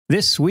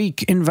This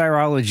Week in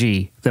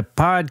Virology, the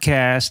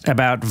podcast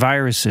about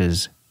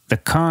viruses, the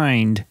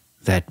kind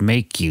that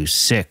make you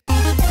sick.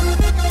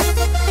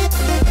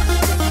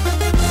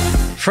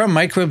 From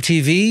Microbe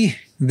TV,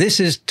 this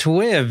is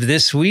TWiV,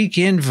 This Week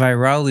in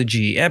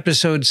Virology,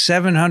 episode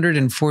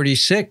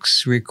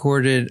 746,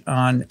 recorded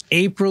on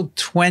April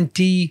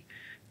 20,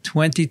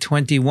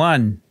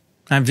 2021.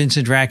 I'm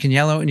Vincent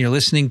Racaniello, and you're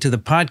listening to the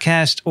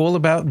podcast all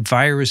about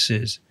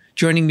viruses.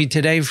 Joining me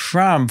today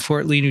from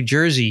Fort Lee, New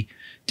Jersey,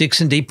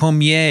 Dixon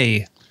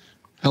Despommier.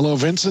 Hello,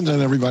 Vincent,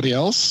 and everybody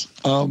else.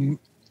 I'm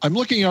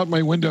looking out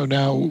my window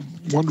now,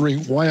 wondering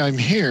why I'm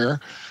here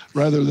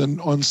rather than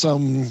on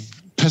some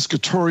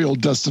pescatorial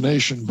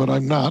destination, but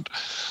I'm not.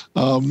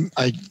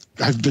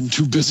 I've been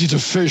too busy to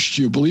fish.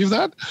 Do you believe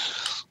that?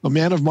 A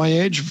man of my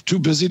age, too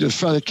busy to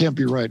fish. It can't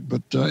be right.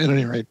 But at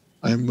any rate,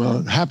 I'm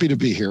happy to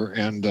be here,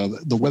 and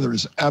the weather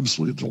is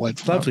absolutely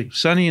delightful. Lovely.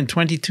 Sunny and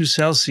 22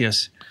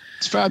 Celsius.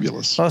 It's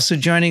fabulous. Also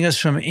joining us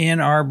from Ann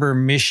Arbor,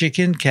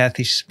 Michigan,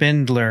 Kathy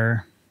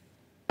Spindler.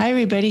 Hi,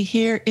 everybody.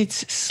 Here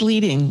it's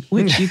sleeting,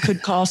 which you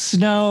could call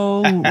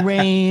snow,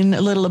 rain,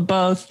 a little of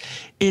both.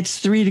 It's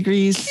 3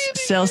 degrees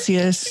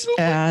Celsius,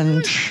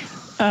 and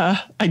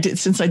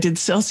since I did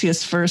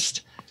Celsius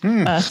first,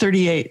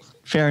 38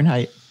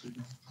 Fahrenheit.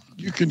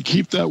 You can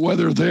keep that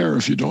weather there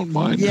if you don't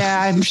mind.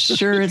 Yeah, I'm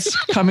sure it's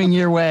coming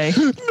your way.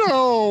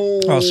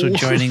 No. Also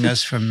joining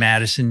us from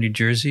Madison, New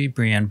Jersey,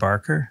 Brianne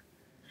Barker.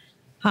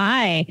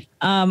 Hi.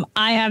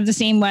 I have the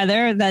same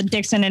weather that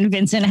Dixon and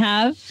Vincent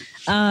have.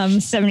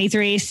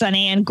 73,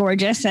 sunny and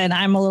gorgeous. And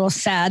I'm a little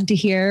sad to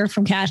hear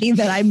from Kathy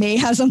that I may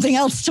have something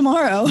else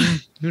tomorrow.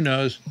 Who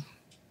knows?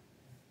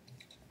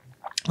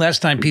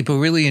 Last time people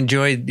really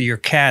enjoyed your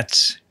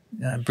cats.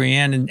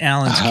 Brianne and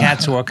Alan's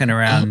cats walking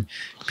around.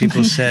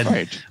 People said,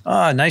 right.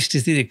 Oh, nice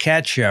to see the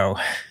cat show.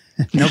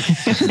 Nope.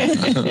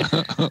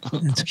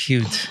 That's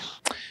cute.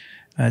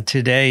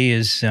 Today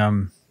is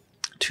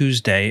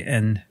Tuesday,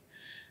 and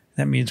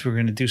that means we're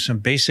going to do some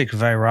basic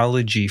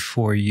virology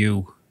for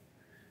you.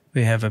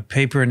 We have a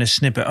paper and a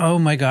snippet. Oh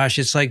my gosh,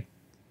 it's like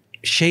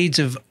shades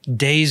of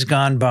days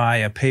gone by,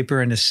 a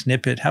paper and a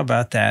snippet. How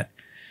about that?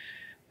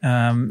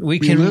 We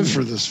can live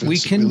for this, Vincent. We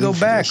can go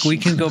back. We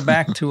can go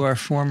back to our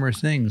former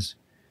things.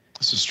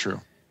 This is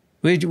true.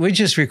 We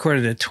just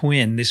recorded a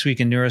twin this week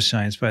in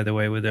neuroscience, by the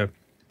way, with a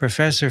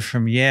professor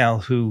from Yale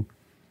who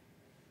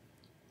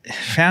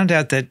found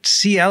out that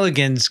C.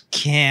 elegans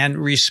can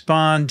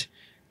respond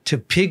to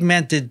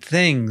pigmented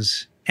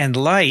things and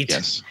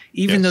light,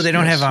 even though they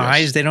don't have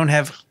eyes, they don't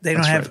have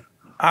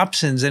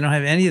opsins, they don't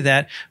have any of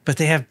that, but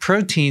they have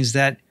proteins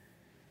that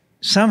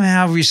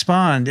somehow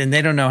respond, and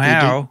they don't know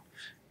how.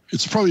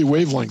 It's probably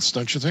wavelengths,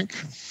 don't you think?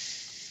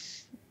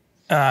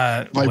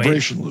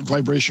 Vibrational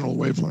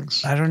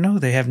wavelengths. I don't know.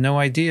 They have no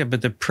idea,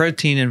 but the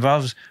protein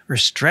involves or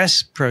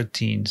stress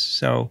proteins.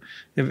 So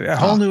a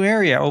whole new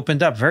area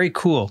opened up. Very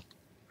cool.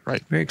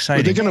 Right. Very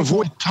exciting. But they can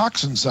avoid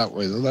toxins that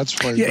way, though. That's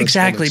why. Yeah,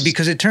 exactly.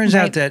 Because it turns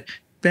out that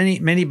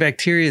many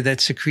bacteria that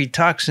secrete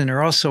toxin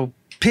are also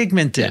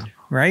pigmented,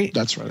 right?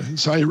 That's right.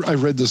 So I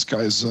read this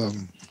guy's.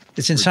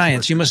 It's in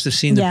Science. You must have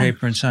seen the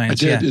paper in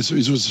Science. I did. Yeah.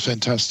 It was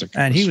fantastic.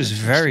 And he was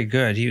very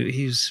good.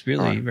 He's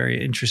really a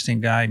very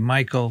interesting guy.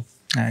 Michael,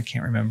 I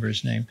can't remember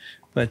his name,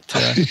 but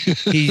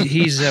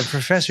he's a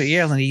professor at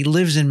Yale, and he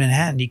lives in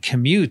Manhattan. He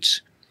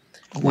commutes,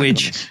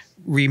 which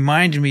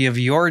reminded me of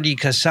Jordi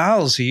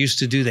Casals, who used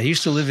to do that. He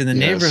used to live in the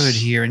neighborhood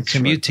here and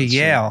commute to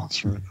Yale.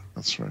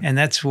 That's right. And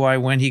that's why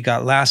when he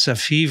got Lassa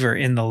fever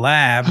in the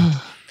lab,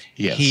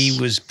 he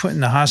was put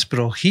in the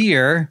hospital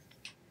here.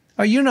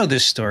 Oh, you know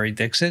this story,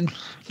 Dixon.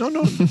 No.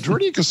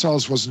 Jordi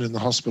Casals wasn't in the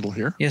hospital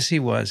here. Yes, he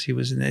was. He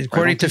was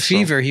according to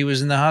Fever, he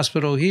was in the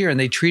hospital here, and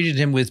they treated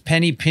him with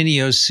Penny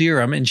Pineo's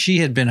serum, and she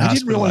had been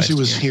hospitalized. I didn't realize he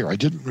was here. I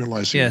didn't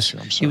realize he was here.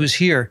 I'm sorry. He was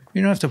here.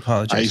 You don't have to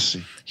apologize. I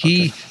see.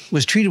 He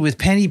was treated with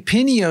Penny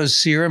Pineo's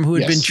serum, who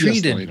had been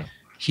treated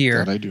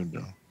here. That I do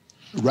know.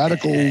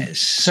 Radical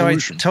So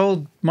solution. I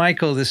told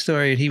Michael the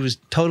story, and he was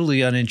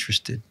totally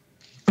uninterested.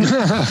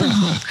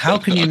 How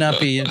can you not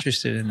be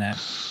interested in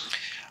that?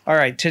 All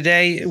right,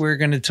 today we're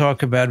going to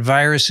talk about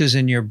viruses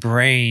in your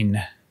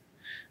brain.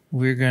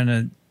 We're going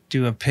to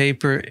do a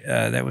paper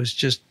that was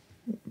just,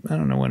 I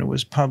don't know when it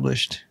was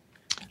published.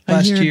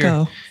 Last year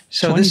ago,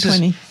 so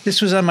 2020. This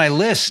was on my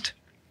list,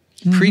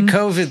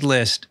 pre-COVID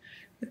list.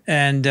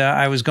 And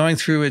I was going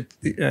through it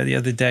the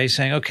other day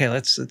saying, okay,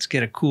 let's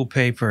get a cool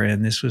paper.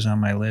 And this was on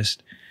my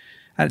list.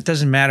 It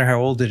doesn't matter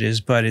how old it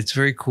is, but it's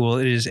very cool.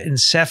 It is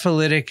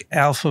Encephalitic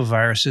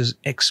alphaviruses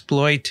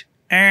exploit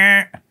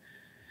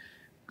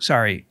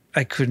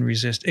I couldn't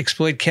resist.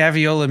 Exploit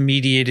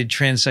caveolin-mediated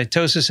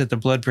transcytosis at the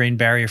blood-brain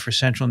barrier for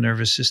central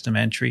nervous system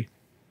entry.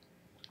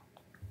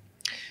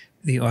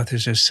 The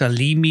authors are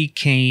Salimi,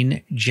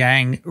 Kane,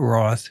 Jang,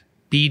 Roth,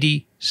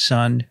 Beatty,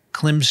 Sun,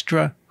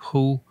 Klimstra,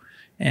 Hu,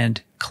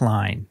 and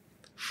Klein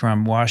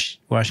from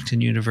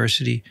Washington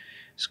University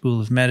School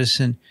of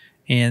Medicine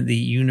and the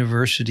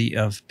University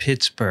of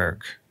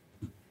Pittsburgh.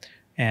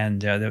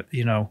 And,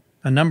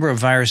 a number of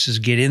viruses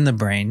get in the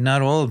brain.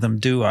 Not all of them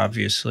do,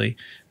 obviously,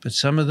 but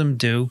some of them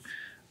do.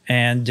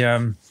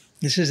 And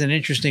this is an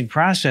interesting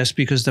process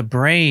because the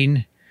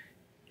brain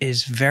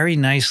is very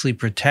nicely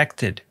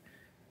protected.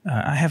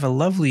 I have a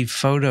lovely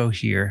photo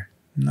here.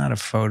 Not a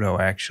photo,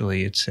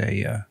 actually. It's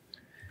a,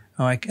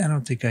 I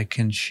don't think I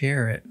can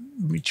share it.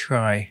 Let me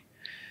try.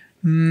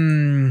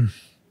 I'm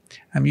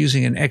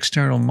using an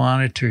external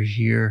monitor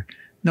here.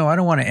 No, I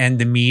don't want to end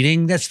the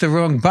meeting. That's the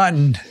wrong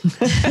button.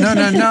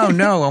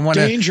 No. I want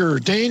to.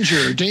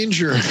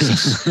 Danger.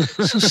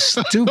 So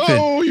stupid.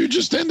 Oh, you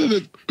just ended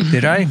it.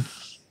 Did I?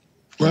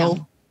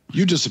 Well,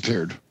 you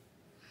disappeared.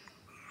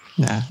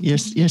 Nah, you're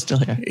still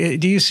here.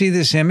 Do you see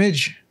this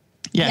image?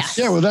 Yes.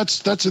 Yeah, well,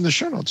 that's in the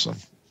show notes, then.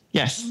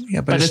 Yes.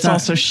 Yeah, but it's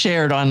also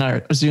shared on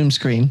our Zoom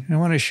screen. I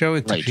want to show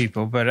it to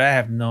people, but I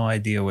have no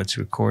idea what's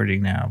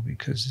recording now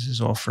because this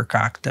is all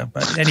fakakta.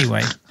 But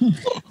anyway,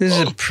 this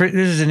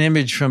is an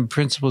image from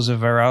Principles of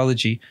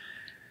Virology.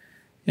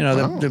 You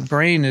know, the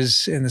brain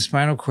is and the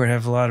spinal cord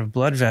have a lot of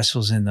blood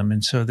vessels in them,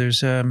 and so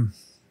there's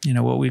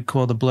what we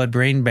call the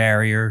blood-brain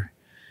barrier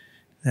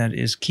that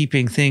is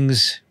keeping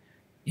things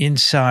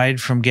inside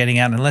from getting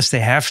out unless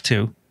they have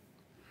to.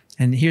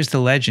 And here's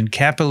the legend: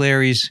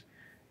 capillaries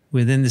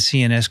within the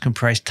CNS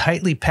comprise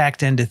tightly packed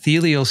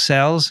endothelial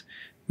cells,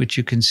 which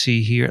you can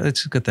see here.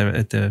 Let's look at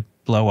the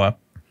blow up.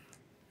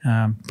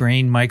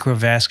 Brain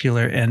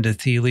microvascular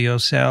endothelial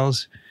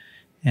cells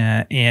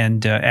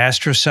and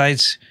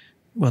astrocytes.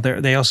 Well,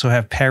 they also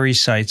have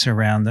pericytes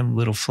around them,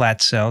 little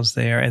flat cells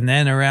there. And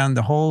then around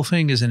the whole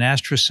thing is an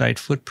astrocyte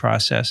foot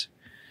process.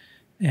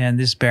 And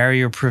this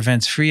barrier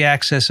prevents free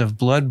access of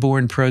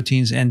blood-borne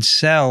proteins and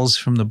cells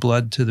from the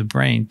blood to the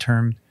brain,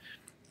 termed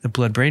the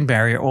blood-brain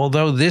barrier,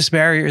 although this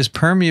barrier is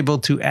permeable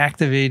to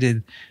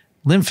activated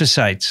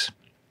lymphocytes.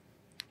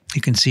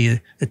 You can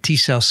see a T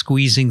cell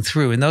squeezing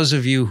through. And those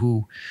of you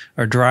who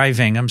are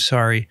driving, I'm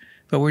sorry,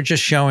 but we're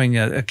just showing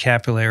a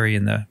capillary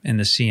in the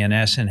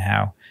CNS and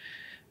how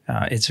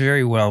it's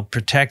very well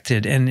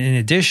protected. And in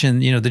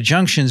addition, the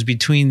junctions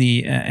between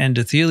the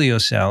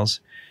endothelial cells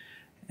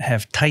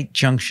have tight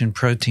junction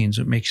proteins,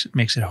 which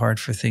makes it hard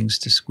for things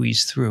to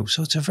squeeze through.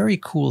 So it's a very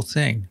cool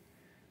thing.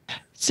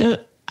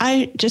 So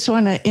I just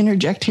want to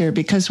interject here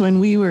because when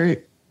we were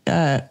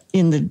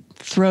in the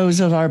throes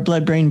of our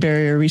blood-brain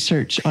barrier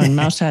research on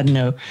mouse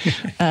adeno,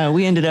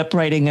 we ended up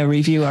writing a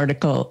review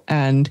article,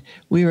 and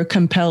we were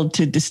compelled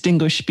to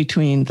distinguish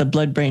between the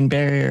blood-brain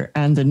barrier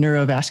and the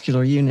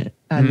neurovascular unit.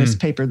 And this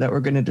paper that we're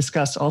going to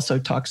discuss also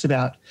talks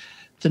about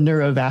the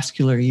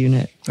neurovascular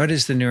unit. What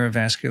is the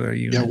neurovascular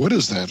unit? Yeah, what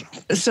is that?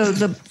 So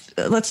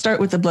let's start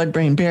with the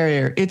blood-brain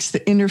barrier. It's the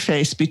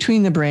interface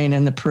between the brain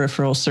and the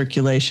peripheral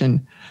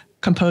circulation,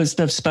 composed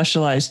of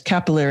specialized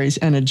capillaries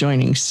and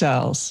adjoining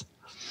cells.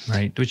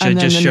 Right, which I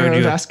just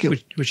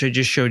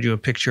showed you a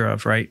picture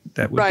of, right?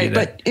 That would be that.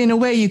 But in a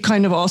way, you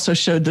kind of also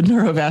showed the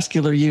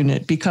neurovascular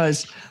unit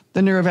because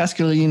the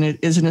neurovascular unit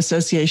is an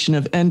association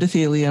of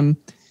endothelium,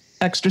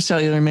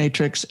 extracellular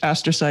matrix,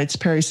 astrocytes,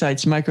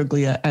 pericytes,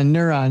 microglia, and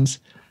neurons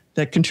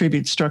that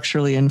contribute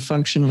structurally and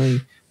functionally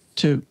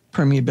to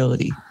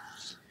permeability.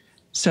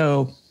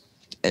 So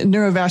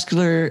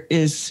neurovascular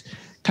is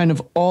kind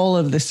of all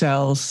of the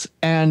cells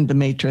and the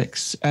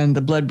matrix, and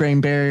the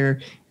blood-brain barrier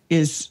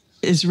is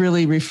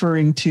really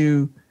referring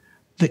to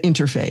the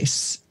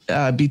interface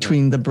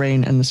between the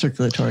brain and the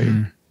circulatory.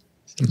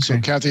 Okay. So,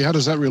 Kathy, how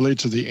does that relate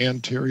to the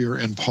anterior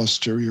and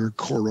posterior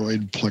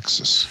choroid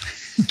plexus?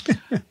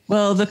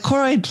 Well, the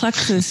choroid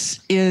plexus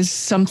is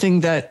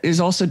something that is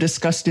also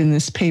discussed in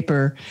this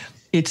paper.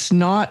 It's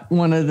not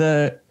one of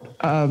the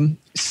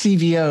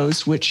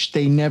CVOs, which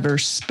they never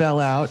spell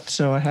out,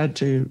 so I had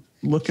to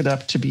look it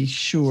up to be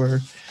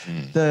sure.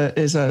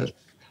 Is a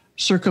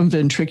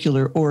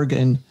circumventricular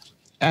organ,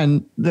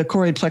 and the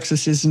choroid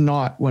plexus is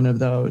not one of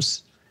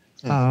those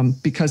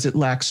because it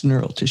lacks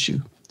neural tissue.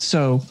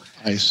 So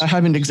nice. I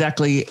haven't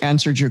exactly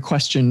answered your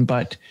question,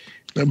 but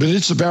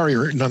it's a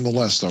barrier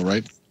nonetheless, though,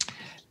 right?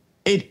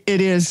 It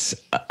is.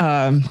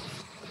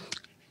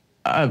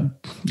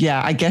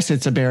 Yeah, I guess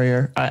it's a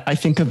barrier. I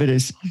think of it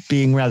as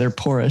being rather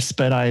porous,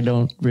 but I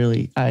don't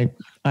really.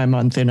 I'm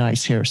on thin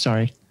ice here.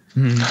 Sorry.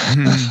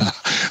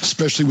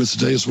 Especially with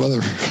today's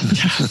weather.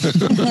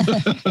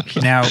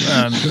 Now,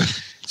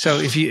 so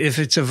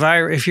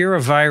if you're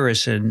a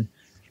virus and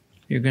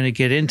you're going to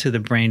get into the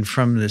brain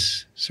from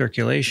this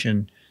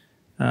circulation,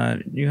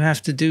 you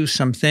have to do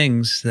some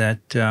things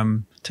that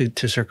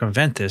to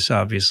circumvent this,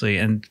 obviously,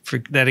 and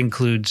that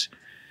includes,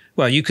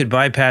 well, you could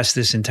bypass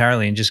this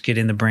entirely and just get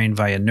in the brain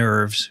via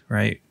nerves,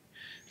 right?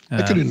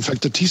 I could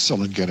infect a T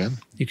cell and get in.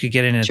 You could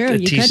get in a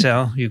T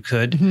cell. You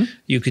could. Mm-hmm.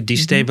 You could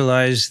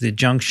destabilize the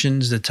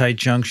junctions, the tight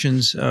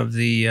junctions of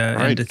the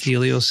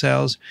endothelial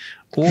cells,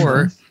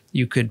 or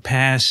you could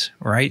pass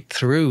right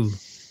through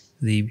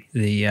the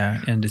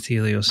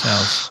endothelial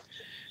cells.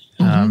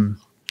 Then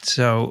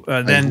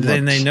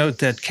they note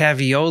that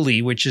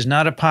caveolae, which is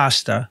not a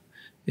pasta,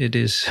 it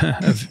is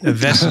a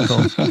vesicle.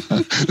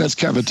 That's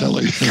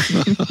cavatelli.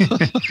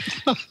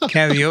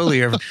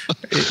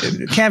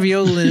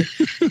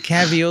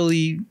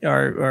 Caveolae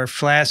are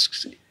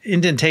flasks,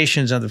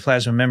 indentations of the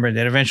plasma membrane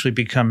that eventually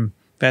become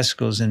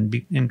vesicles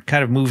and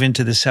kind of move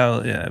into the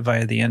cell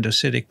via the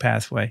endocytic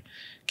pathway.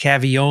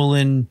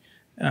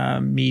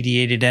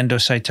 Caveolin-mediated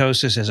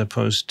endocytosis as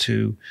opposed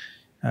to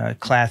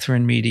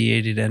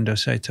clathrin-mediated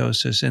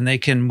endocytosis. And they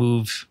can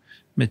move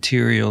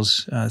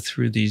materials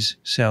through these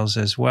cells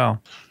as well.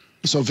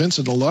 So,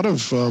 Vincent, a lot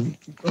of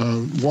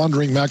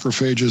wandering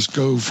macrophages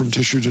go from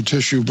tissue to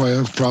tissue by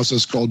a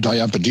process called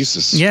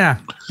diapedesis. Yeah,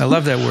 I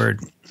love that word.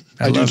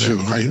 I do too.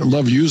 I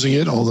love using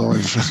it, although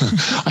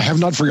I have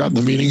not forgotten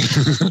the meaning.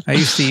 I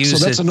used to use it.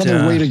 So that's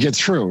another way to get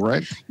through,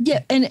 right?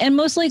 Yeah, and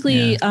most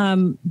likely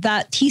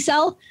that T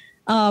cell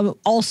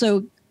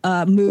also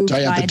moved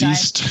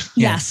diapedesed.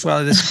 Yes.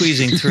 Well, the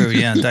squeezing through,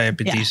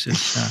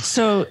 diapedesis. Yeah.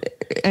 So,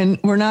 and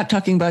we're not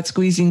talking about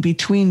squeezing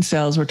between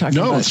cells. We're talking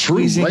about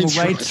squeezing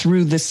right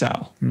through the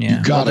cell. Yeah.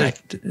 You got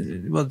it.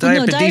 Well,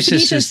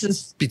 diapedesis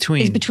is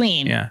between. Is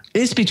between. Yeah.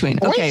 Is between.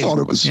 Okay. I thought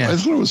it was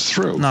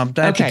through. No,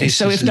 diapedesis. Okay.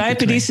 So if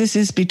diapedesis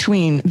is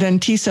between, then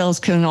T cells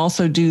can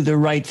also do the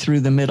right through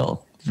the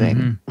middle thing.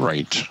 Mm-hmm.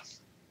 Right.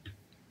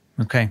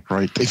 Okay.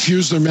 Right. They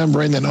fuse their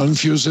membrane, then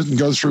unfuse it and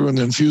go through and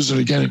then fuse it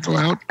again and go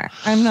out.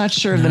 I'm not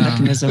sure of the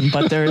mechanism,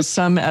 but there is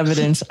some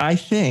evidence, I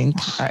think,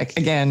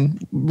 again,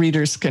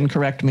 readers can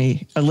correct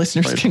me,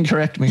 listeners can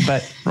correct me,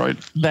 but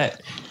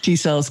that T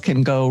cells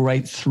can go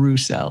right through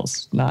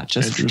cells, not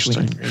just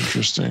between.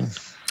 Interesting.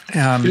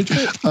 I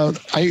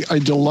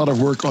did a lot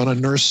of work on a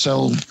nurse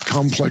cell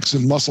complex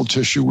in muscle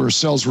tissue where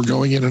cells were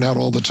going in and out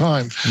all the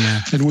time.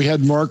 Yeah. And we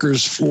had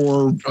markers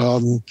for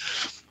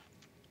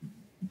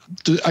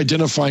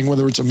identifying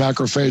whether it's a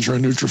macrophage or a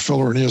neutrophil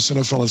or an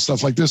eosinophil and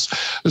stuff like this.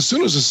 As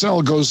soon as a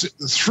cell goes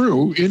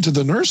through into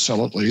the nurse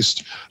cell, at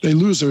least, they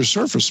lose their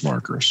surface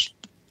markers.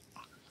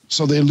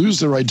 So they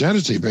lose their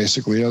identity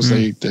basically as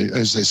they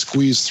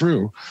squeeze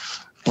through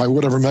by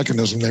whatever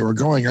mechanism they were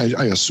going.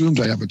 I assumed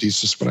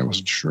diapedesis, but I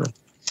wasn't sure.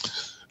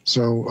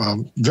 So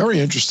very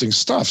interesting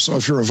stuff. So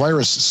if you're a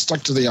virus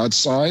stuck to the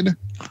outside,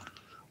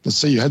 let's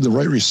say you had the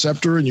right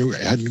receptor and you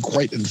hadn't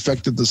quite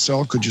infected the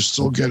cell, could you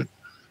still get it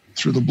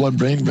through the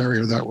blood-brain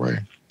barrier that way?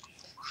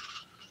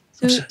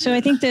 So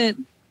I think that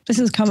this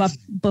has come up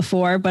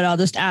before, but I'll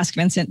just ask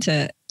Vincent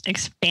to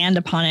expand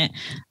upon it.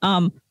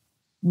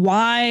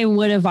 Why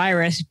would a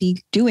virus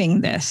be doing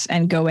this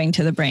and going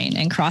to the brain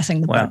and crossing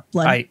the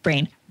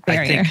blood-brain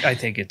barrier? I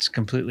think it's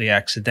completely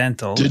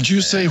accidental. Did you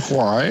say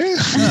why?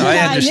 No, I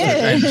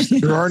understand.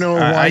 There are no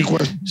why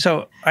questions.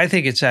 So I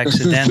think it's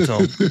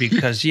accidental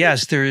because,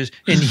 yes, there is,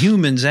 in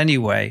humans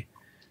anyway,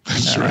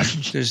 that's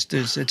right.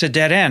 It's a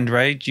dead end,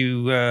 right?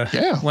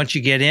 Once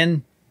you get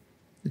in,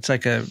 it's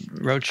like a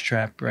roach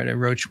trap, right? A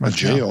roach motel.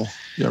 A jail.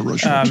 Yeah,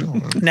 roach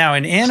motel. Now,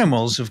 in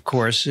animals, of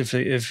course, if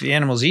the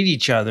animals eat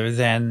each other,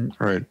 then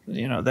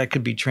that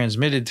could be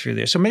transmitted through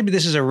there. So maybe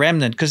this is a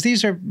remnant because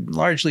these are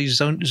largely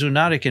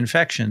zoonotic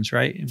infections,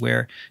 right?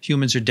 Where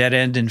humans are dead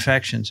end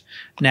infections.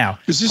 Now,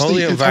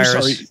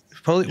 poliovirus.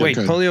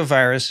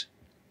 Poliovirus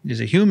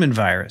is a human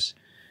virus,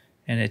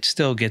 and it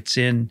still gets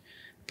in.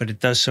 But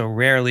it does so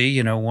rarely,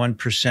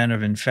 1%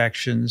 of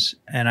infections.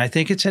 And I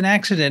think it's an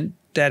accident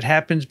that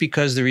happens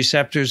because the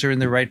receptors are in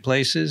the right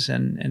places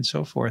and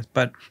so forth.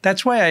 But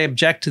that's why I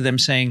object to them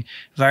saying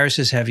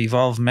viruses have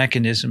evolved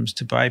mechanisms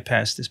to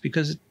bypass this,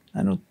 because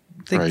I don't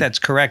think that's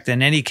correct.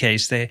 In any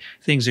case,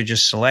 things are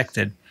just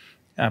selected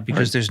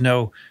because there's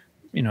no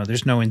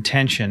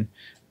intention.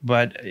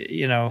 But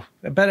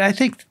I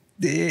think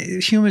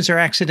humans are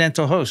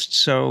accidental hosts.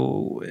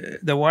 So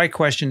the why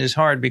question is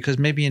hard because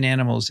maybe in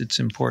animals it's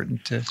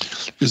important to.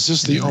 Is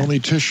this the only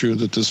tissue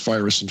that this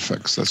virus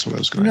infects? That's what I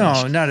was going to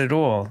ask. No, not at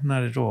all.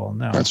 Not at all.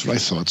 No. That's what I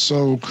thought.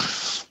 So,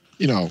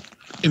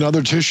 in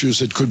other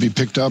tissues it could be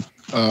picked up.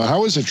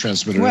 How is it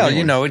transmitted? Well,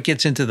 anyway? It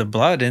gets into the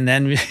blood and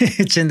then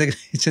it's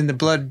in the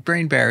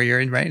blood-brain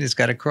barrier, right? It's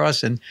got to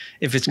cross, and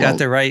if it's got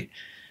the right.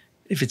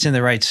 If it's in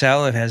the right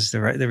cell, it has the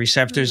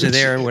receptors are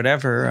there or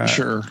whatever.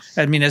 Sure.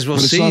 I mean, as we'll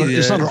see.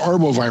 It's not an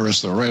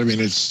arbovirus, though, right? I mean,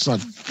 it's not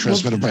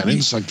transmitted by an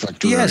insect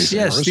vector. Yes.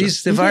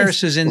 The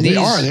viruses in these.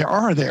 They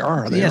are.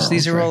 Yes,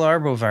 these are all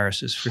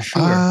arboviruses for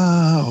sure.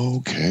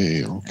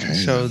 Okay.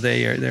 So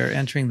they're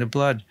entering the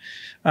blood.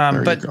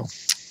 There you go.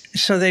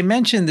 So they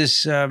mentioned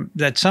this,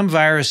 that some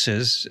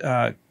viruses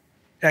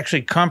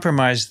actually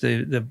compromise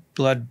the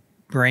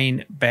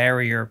blood-brain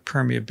barrier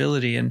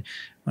permeability. And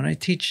when I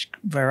teach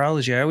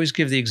virology, I always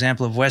give the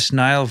example of West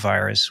Nile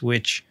virus,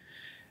 which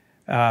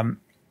when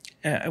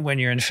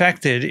you're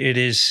infected, it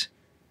is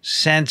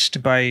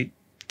sensed by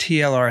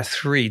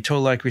TLR3,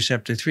 toll-like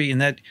receptor 3,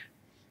 and that,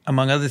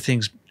 among other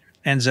things,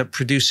 ends up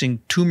producing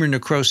tumor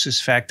necrosis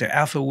factor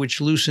alpha,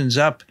 which loosens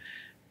up,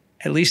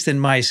 at least in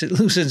mice, it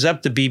loosens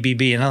up the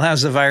BBB and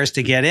allows the virus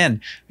to get in.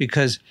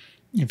 Because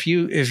if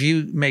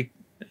you make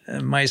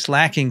mice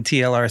lacking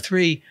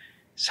TLR3,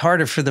 it's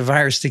harder for the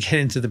virus to get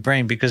into the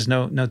brain because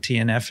no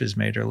TNF is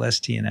made or less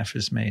TNF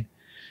is made.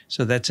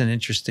 So that's an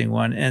interesting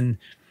one. And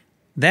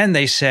then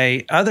they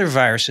say other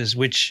viruses,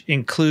 which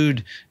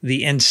include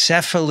the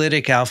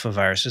encephalitic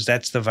alphaviruses,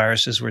 that's the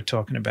viruses we're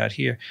talking about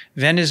here,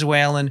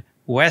 Venezuelan,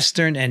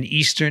 Western, and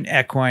Eastern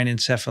equine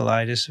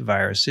encephalitis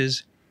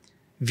viruses,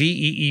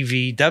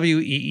 VEEV,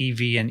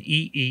 WEEV, and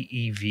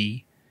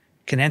EEEV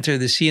can enter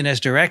the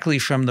CNS directly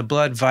from the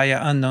blood via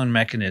unknown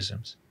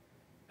mechanisms.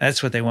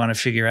 That's what they want to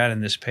figure out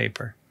in this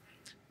paper.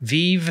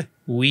 VEEV,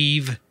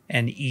 WEEV,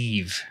 and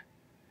EVE.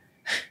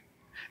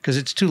 Because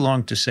it's too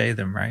long to say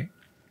them, right?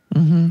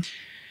 Mm-hmm.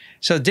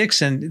 So,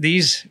 Dixon,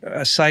 these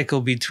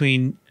cycle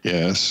between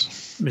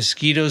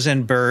mosquitoes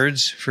and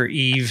birds for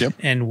Eve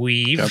and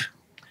Weave.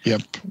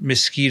 Yep.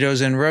 Mosquitoes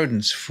and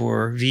rodents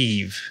for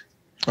Vive.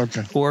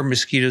 Okay. Or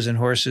mosquitoes and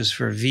horses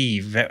for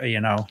Vive,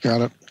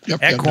 Got it.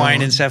 Yep.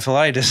 Equine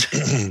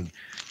encephalitis.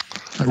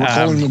 We're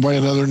calling them by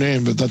another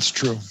name, but that's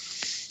true.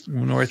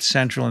 North,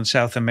 Central, and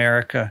South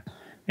America.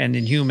 And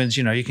in humans,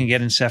 you can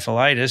get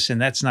encephalitis, and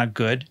that's not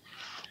good.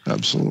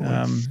 Absolutely.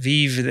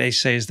 Vive, they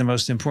say, is the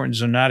most important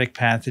zoonotic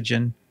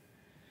pathogen.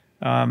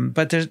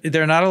 But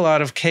there are not a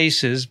lot of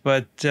cases,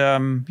 but,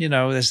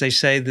 as they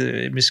say,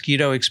 the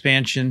mosquito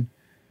expansion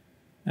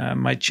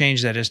might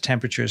change that as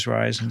temperatures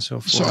rise and so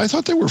forth. So I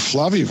thought they were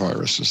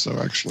flaviviruses,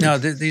 though, actually. No,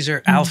 these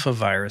are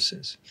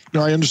alphaviruses.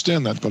 No, I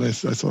understand that, but I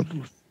thought...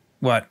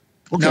 What?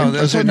 Okay, no,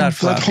 those are not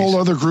flavies. That whole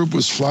other group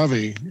was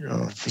flavy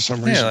for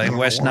some reason. Yeah, like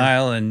West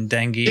Nile and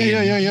dengue.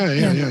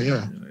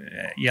 Yeah.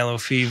 Yellow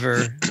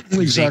fever,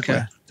 exactly.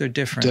 Zika. They're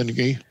different.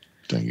 Dengue.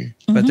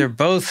 But they're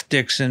both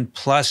Dixon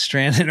plus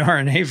stranded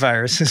RNA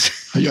viruses.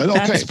 Yeah,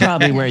 okay. That's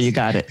probably where you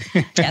got it.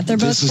 Yeah, they're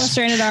both plus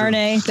stranded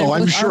RNA. Oh,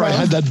 I'm sure I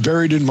had that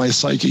buried in my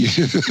psyche.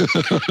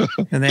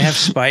 And they have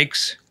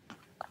spikes.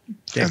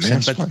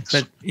 Dixon, spikes.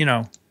 But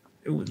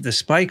the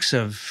spikes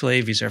of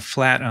flavies are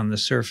flat on the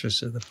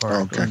surface of the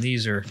particle, and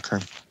these are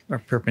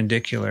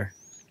perpendicular,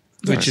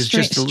 which is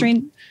just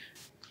a...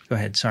 Go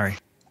ahead, sorry.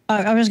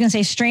 I was going to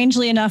say,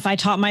 strangely enough, I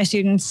taught my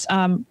students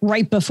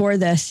right before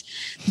this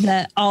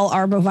that all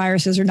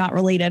arboviruses are not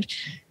related.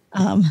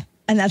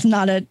 And that's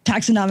not a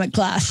taxonomic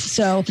class.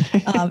 So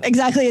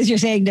exactly as you're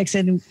saying,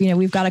 Dixon,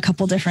 we've got a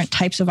couple different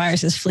types of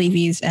viruses,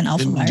 flavies and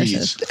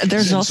alphaviruses.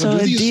 There's also a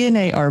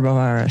DNA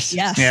arbovirus.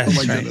 Yes. Oh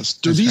my goodness.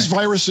 Do these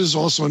viruses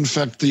also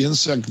infect the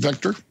insect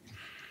vector?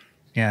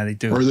 Yeah, they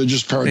do. Or they're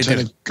just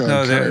parasitic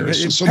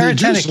carriers? So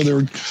parasitic. They do. So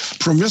they're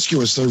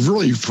promiscuous. They're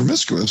really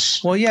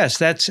promiscuous. Well, yes,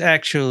 that's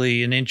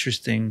actually an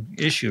interesting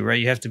issue, right?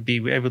 You have to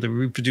be able to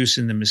reproduce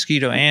in the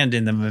mosquito and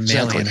in the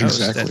mammalian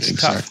host.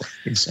 That's tough.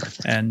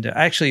 Exactly. And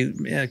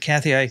actually,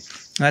 Kathy,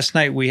 last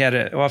night we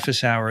had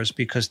office hours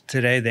because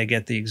today they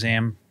get the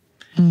exam,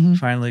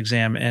 final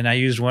exam, and I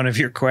used one of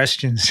your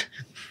questions.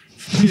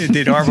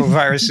 Did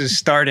arboviruses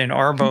start in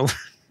Arbo,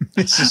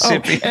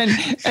 Mississippi? Oh,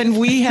 and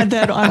we had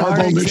that on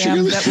our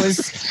exam.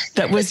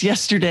 That was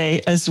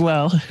yesterday as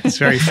well. It's a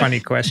very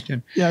funny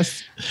question.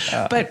 Yes,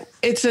 but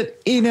it's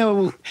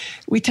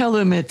we tell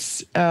them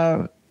it's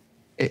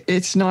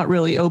not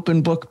really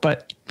open book,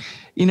 but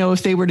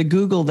if they were to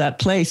Google that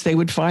place, they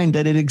would find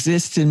that it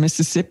exists in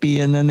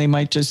Mississippi, and then they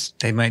might go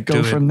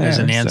do from it there as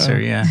an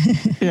answer. Yeah,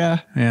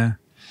 yeah.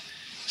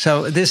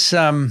 So this.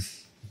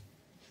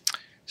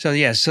 So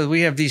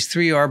we have these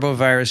three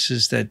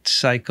arboviruses that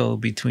cycle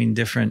between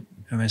different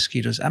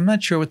mosquitoes. I'm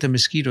not sure what the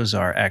mosquitoes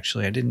are,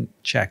 actually. I didn't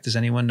check. Does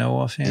anyone know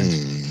offhand?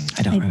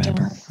 I don't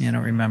remember. You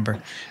don't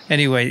remember.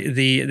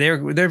 Anyway,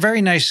 they're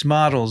very nice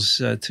models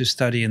to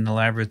study in the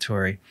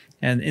laboratory.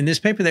 And in this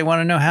paper, they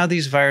want to know how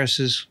these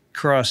viruses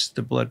cross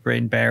the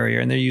blood-brain barrier,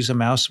 and they use a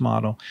mouse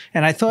model.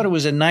 And I thought it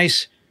was a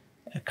nice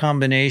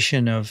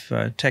combination of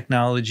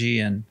technology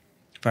and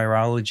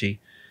virology.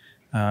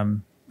 I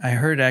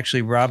heard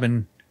actually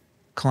Robin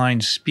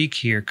Klein speak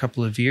here a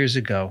couple of years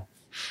ago.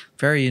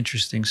 Very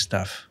interesting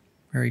stuff.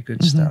 Very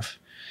good stuff.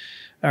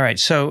 All right.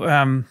 So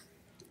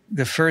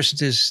the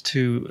first is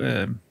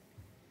to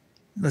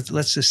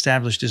let's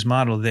establish this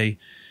model. They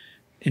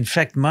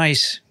infect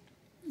mice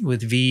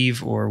with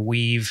Vive or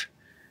Weave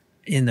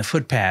in the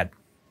footpad.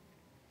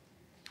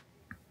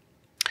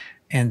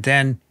 And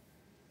then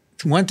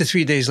 1 to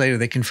 3 days later,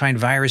 they can find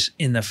virus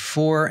in the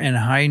fore and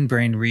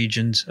hindbrain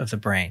regions of the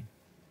brain.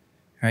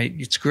 Right?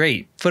 It's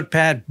great.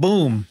 Footpad,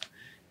 boom.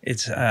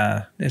 It's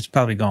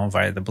probably going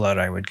via the blood,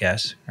 I would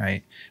guess,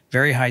 right?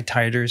 Very high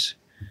titers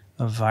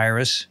of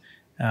virus,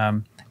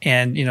 and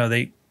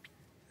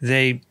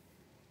they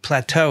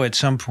plateau at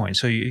some point.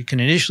 So you can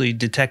initially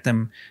detect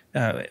them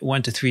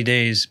 1 to 3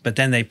 days, but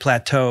then they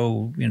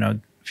plateau, a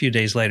few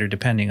days later,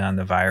 depending on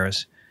the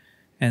virus.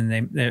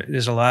 And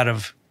there's a lot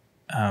of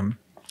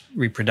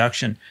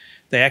reproduction.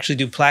 They actually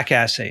do plaque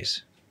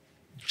assays,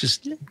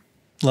 just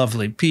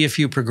lovely,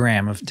 PFU per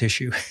gram of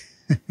tissue.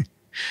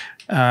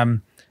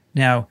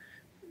 Now,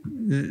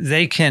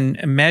 they can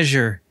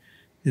measure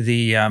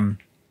the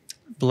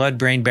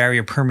blood-brain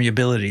barrier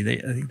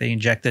permeability. They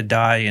inject a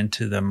dye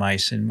into the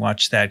mice and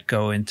watch that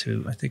go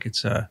into, I think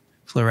it's a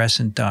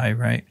fluorescent dye,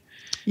 right?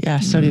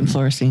 Yeah, sodium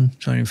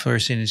fluorescein. Sodium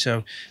fluorescein. And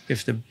so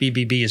if the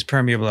BBB is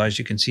permeabilized,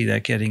 you can see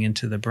that getting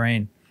into the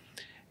brain.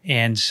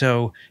 And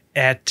so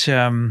at,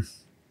 later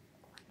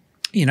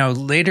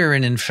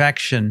in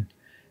infection,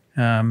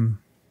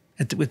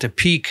 with the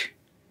peak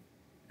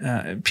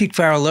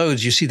viral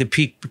loads, you see the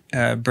peak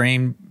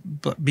brain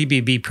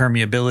BBB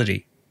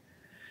permeability,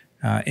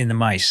 in the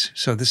mice.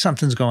 So there's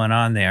something's going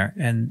on there.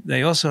 And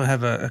they also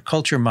have a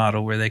culture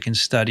model where they can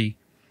study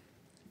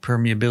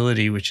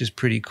permeability, which is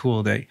pretty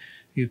cool.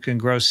 You can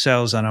grow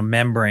cells on a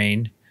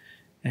membrane,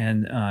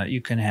 and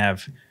you can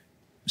have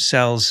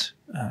cells,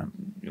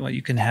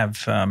 you can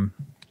have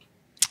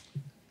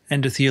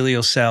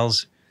endothelial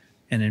cells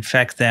and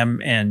infect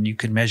them, and you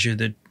can measure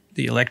the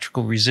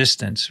electrical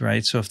resistance,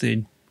 right? So if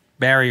the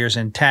barrier is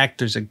intact,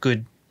 there's a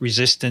good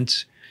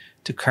resistance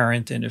to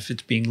current, and if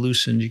it's being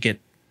loosened, you get,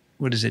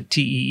 what is it,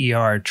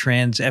 TEER,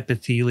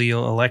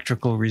 trans-epithelial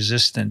electrical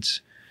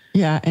resistance.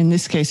 Yeah, in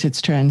this case,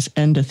 it's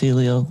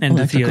trans-endothelial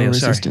electrical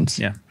resistance.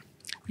 Sorry.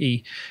 Yeah,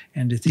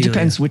 endothelial.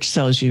 Depends which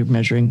cells you're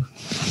measuring.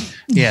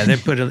 Yeah, they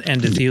put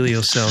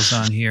endothelial cells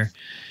on here,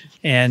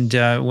 and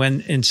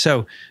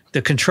so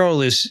the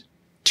control is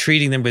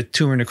treating them with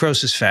tumor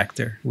necrosis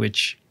factor,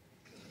 which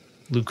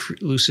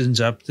loosens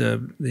up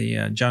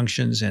the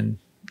junctions, and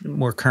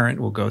more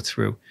current will go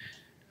through.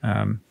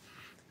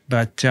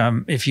 But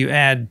if you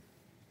add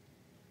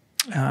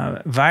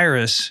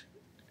virus,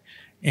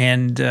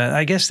 and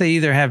I guess they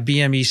either have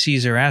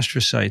BMECs or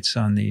astrocytes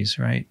on these,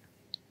 right?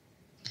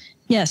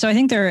 Yeah, so I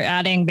think they're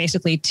adding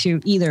basically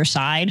to either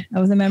side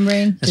of the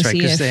membrane to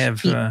see if they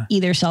have,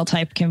 either cell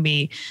type can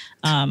be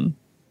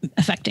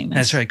affecting this.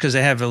 That's right, because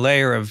they have a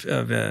layer of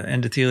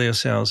endothelial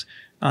cells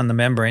on the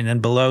membrane,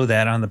 and below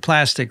that on the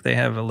plastic they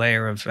have a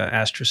layer of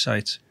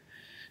astrocytes.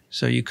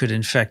 So you could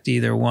infect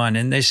either one,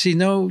 and they see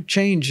no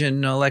change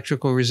in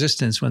electrical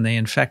resistance when they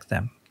infect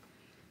them,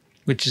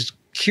 which is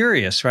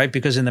curious, right?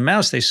 Because in the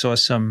mouse they saw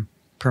some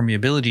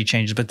permeability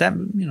changes, but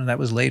that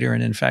was later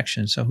in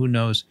infection, so who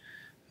knows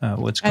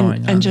what's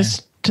going on. And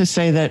just to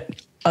say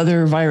that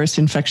other virus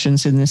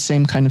infections in the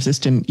same kind of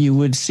system, you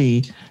would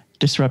see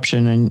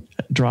disruption and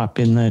drop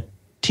in the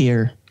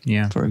tier,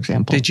 for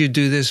example. Did you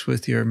do this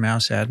with your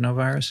mouse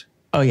adenovirus?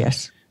 Oh,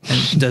 yes.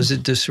 And does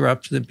it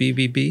disrupt the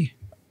BBB?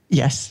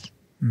 Yes.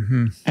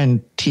 Mm-hmm.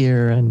 And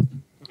tier and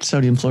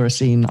sodium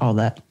fluorescein, all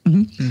that.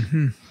 Mm-hmm.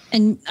 Mm-hmm.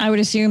 And I would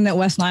assume that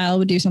West Nile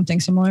would do something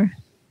similar.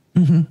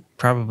 Mm-hmm.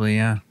 Probably,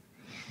 yeah.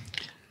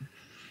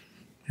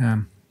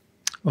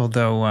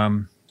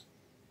 Although,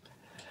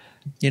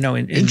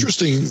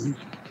 interesting.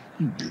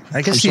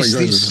 I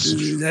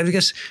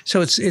guess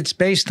so. It's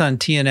based on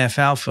TNF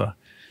alpha.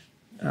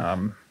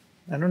 I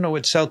don't know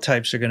what cell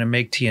types are going to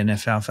make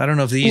TNF alpha. I don't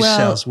know if these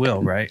cells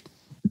will, right?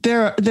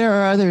 There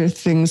are other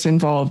things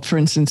involved. For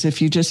instance,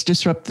 if you just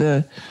disrupt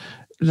the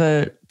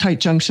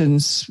tight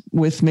junctions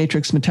with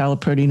matrix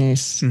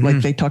metalloproteinase,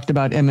 like they talked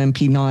about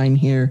MMP9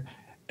 here,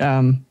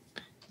 then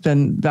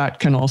that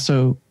can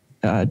also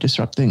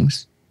disrupt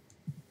things.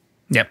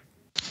 Yep.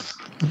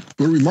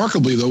 But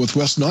remarkably, though, with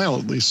West Nile,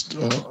 at least,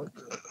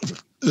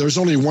 there's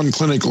only one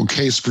clinical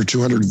case per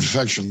 200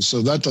 infections,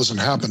 so that doesn't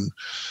happen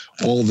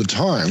all the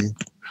time.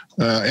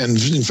 And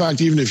in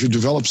fact, even if you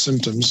develop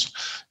symptoms,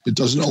 it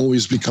doesn't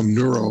always become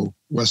neuro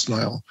West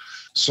Nile.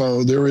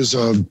 So there is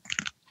a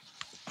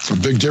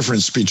big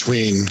difference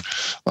between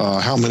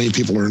how many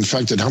people are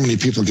infected, how many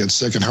people get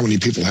sick, and how many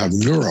people have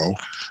neuro.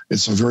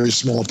 It's a very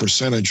small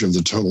percentage of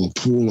the total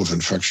pool of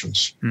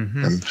infections.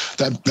 Mm-hmm. And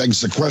that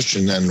begs the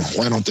question, then,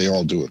 why don't they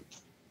all do it?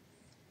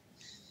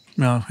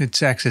 No,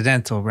 it's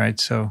accidental, right?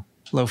 So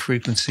low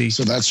frequency.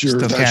 So that's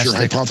your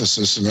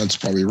hypothesis, and that's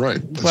probably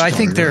right. I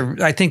think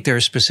there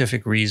are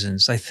specific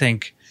reasons. I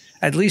think,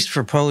 at least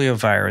for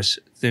poliovirus,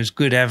 there's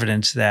good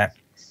evidence that.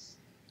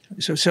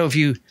 So if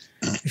you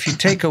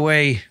take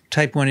away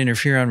type 1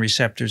 interferon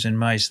receptors in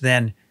mice,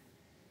 then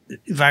the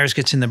virus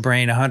gets in the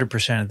brain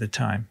 100% of the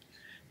time.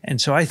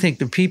 And so I think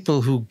the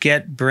people who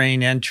get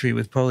brain entry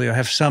with polio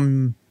have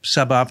some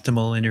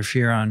suboptimal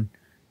interferon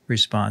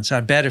response.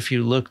 I bet if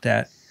you looked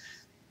at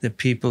the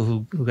people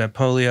who got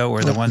polio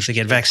or the ones that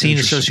get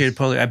vaccine-associated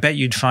polio, I bet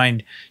you'd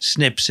find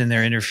SNPs in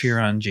their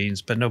interferon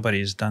genes, but nobody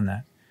has done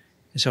that.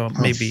 So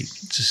maybe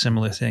it's a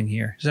similar thing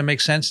here. Does that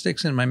make sense,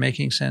 Dixon? Am I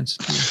making sense?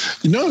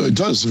 No, it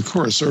does, of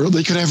course. Or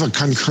they could have a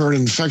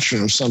concurrent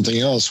infection of something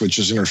else which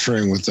is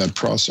interfering with that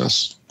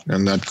process,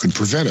 and that could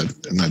prevent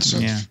it in that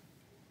sense. Yeah.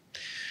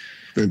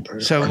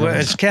 So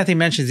as Kathy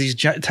mentioned, these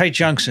tight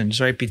junctions,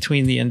 right,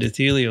 between the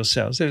endothelial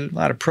cells, there's a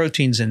lot of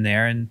proteins in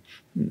there, and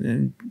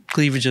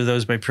cleavage of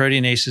those by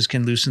proteinases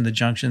can loosen the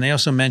junction. They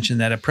also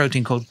mentioned that a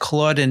protein called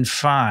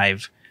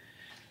claudin-5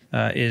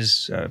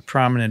 is a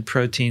prominent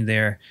protein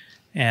there.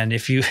 And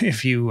if you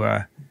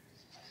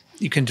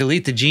can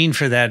delete the gene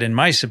for that in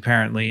mice,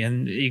 apparently,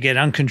 and you get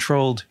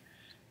uncontrolled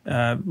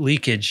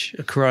leakage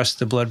across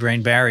the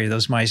blood-brain barrier,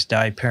 those mice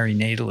die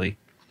perinatally.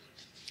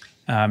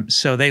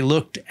 So they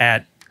looked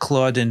at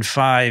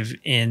claudin-5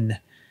 in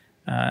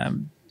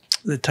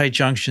the tight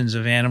junctions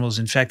of animals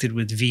infected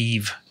with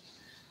ViV,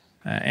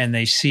 and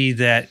they see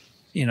that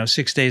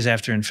 6 days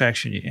after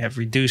infection, you have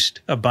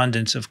reduced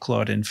abundance of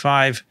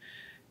claudin-5.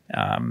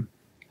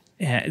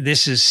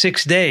 This is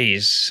 6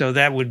 days, so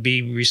that would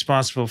be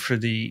responsible for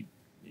the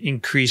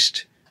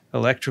increased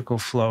electrical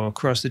flow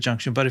across the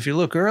junction. But if you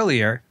look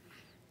earlier,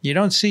 you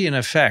don't see an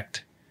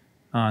effect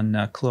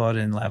on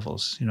claudin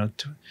levels.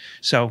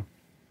 So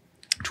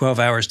 12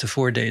 hours to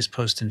 4 days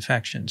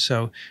post-infection.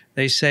 So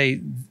they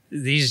say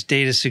these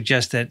data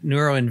suggest that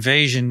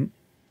neuroinvasion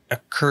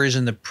occurs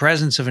in the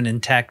presence of an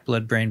intact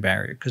blood-brain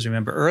barrier. Because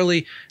remember,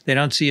 early, they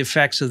don't see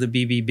effects of the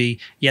BBB,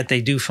 yet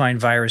they do find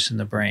virus in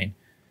the brain.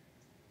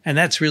 And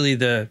that's really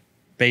the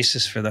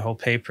basis for the whole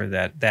paper,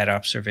 that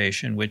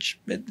observation, which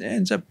it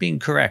ends up being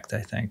correct,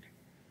 I think.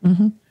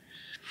 Mm-hmm.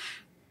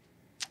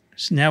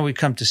 So now we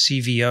come to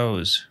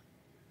CVOs.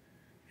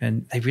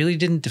 And they really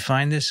didn't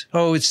define this.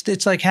 Oh,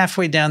 it's like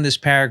halfway down this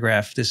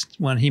paragraph, this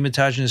one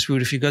hematogenous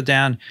route. If you go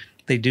down,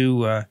 they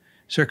do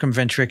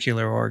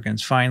circumventricular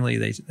organs. Finally,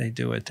 they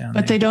do it down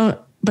there.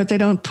 But they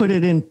don't put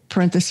it in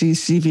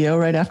parentheses CVO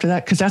right after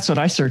that, because that's what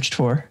I searched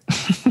for.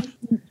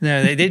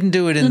 No, they didn't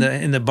do it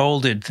in the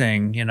bolded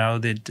thing,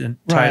 the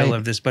title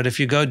of this. But if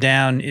you go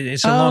down,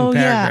 it's a long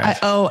paragraph.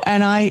 Yeah.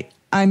 And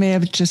I may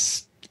have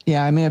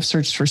I may have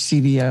searched for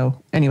CVO.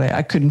 Anyway,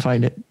 I couldn't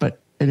find it, but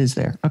it is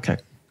there. Okay,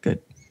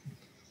 good.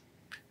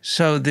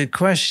 So the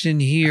question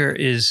here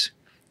is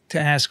to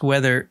ask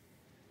whether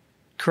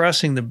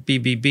crossing the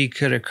BBB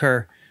could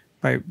occur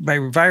by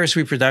virus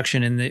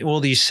reproduction in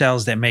all these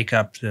cells that make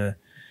up the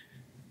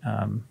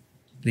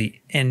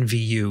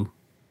NVU.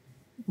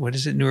 What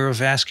is it?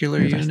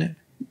 Neurovascular unit?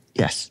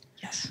 Yes.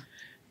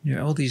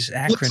 All these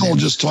acronyms. Let's all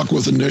just talk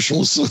with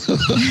initials.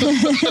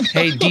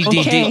 Hey, DDD.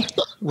 Okay.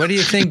 What do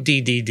you think,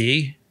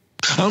 DDD?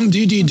 I'm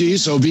DDD,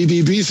 so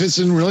BBB fits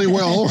in really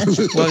well.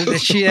 Well,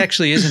 she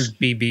actually isn't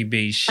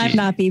BBB. I'm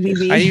not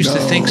BBB. I used to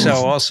think so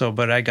also,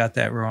 but I got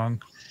that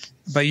wrong.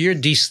 But you're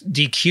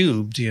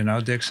D-cubed,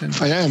 Dixon?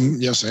 I am.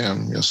 Yes, I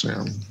am.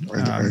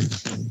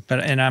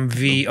 And I'm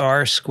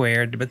VR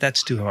squared, but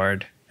that's too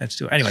hard.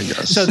 Anyway,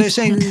 so they're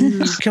saying,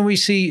 can we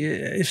see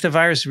if the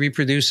virus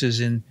reproduces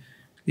in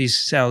these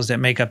cells that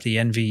make up the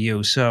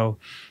NVU? So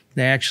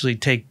they actually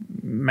take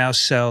mouse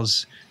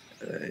cells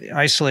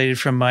isolated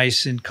from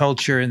mice in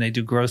culture, and they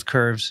do growth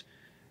curves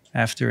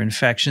after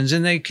infections.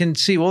 And they can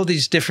see all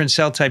these different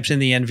cell types in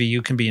the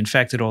NVU can be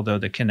infected, although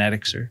the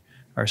kinetics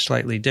are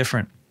slightly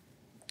different.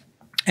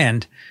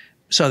 And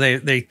so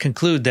they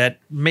conclude that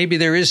maybe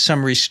there is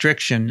some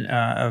restriction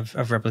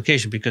of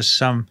replication because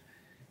some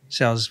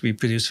cells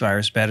reproduce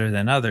virus better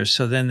than others.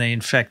 So then they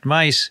infect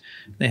mice.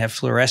 They have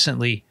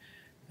fluorescently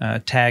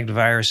tagged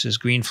viruses,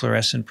 green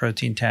fluorescent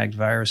protein tagged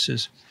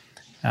viruses.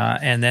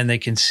 And then they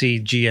can see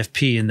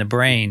GFP in the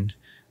brain.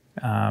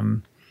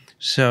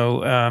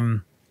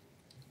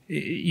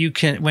 You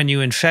can, when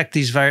you infect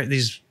these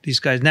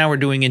guys, now we're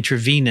doing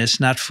intravenous,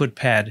 not foot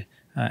pad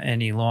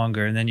any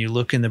longer. And then you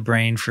look in the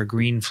brain for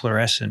green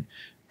fluorescent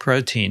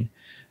protein.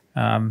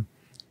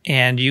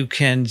 And you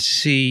can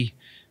see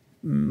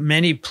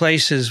many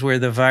places where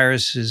the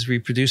virus is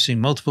reproducing,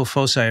 multiple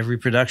foci of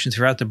reproduction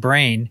throughout the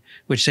brain,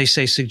 which they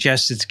say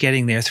suggests it's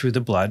getting there through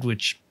the blood,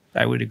 which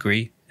I would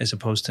agree, as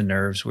opposed to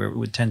nerves where it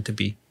would tend to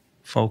be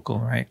focal,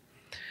 right?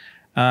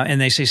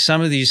 And they say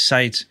some of these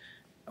sites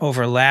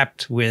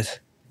overlapped with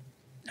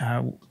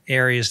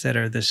areas that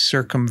are the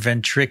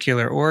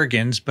circumventricular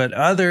organs, but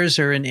others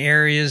are in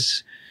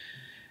areas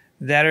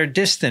that are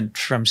distant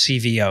from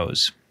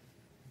CVOs.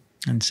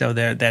 And so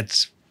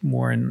that's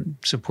more in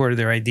support of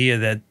their idea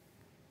that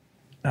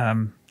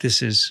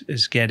this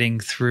is getting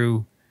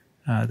through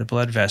the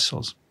blood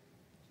vessels.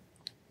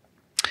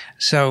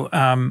 So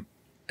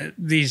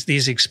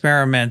these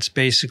experiments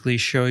basically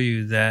show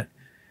you that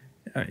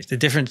the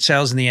different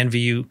cells in the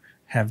NVU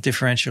have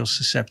differential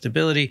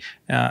susceptibility,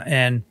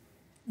 and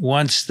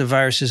once the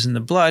virus is in the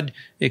blood,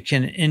 it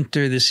can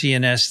enter the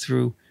CNS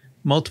through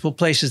multiple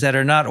places that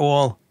are not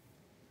all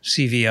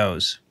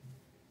CVOs,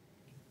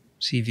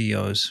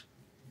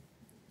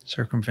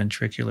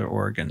 circumventricular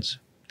organs.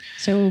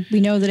 So we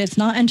know that it's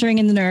not entering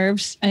in the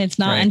nerves, and it's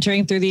not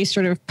entering through these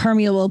sort of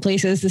permeable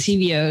places, the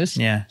CVOs.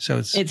 Yeah,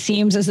 so it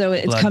seems as though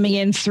it's coming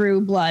in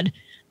through blood,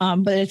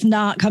 but it's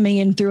not coming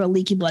in through a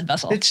leaky blood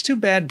vessel. It's too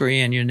bad,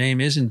 Brienne, your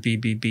name isn't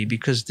BBB,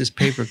 because this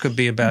paper could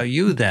be about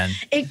you then.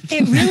 It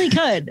really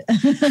could.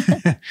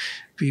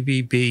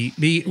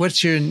 BBB.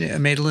 What's your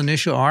middle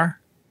initial? R?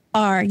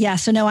 R, yeah.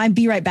 So no, I'm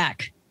Be Right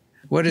Back.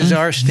 What does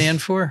R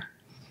stand for?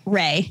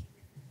 Ray.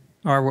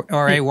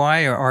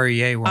 R-A-Y or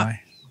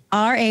R-E-A-Y?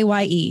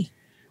 R-A-Y-E.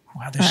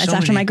 Wow, there's it's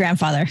after my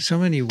grandfather. So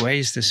many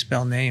ways to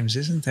spell names,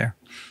 isn't there?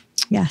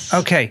 Yes.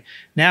 Okay,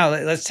 now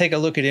let's take a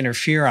look at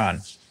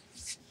interferon.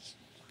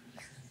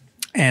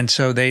 And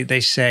so they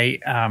say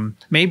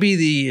maybe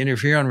the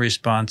interferon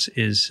response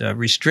is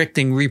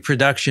restricting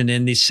reproduction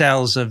in the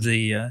cells of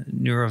the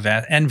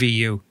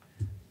NVU.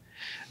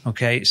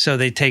 Okay, so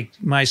they take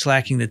mice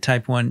lacking the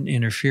type 1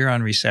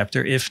 interferon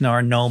receptor,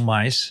 IFNAR null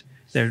mice.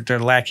 They're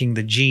lacking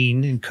the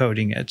gene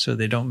encoding it, so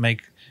they don't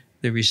make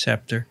the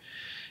receptor.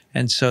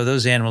 And so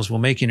those animals will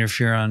make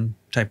interferon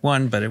type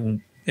 1, but it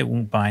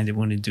won't bind, it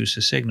won't induce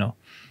a signal.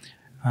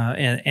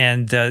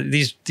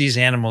 These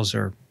animals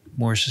are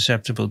more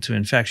susceptible to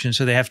infection,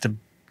 so they have to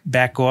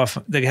back off.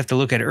 They have to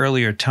look at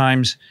earlier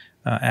times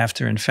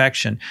after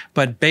infection.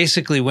 But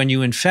basically, when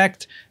you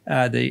infect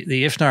the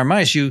IFNAR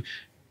mice, you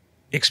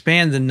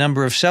expand the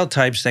number of cell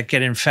types that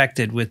get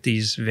infected with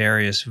these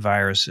various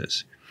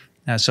viruses.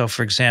 So,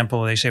 for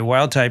example, they say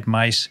wild-type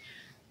mice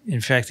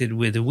infected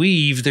with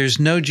TWiV, there's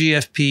no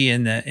GFP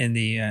in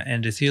the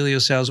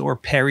endothelial cells or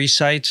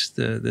pericytes,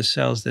 the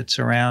cells that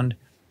surround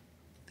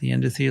the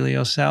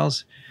endothelial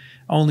cells,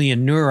 only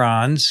in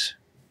neurons.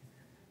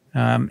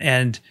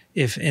 And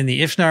if in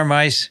the IFNAR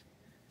mice,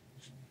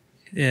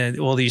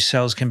 all these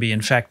cells can be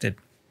infected.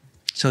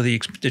 So the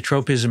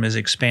tropism is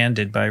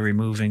expanded by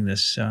removing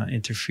this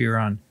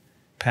interferon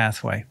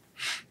pathway.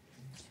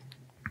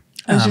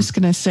 I was just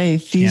going to say,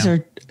 these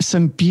are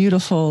some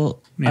beautiful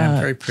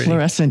very pretty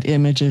fluorescent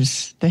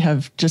images. They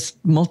have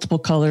just multiple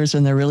colors,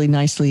 and they're really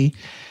nicely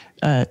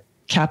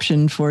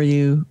captioned for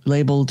you,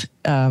 labeled.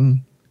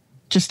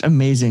 Just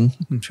amazing.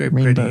 It's very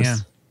rainbows. pretty, yeah.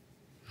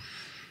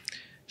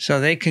 So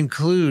they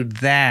conclude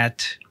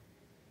that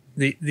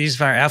these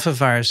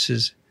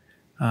alphaviruses,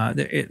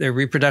 their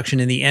reproduction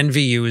in the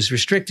NVU is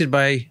restricted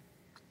by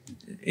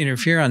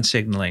interferon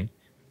signaling,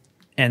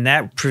 and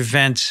that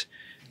prevents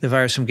the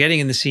virus from getting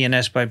in the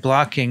CNS by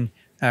blocking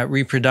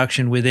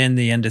reproduction within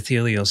the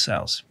endothelial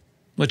cells,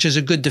 which is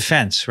a good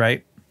defense,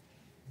 right?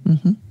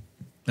 Mm-hmm.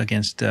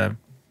 Against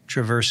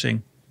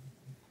traversing.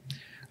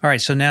 All right,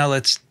 so now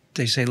let's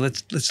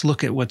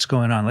look at what's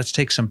going on. Let's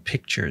take some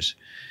pictures.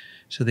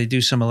 So they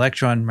do some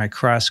electron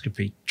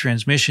microscopy,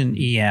 transmission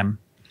EM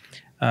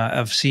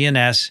of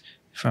CNS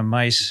from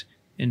mice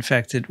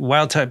infected,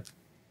 wild-type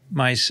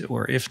mice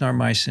or IFNAR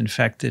mice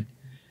infected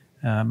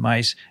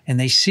mice. And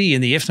they see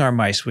in the IFNAR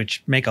mice,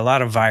 which make a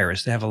lot of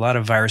virus, they have a lot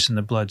of virus in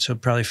the blood, so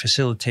it probably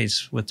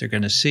facilitates what they're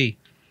going to see.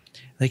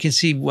 They can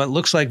see what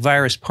looks like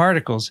virus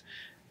particles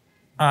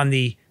on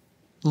the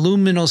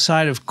luminal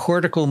side of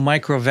cortical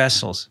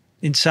microvessels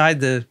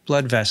inside the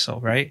blood vessel,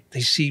 right?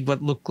 They see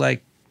what look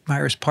like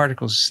virus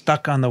particles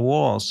stuck on the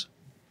walls.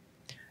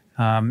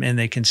 And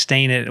they can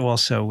stain it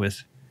also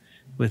with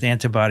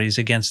antibodies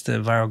against the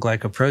viral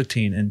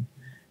glycoprotein and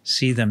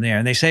see them there.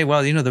 And they say,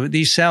 well,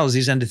 these cells,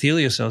 these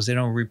endothelial cells, they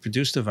don't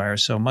reproduce the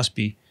virus, so it must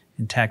be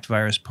intact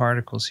virus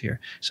particles here.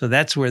 So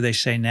that's where they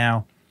say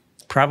now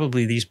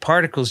probably these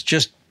particles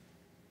just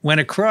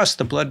went across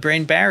the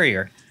blood-brain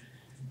barrier.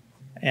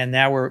 And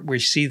now we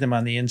see them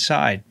on the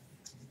inside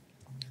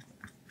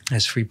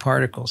as free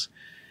particles.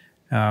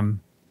 And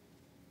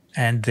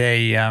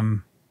they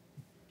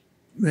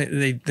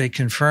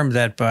confirmed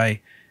that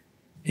by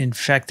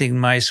infecting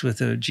mice with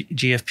a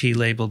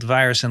GFP-labeled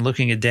virus and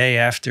looking a day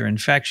after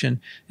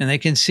infection. And they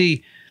can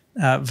see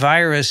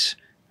virus,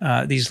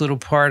 these little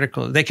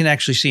particles. They can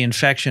actually see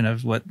infection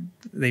of what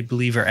they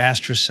believe are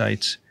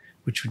astrocytes,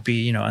 which would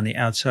be, on the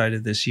outside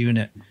of this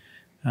unit,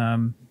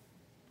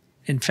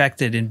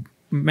 infected in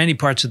many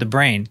parts of the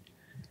brain.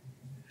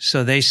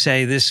 So they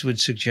say this would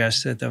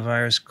suggest that the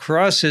virus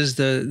crosses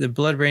the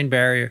blood-brain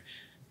barrier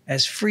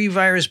as free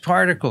virus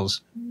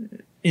particles,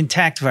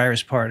 intact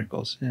virus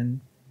particles, and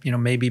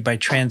maybe by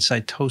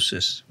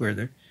transcytosis, where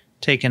they're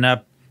taken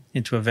up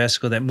into a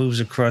vesicle that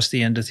moves across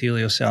the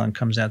endothelial cell and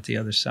comes out the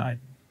other side.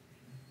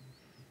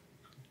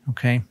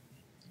 Okay.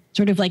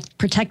 Sort of like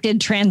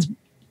protected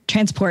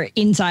transport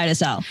inside a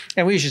cell.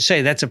 And we should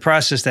say that's a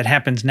process that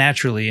happens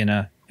naturally in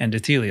a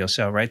endothelial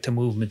cell, right? To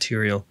move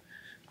material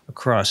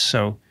across.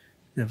 So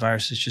the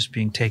virus is just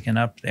being taken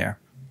up there.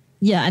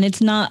 Yeah, and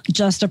it's not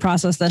just a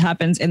process that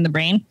happens in the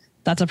brain.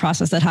 That's a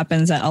process that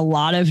happens at a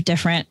lot of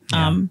different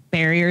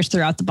barriers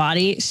throughout the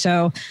body.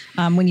 So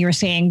when you were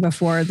saying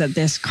before that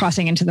this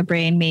crossing into the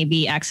brain may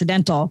be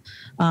accidental,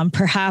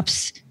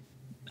 perhaps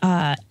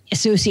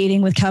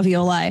associating with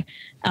caveolae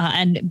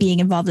and being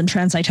involved in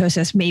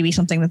transcytosis may be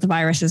something that the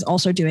virus is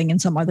also doing in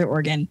some other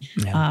organ.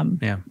 And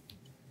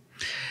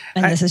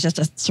this is just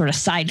a sort of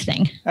side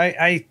thing.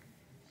 I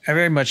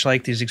very much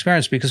like these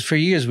experiments because for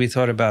years we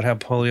thought about how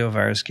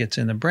poliovirus gets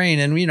in the brain,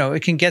 and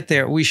it can get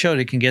there. We showed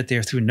it can get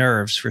there through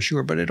nerves for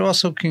sure, but it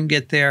also can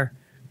get there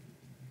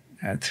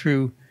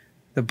through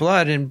the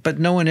blood. But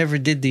no one ever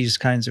did these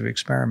kinds of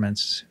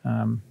experiments.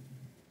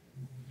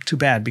 Too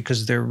bad,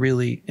 because they're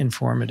really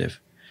informative.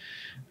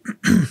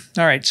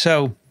 All right,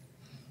 so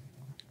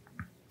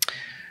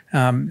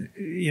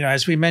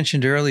as we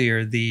mentioned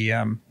earlier, the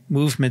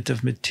movement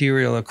of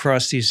material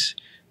across these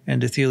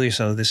endothelial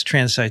cells, this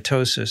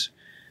transcytosis.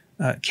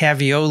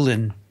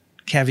 Caveolae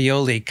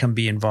can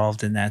be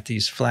involved in that,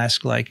 these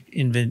flask-like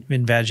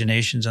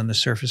invaginations on the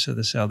surface of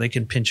the cell. They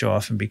can pinch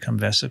off and become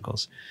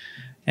vesicles.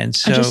 And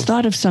so, I just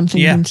thought of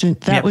something,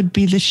 Vincent. That would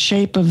be the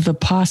shape of the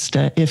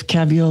pasta. If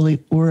caveolae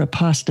were a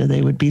pasta,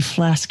 they would be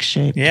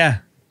flask-shaped. Yeah.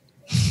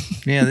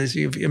 Yeah,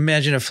 you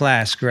imagine a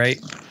flask,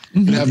 right?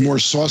 You can have more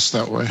sauce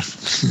that way.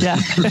 Yeah.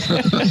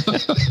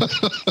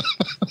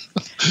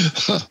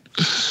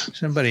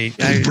 Somebody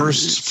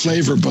bursts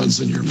flavor buds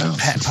in your mouth.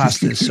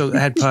 Pasta. So I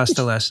had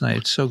pasta last night.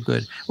 It's so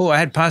good. Oh, I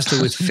had pasta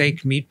with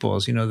fake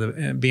meatballs.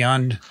 The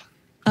Beyond Beef.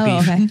 Oh,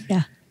 okay.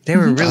 Yeah. They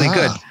were really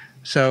good.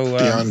 So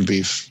Beyond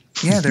Beef.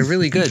 Yeah, they're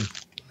really good.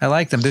 I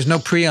like them. There's no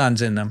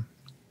prions in them.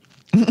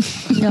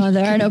 No,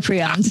 there are no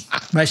prions.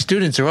 My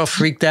students are all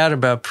freaked out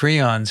about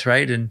prions,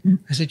 right? And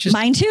I said, just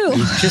mine too.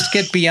 Just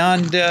get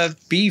beyond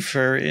beef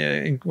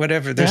or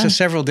whatever. There's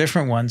several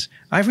different ones.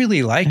 I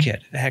really like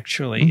it,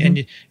 actually.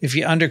 And if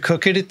you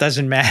undercook it, it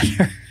doesn't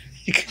matter.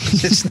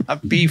 It's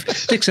not beef.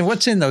 Dixon,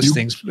 what's in those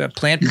things?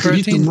 Plant protein? You can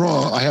eat them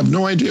raw. I have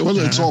no idea. Well,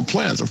 it's all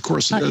plants, of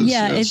course it is.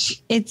 Yeah,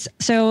 yes. it's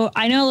so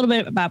I know a little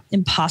bit about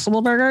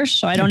Impossible Burgers.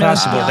 So I don't know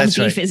if Beyond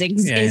Beef is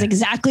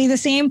exactly the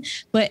same,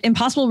 but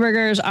Impossible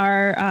Burgers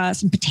are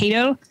some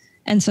potato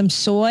and some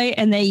soy,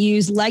 and they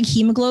use leg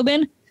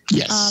hemoglobin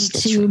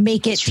to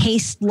make it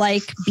taste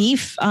like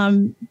beef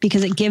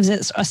because it gives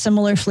it a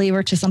similar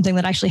flavor to something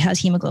that actually has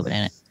hemoglobin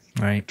in it.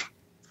 Right.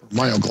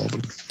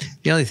 Myoglobin.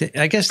 The only thing,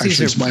 I guess these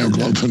are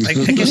myoglobin. I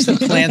guess the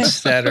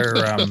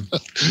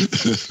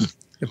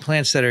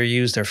plants that are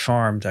used are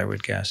farmed, I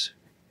would guess.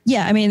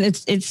 Yeah, I mean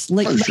it's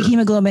like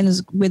hemoglobin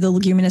is with a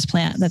leguminous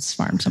plant that's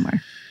farmed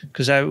somewhere.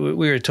 Because we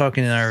were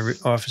talking in our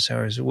office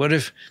hours. What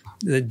if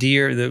the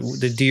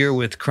deer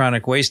with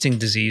chronic wasting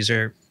disease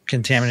are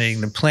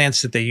contaminating the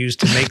plants that they use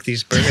to make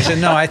these burgers? And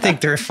no, I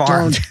think they're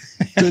farmed.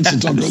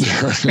 Vincent, don't go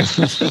there.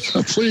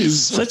 Please.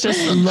 Such a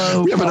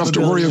low. We have enough to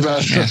worry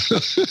about.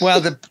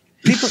 Well,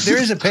 there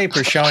is a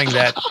paper showing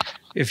that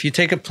if you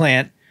take a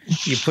plant,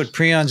 you put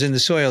prions in the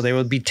soil, they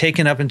will be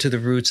taken up into the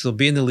roots. They'll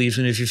be in the leaves,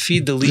 and if you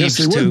feed the leaves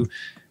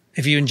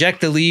if you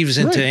inject the leaves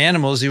into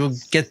animals, you will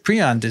get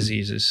prion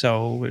diseases.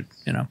 So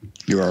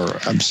you are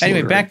absolutely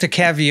anyway. Back to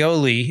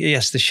caveolae.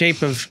 Yes, the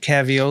shape of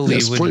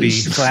caveolae would be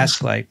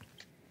flask-like.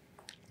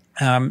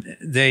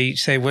 They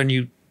say when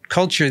you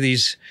culture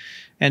these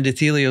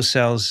endothelial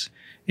cells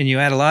and you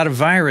add a lot of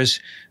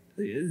virus,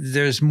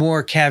 there's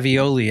more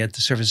caveolae at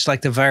the surface. It's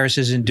like the virus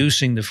is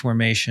inducing the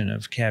formation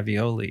of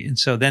caveolae. And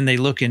so then they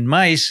look in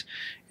mice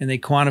and they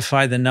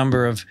quantify the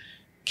number of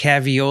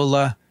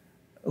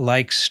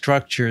caveola-like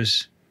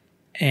structures,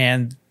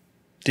 and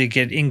they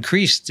get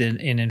increased in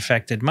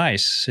infected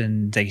mice.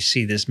 And they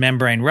see this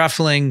membrane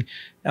ruffling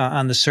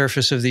on the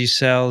surface of these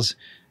cells.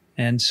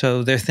 And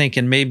so they're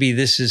thinking maybe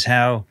this is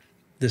how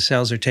the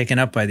cells are taken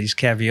up by these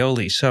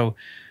caveolae. So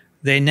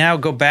they now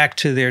go back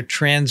to their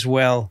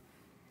transwell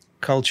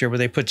culture where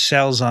they put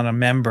cells on a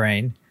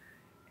membrane.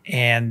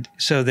 And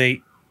so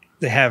they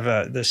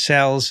have the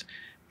cells,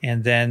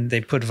 and then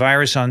they put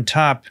virus on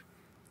top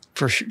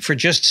for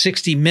just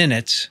 60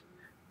 minutes,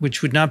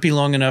 which would not be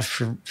long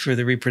enough for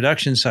the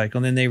reproduction cycle.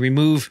 And then they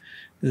remove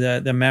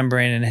the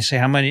membrane and they say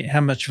how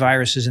much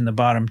virus is in the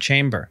bottom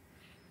chamber.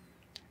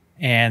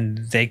 And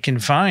they can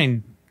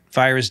find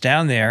virus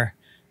down there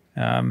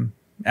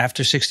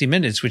after 60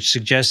 minutes, which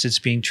suggests it's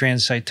being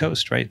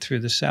transcytosed right through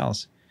the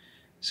cells.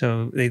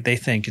 So they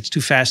think it's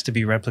too fast to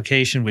be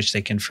replication, which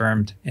they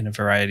confirmed in a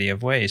variety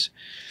of ways.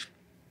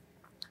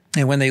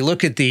 And when they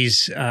look at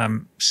these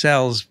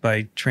cells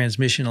by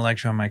transmission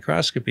electron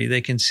microscopy,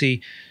 they can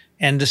see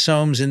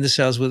endosomes in the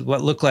cells with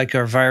what look like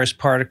are virus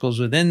particles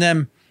within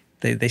them.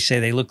 They say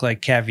they look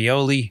like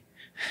caveolae,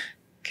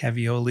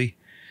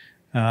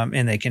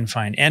 and they can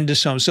find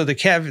endosomes. So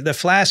the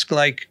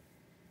flask-like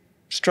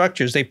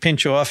structures, they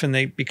pinch off and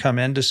they become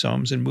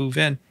endosomes and move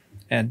in.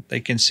 And they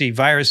can see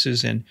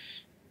viruses in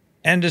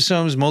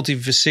endosomes,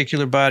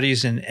 multivesicular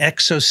bodies, and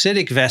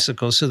exocytic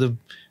vesicles. So the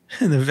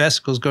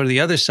vesicles go to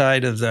the other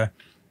side of the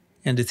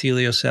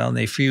endothelial cell and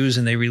they fuse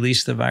and they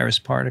release the virus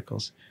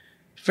particles.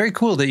 It's very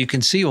cool that you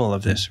can see all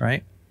of this,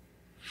 right?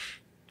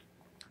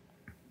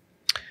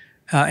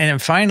 And then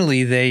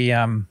finally, they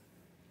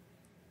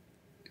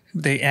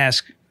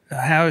ask,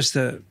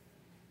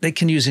 they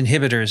can use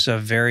inhibitors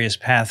of various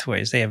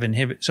pathways. They have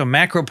so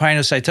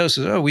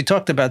macropinocytosis. We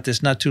talked about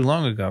this not too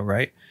long ago,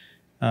 right?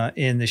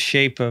 In the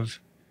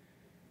shape-shifting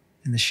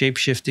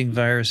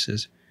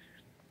viruses,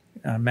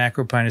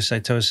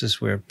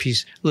 macropinocytosis, where a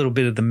little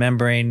bit of the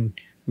membrane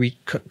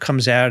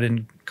comes out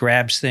and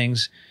grabs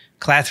things.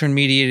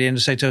 Clathrin-mediated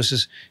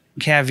endocytosis,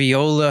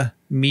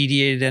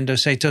 caveola-mediated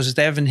endocytosis.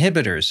 They have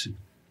inhibitors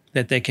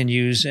that they can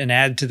use and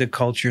add to the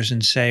cultures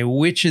and say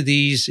which of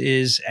these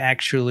is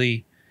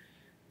actually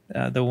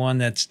the one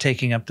that's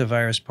taking up the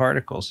virus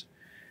particles.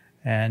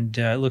 And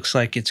it looks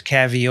like it's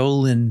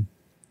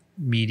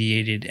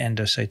caveolin-mediated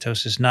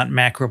endocytosis, not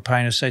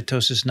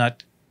macropinocytosis,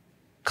 not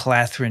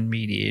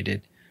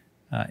clathrin-mediated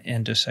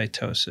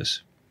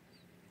endocytosis.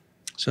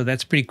 So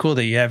that's pretty cool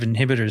that you have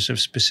inhibitors of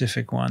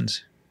specific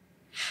ones.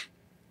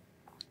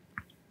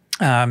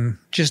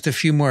 Just a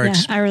few more.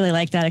 I really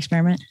like that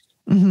experiment.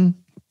 Mm-hmm.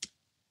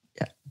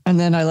 Yeah. And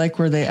then I like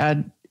where they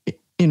add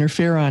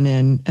interferon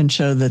in and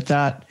show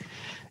that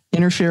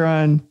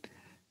interferon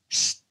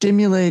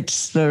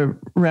stimulates the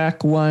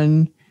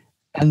RAC1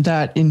 and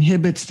that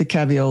inhibits the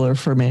caveolar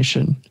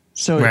formation.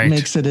 So it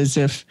makes it as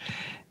if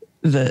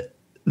not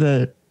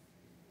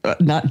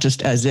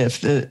just as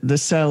if the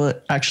cell,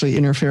 actually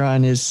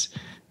interferon is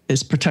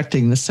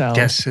protecting the cell.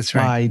 Yes, that's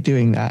right. By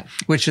doing that.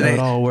 It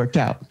all worked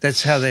out.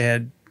 That's how they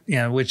had,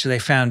 which they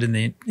found in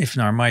the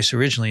IFNAR mice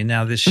originally. And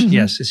now this,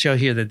 it shows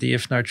here that the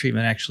IFNAR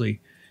treatment actually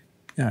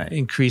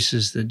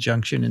increases the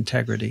junction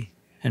integrity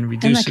and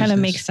reduces. And that kind of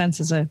makes sense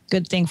as a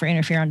good thing for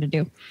interferon to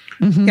do.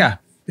 Mm-hmm. Yeah.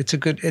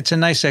 it's a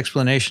nice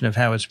explanation of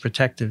how it's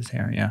protective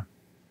there. Yeah.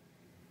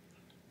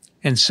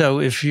 And so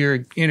if your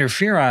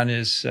interferon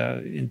is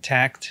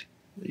intact,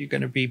 you're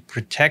going to be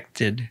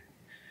protected,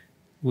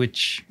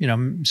 which,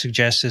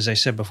 suggests, as I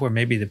said before,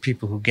 maybe the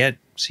people who get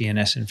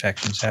CNS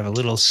infections have a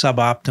little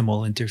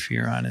suboptimal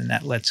interferon, and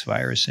that lets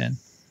virus in.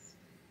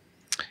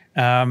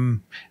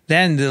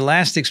 Then the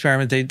last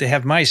experiment, they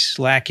have mice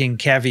lacking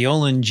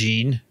caveolin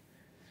gene,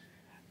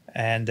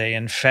 and they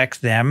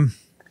infect them.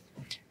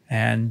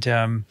 And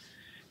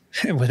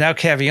without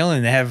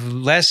caveolin, they have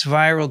less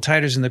viral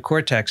titers in the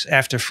cortex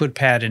after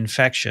footpad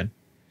infection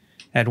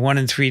at 1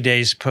 and 3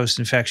 days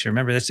post-infection.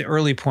 Remember, that's the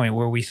early point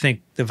where we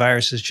think the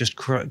virus is just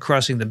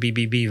crossing the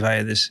BBB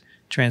via this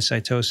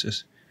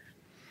transcytosis.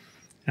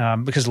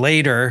 Because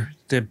later,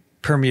 the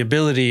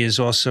permeability is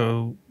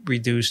also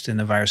reduced and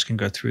the virus can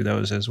go through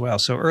those as well.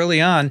 So early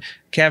on,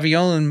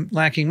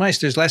 caveolin-lacking mice,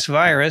 there's less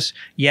virus,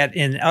 yet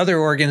in other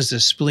organs, the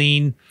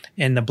spleen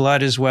and the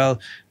blood as well,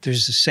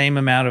 there's the same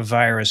amount of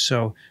virus.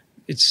 So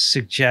it's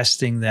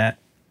suggesting that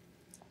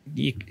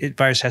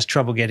virus has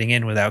trouble getting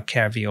in without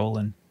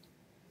caveolin.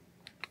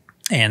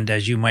 And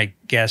as you might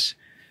guess,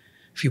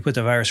 if you put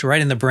the virus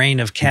right in the brain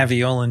of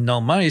caveolin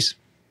null mice,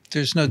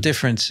 there's no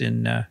difference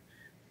in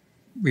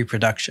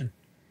reproduction,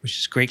 which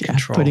is great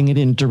control. Putting it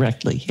in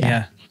directly.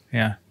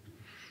 Yeah.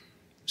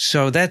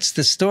 So that's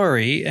the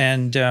story.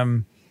 And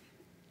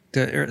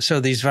so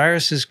these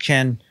viruses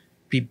can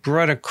be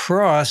brought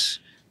across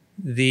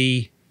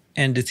the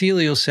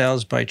endothelial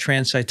cells by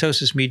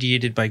transcytosis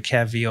mediated by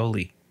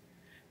caveolae.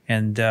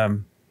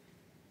 And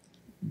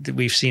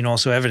we've seen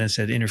also evidence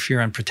that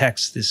interferon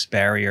protects this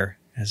barrier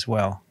as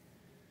well.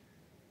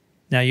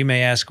 Now, you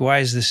may ask, why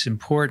is this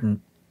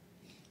important?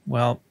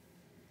 Well,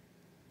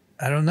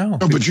 I don't know.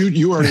 No, but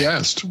you already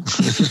asked.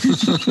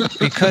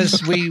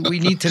 Because we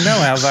need to know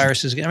how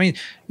viruses get. I mean,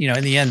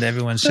 in the end,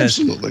 everyone says,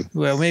 Absolutely.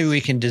 Well, maybe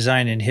we can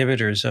design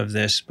inhibitors of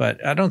this,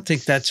 but I don't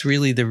think that's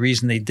really the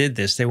reason they did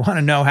this. They want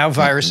to know how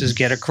viruses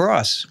get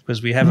across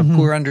because we have a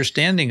poor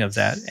understanding of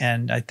that.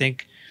 And I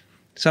think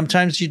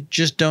sometimes you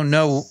just don't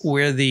know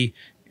where the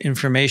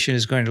information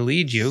is going to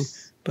lead you,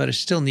 but it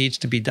still needs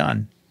to be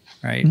done,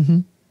 right?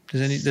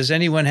 Does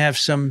anyone have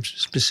some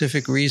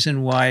specific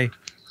reason why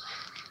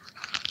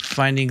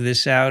finding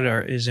this out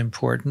is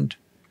important?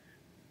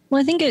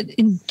 Well, I think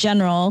in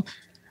general,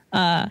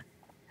 I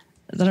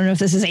don't know if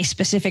this is a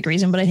specific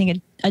reason, but I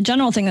think a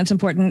general thing that's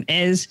important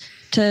is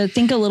to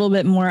think a little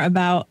bit more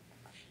about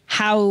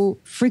how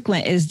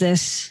frequent is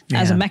this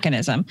as a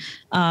mechanism.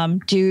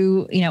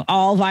 Do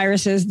all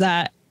viruses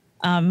that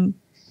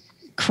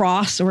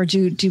cross, or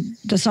do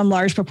some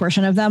large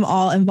proportion of them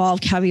all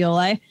involve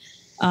caveolae?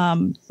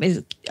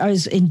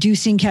 Is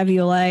inducing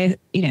caveolae,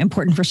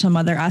 important for some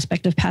other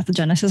aspect of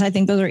pathogenesis? I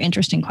think those are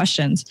interesting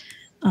questions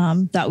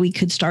that we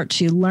could start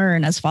to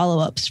learn as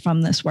follow-ups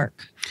from this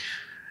work.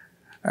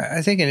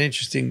 I think an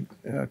interesting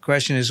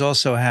question is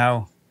also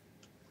how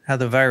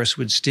the virus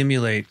would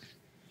stimulate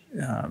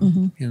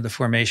the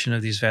formation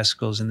of these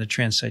vesicles in the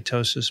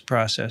transcytosis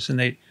process. And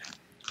they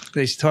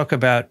talk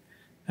about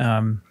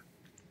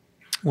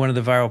one of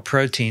the viral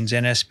proteins,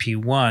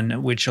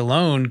 NSP1, which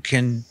alone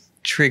can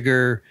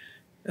trigger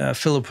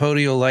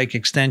filopodial-like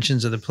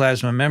extensions of the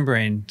plasma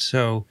membrane.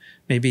 So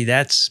maybe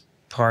that's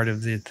part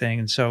of the thing.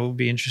 And so it would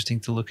be interesting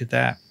to look at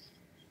that.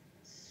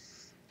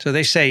 So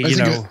they say,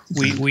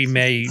 we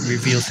may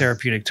reveal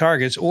therapeutic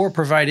targets or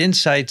provide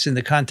insights in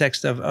the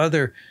context of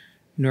other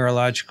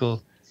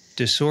neurological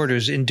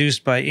disorders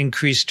induced by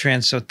increased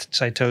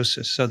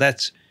transcytosis. So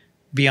that's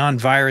beyond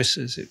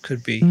viruses. It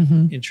could be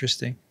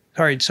interesting.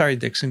 Sorry,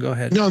 Dixon, go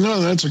ahead. No,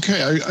 that's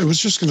okay. I was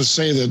just going to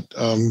say that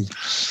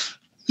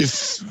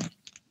if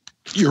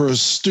you're a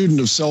student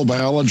of cell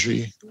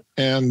biology,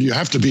 and you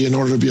have to be in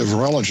order to be a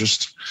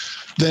virologist,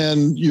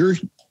 then you're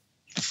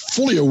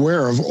fully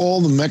aware of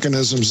all the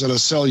mechanisms that a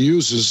cell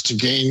uses to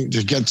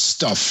get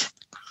stuff.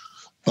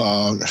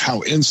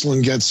 How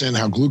insulin gets in,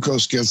 how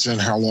glucose gets in,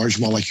 how large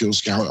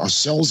molecules, how our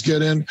cells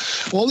get in.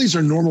 All these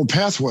are normal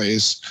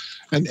pathways,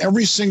 and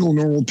every single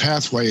normal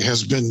pathway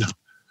has been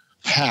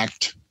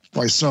hacked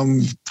by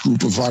some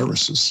group of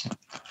viruses.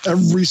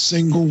 Every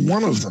single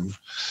one of them,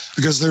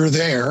 because they're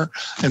there,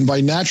 and by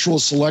natural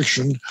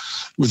selection,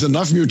 with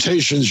enough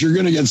mutations, you're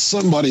going to get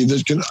somebody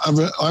that can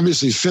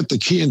obviously fit the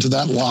key into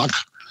that lock.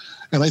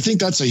 And I think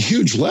that's a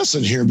huge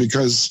lesson here,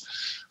 because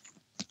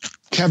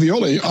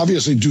caveolae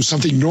obviously do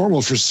something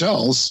normal for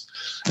cells,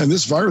 and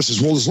this virus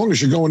is, well, as long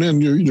as you're going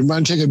in, you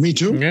mind taking me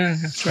too? Yeah,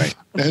 that's right.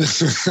 And,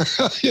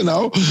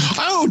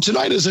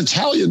 tonight is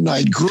Italian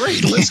night.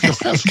 Great, let's go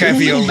have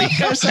caveolae.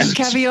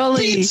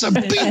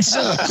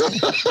 Pizza.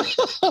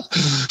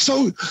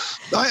 So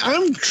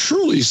I'm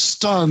truly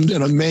stunned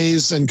and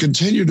amazed and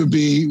continue to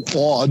be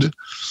awed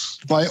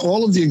by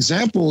all of the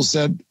examples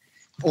that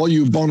all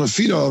you bona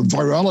fide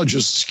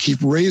virologists keep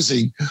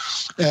raising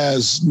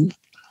as,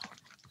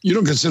 you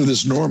don't consider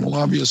this normal,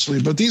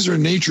 obviously, but these are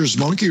nature's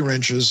monkey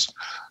wrenches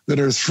that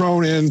are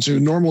thrown into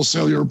normal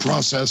cellular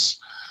process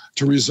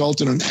to result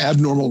in an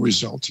abnormal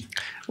result.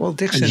 Well,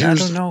 Dixon, I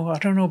don't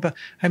know about,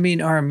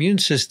 our immune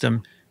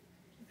system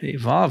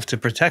evolved to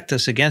protect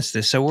us against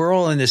this. So we're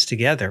all in this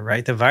together,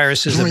 right? The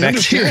virus is a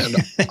bacteria.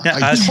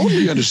 I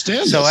totally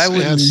understand so this. I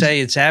wouldn't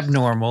say it's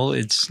abnormal.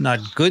 It's not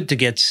good to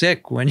get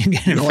sick when you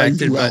get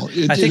infected, but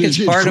I think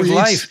it's part of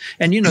life.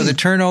 And, the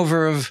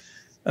turnover of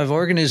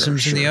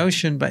organisms in the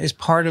ocean, but is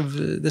part of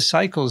the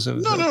cycles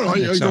of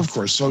of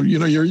course. So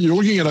you're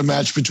looking at a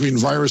match between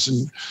virus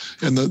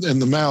and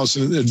the mouse,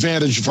 and an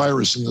advantage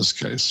virus in this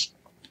case.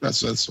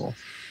 That's all.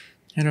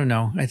 I don't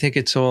know. I think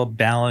it's all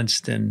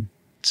balanced, and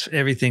it's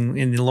everything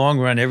in the long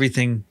run.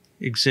 Everything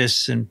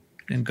exists and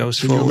goes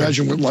forward. Can you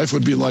imagine what life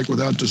would be like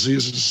without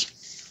diseases?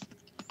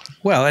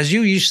 Well, as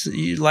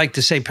you like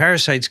to say,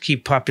 parasites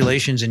keep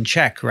populations in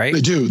check, right?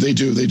 They do.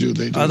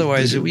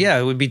 Otherwise, it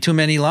would be too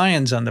many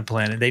lions on the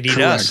planet. They'd eat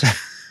us.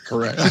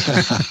 Correct.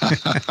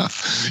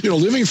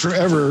 Living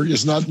forever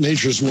is not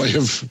nature's way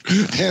of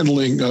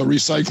handling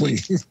recycling.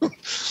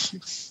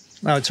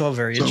 Well, it's all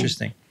very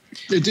interesting.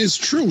 It is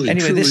truly.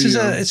 Anyway,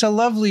 it's a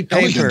lovely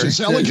paper. Elegant. It's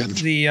elegant.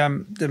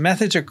 The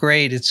methods are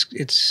great. It's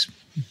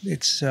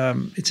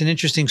an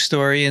interesting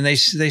story, and they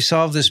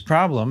solve this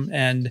problem.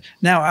 And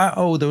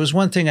now, there was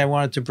one thing I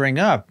wanted to bring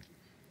up.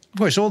 Of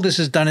course, all this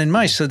is done in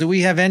mice. So, do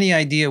we have any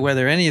idea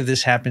whether any of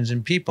this happens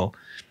in people?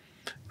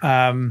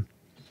 I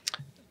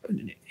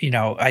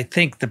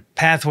think the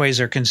pathways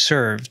are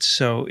conserved,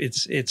 so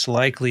it's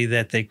likely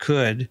that they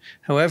could.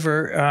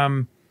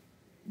 However,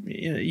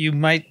 you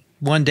might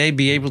one day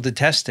be able to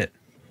test it,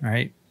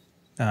 right?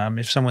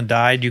 If someone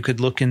died, you could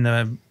look in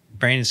the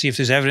brain and see if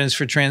there's evidence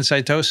for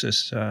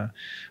transcytosis,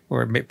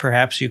 or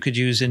perhaps you could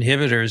use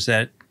inhibitors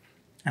that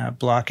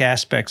block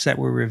aspects that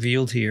were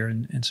revealed here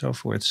and so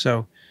forth.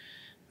 So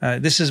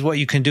this is what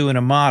you can do in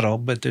a model,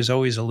 but there's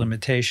always a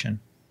limitation.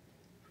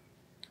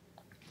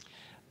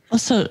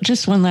 Also,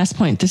 just one last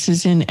point. This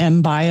is in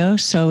MBio,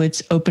 so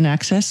it's open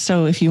access.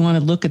 So if you want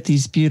to look at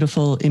these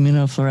beautiful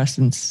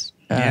immunofluorescence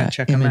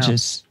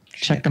images,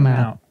 check them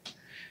out.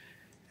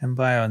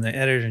 MBio, and the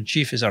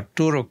editor-in-chief is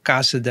Arturo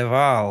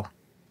Casadeval.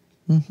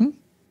 Mm-hmm.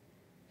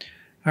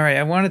 All right,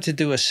 I wanted to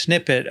do a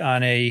snippet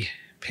on a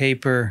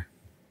paper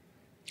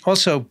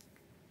also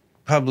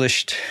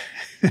published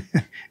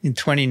in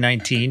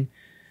 2019.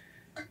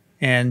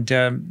 And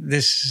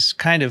this is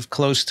kind of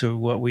close to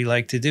what we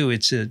like to do.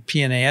 It's a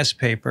PNAS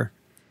paper.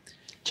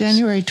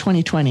 January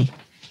 2020.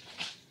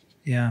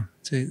 Yeah,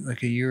 it's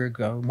like a year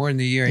ago, more than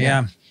a year,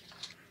 yeah.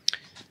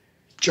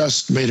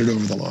 Just made it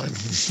over the line.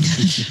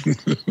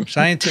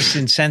 Scientists'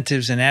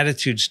 Incentives and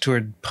Attitudes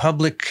Toward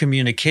Public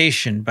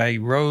Communication by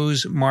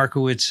Rose,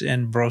 Markowitz,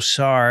 and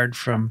Brossard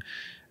from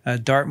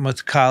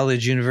Dartmouth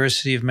College,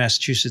 University of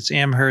Massachusetts,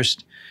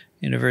 Amherst,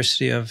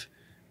 University of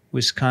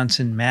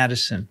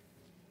Wisconsin-Madison.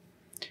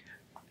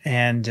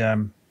 And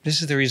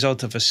this is the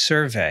result of a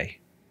survey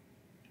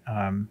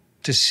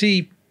to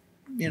see,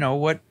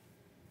 what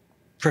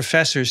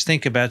professors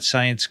think about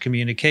science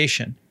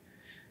communication.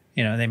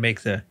 They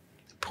make the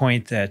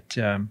point that,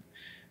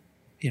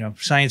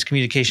 science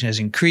communication has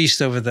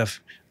increased over the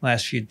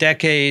last few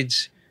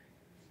decades.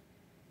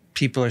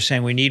 People are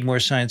saying we need more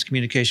science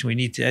communication. We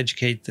need to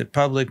educate the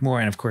public more.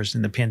 And of course,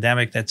 in the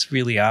pandemic, that's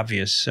really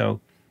obvious.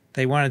 So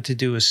they wanted to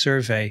do a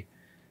survey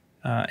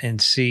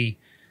and see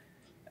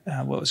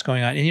what was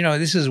going on.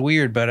 And, this is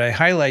weird, but I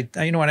highlight,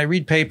 when I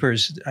read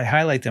papers, I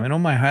highlight them and all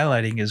my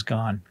highlighting is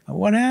gone.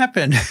 What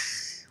happened?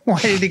 Why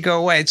did it go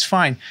away? It's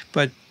fine,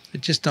 but I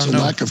just don't know.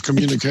 It's a lack of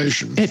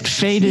communication. It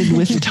faded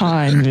with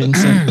time,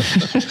 Vincent.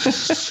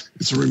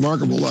 It's a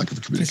remarkable lack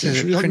of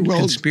communication. It's a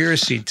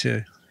conspiracy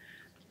to...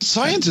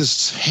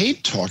 Scientists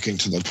hate talking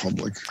to the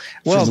public.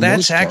 Well,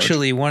 that's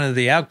actually one of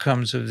the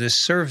outcomes of this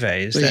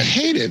survey. Is they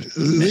hate it.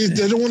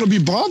 They don't want to be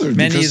bothered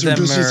because they're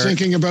busy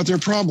thinking about their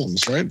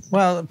problems, right?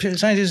 Well,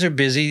 scientists are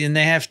busy and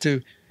they have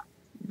to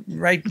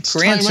write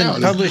grants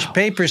and publish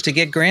papers to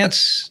get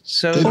grants.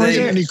 So they don't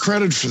get any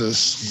credit for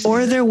this.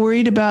 Or they're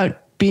worried about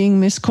being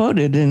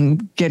misquoted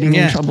and getting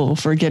in trouble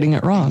for getting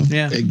it wrong.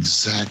 Yeah,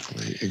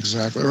 exactly.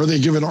 Or they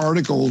give an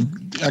article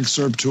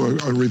excerpt to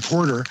a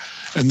reporter,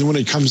 and then when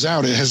it comes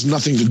out, it has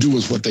nothing to do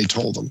with what they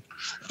told them,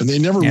 and they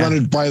never run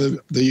it by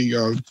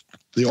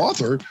the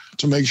author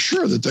to make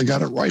sure that they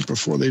got it right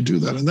before they do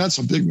that, and that's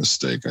a big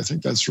mistake. I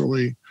think that's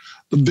really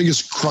the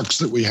biggest crux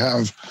that we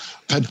have.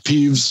 Pet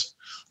peeves.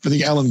 I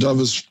think Alan Dove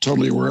is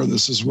totally aware of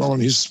this as well,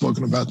 and he's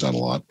spoken about that a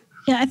lot.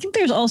 Yeah, I think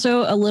there's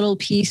also a little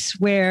piece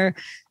where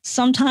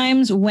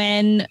sometimes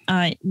when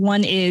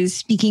one is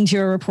speaking to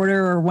a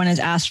reporter or one is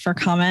asked for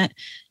comment,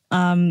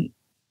 there's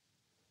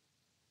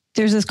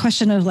this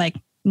question of like,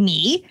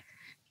 me?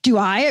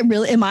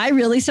 Am I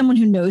really someone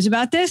who knows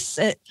about this?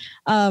 Am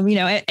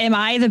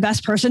I the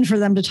best person for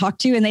them to talk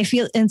to?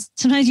 And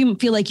sometimes you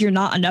feel like you're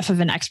not enough of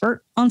an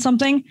expert on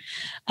something.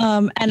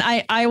 And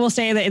I will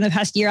say that in the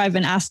past year, I've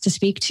been asked to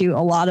speak to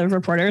a lot of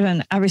reporters,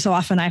 and every so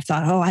often I've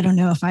thought, I don't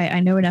know if I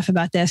know enough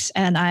about this.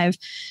 And I've,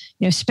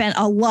 spent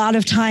a lot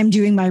of time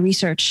doing my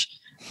research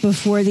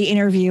before the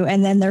interview.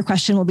 And then their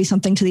question will be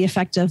something to the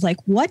effect of like,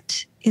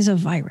 what is a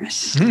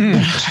virus.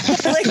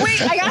 Like,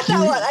 wait, I got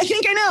that one. I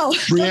think I know.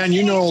 Brianne,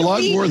 you know a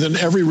lot more than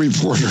every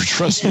reporter,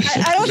 trust me.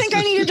 I don't think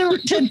I needed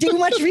to do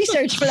much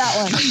research for that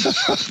one.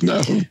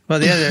 No. Well,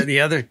 the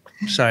other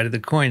side of the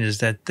coin is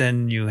that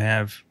then you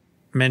have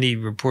many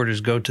reporters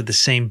go to the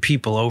same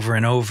people over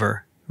and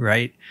over,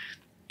 right?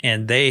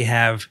 And they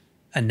have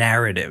a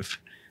narrative.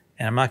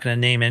 And I'm not going to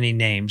name any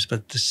names,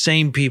 but the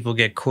same people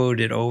get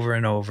quoted over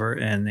and over,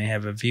 and they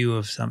have a view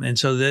of something. And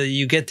so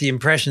you get the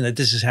impression that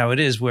this is how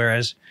it is,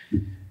 whereas,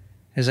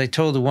 as I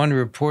told the one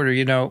reporter,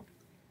 you know,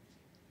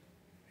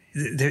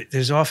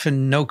 there's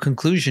often no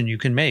conclusion you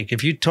can make.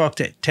 If you talk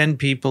to 10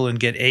 people and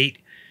get 8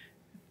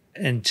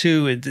 and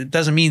 2, it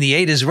doesn't mean the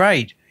 8 is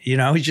right. You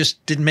know,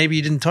 maybe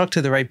you didn't talk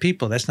to the right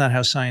people. That's not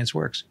how science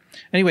works.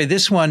 Anyway,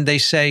 this one, they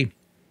say,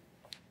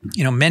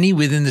 you know, many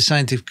within the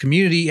scientific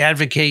community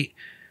advocate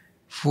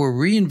for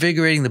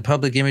reinvigorating the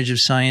public image of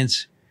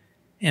science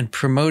and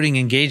promoting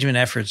engagement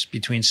efforts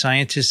between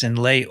scientists and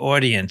lay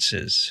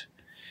audiences.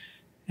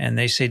 And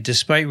they say,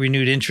 despite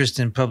renewed interest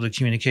in public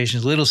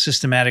communications, little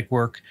systematic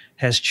work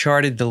has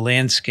charted the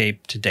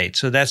landscape to date.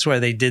 So that's why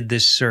they did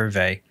this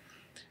survey.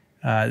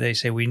 They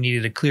say we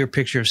needed a clear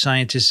picture of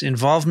scientists'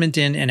 involvement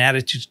in and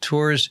attitudes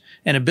towards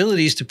and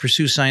abilities to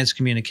pursue science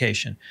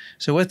communication.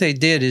 So what they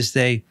did is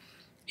they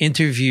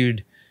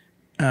interviewed,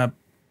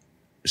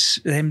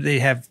 they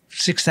have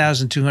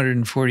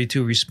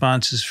 6,242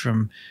 responses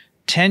from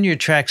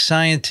tenure-track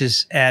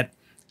scientists at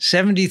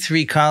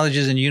 73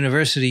 colleges and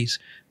universities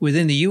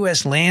within the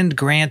U.S. land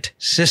grant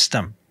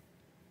system.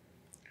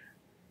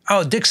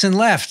 Oh, Dixon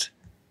left.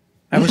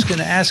 I was going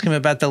to ask him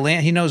about the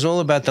land. He knows all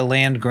about the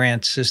land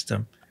grant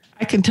system.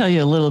 I can tell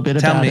you a little bit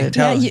about it.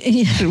 Tell me.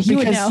 You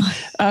would know.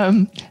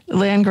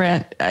 Land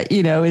grant,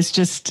 is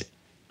just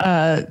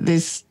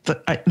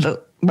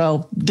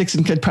well,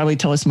 Dixon could probably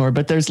tell us more,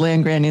 but there's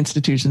land grant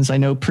institutions. I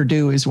know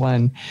Purdue is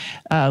one,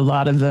 a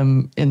lot of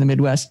them in the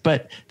Midwest.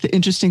 But the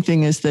interesting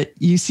thing is that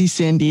UC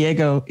San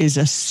Diego is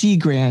a sea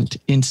grant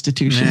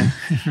institution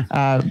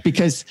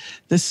because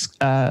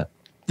the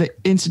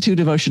Institute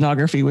of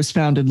Oceanography was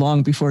founded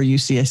long before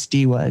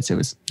UCSD was. It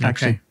was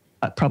actually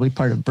probably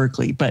part of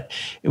Berkeley, but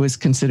it was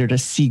considered a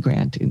sea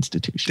grant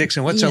institution.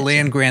 Dixon, what's a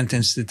land grant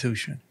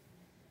institution?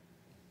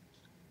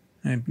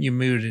 You're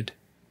muted.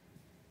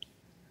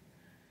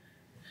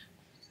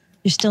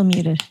 You're still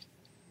muted.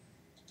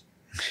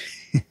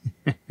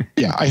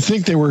 Yeah, I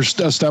think they were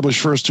established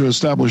first to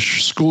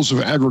establish schools of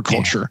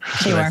agriculture.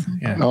 Yeah,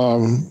 they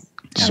were.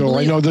 So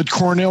I know that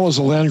Cornell is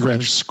a land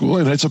grant school,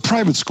 and it's a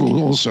private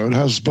school also. It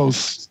has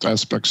both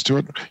aspects to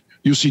it.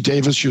 UC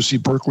Davis,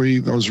 UC Berkeley,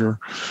 those are...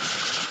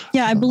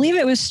 Yeah, I believe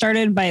it was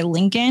started by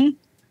Lincoln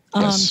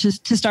to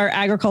start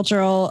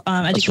agricultural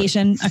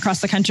education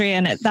across the country.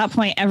 And at that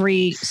point,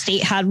 every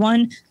state had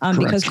one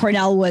because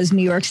Cornell was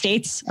New York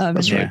State's.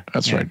 That's right.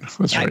 That's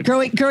right.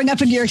 Growing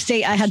up in New York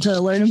State, I had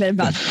to learn a bit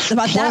about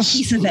that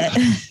piece of it.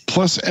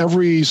 Plus,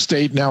 every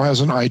state now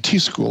has an IT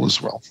school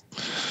as well.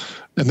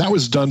 And that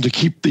was done to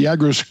keep the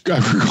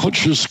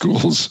agriculture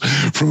schools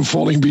from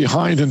falling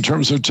behind in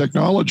terms of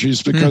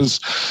technologies because,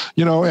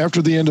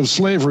 after the end of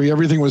slavery,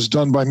 everything was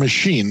done by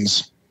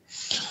machines.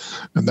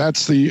 And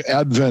that's the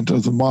advent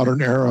of the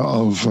modern era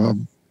of,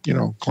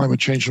 climate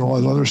change and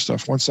all that other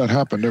stuff. Once that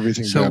happened,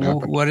 everything bad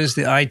happened. So what is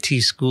the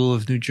IT School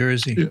of New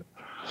Jersey? Yeah.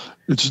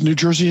 It's New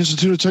Jersey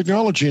Institute of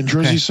Technology in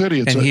Jersey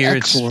City. It's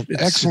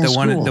excellent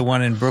school. The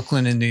one in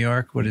Brooklyn in New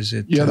York. What is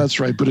it? Yeah, that's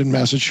right. But in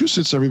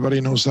Massachusetts, everybody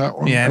knows that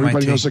one. Yeah,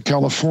 everybody knows the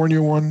California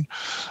one.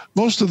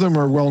 Most of them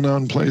are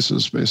well-known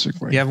places,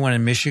 basically. You have one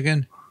in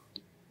Michigan?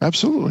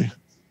 Absolutely.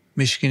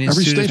 Michigan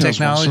Institute of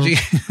Technology?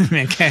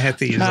 Man,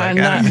 Kathy is like,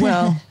 I don't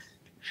know.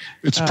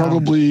 It's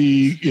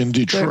probably in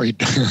Detroit.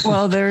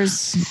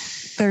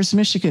 There's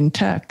Michigan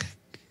Tech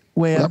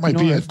way up north. That might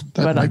be it.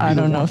 But I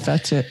don't know if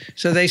that's it.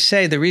 So they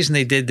say the reason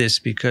they did this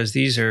because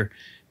these are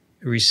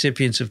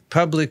recipients of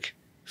public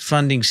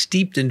funding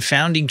steeped in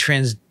founding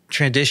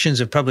traditions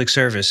of public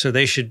service. So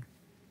they should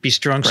be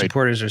strong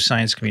supporters of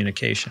science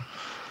communication.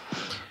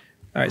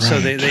 All right. So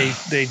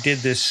they did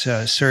this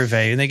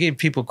survey and they gave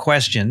people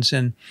questions.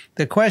 And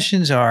the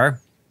questions are,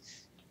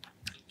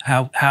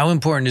 how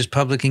important is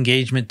public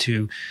engagement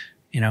to,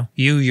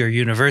 you, your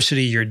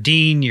university, your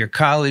dean, your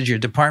college, your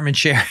department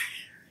chair,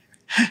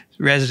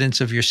 residents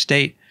of your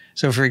state?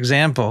 So, for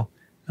example,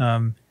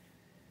 how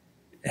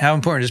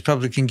important is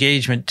public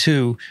engagement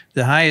to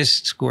the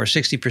highest score,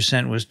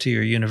 60%, was to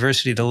your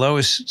university. The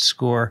lowest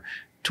score,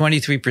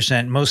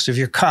 23%, most of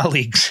your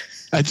colleagues.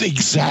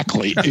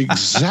 Exactly.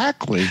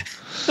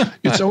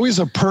 It's always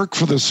a perk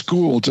for the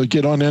school to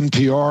get on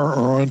NPR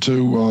or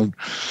onto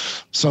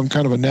some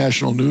kind of a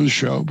national news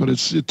show, but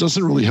it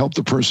doesn't really help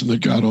the person that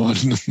got on.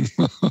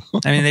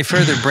 I mean, they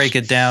further break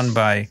it down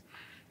by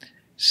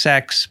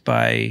sex,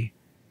 by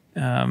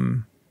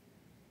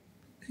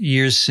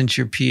years since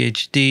your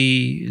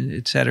PhD,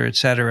 et cetera, et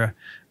cetera.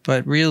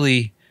 But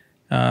really,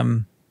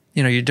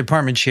 your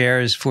department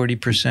chair is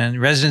 40%,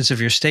 residents of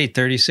your state,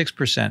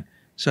 36%.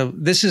 So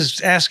this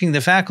is asking the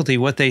faculty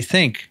what they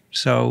think.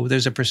 So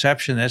there's a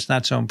perception that's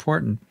not so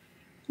important.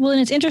 Well, and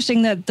it's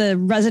interesting that the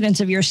residents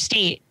of your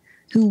state,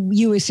 who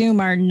you assume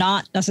are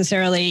not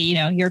necessarily,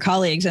 your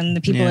colleagues and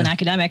the people in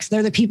academics,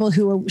 they're the people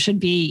who should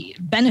be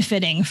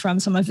benefiting from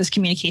some of this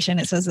communication.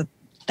 It says that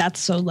that's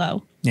so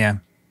low. Yeah.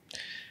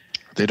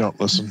 They don't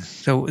listen.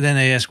 So then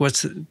they ask,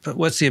 what's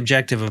the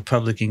objective of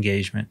public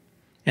engagement?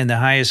 And the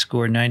highest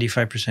score,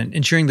 95%,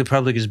 ensuring the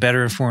public is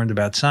better informed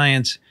about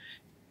science,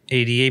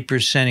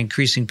 88%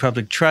 increasing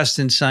public trust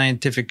in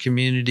scientific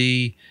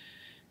community,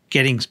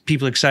 getting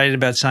people excited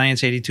about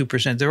science,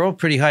 82%. They're all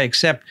pretty high,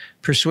 except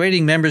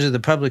persuading members of the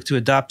public to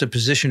adopt a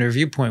position or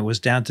viewpoint was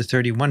down to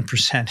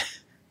 31%.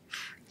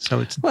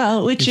 So it's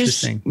which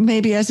is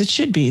maybe as it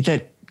should be,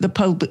 that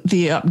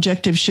the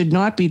objective should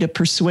not be to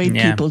persuade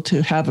people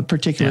to have a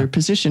particular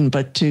position,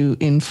 but to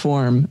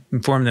inform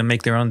them,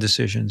 make their own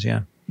decisions.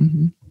 Yeah.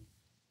 Mm-hmm.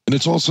 And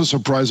it's also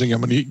surprising how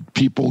many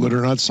people that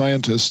are not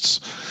scientists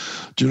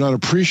do not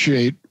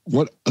appreciate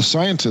what a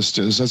scientist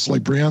is. That's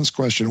like Brianne's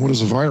question, what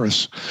is a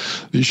virus?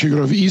 You should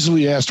have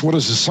easily asked, what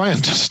is a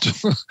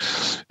scientist?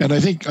 And I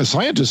think a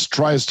scientist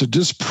tries to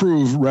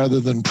disprove rather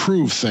than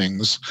prove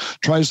things,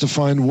 tries to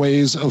find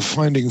ways of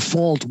finding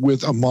fault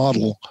with a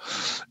model.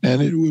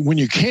 And when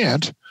you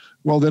can't,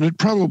 well, then it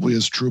probably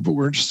is true, but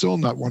we're still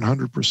not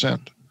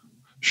 100%.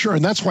 Sure,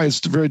 and that's why it's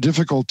very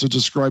difficult to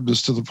describe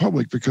this to the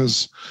public,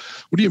 because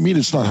what do you mean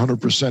it's not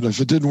 100%? If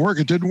it didn't work,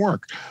 it didn't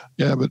work.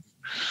 Yeah, but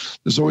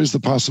there's always the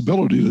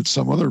possibility that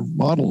some other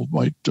model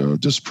might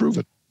disprove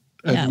it.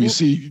 And we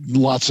see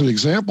lots of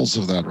examples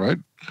of that, right?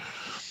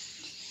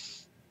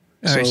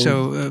 All right,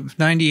 so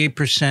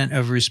 98%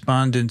 of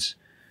respondents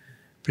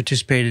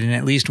participated in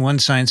at least one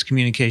science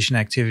communication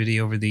activity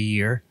over the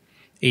year.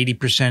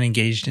 80%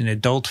 engaged in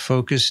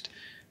adult-focused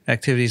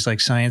activities like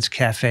science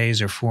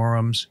cafes or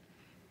forums.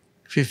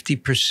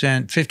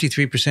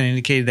 53%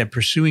 indicated that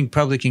pursuing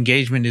public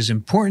engagement is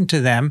important to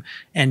them,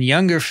 and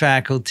younger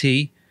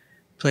faculty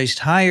placed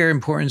higher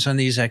importance on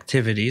these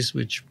activities,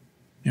 which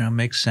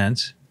makes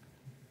sense.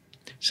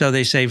 So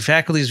they say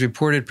faculty's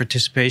reported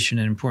participation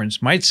and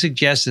importance might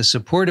suggest a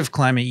supportive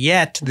climate,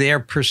 yet their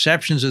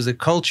perceptions of the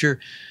culture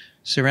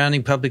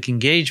surrounding public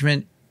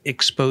engagement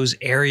expose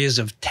areas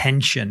of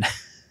tension.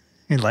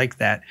 I like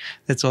that.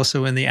 That's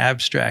also in the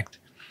abstract.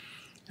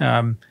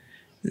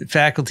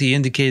 Faculty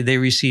indicated they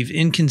receive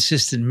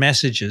inconsistent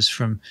messages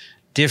from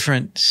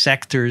different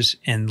sectors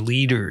and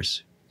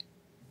leaders.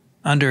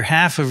 Under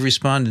half of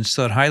respondents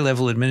thought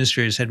high-level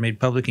administrators had made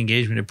public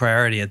engagement a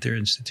priority at their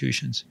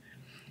institutions.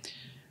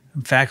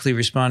 Faculty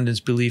respondents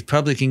believed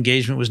public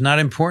engagement was not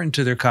important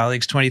to their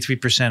colleagues,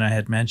 23%, I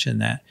had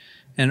mentioned that.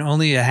 And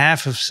only a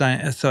half of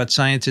thought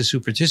scientists who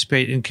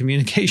participate in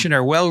communication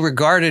are well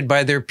regarded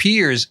by their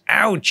peers.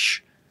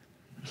 Ouch!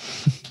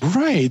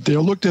 Right. They're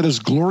looked at as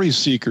glory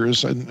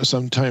seekers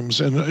sometimes.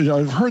 And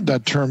I've heard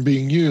that term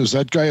being used.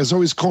 That guy is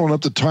always calling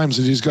up the Times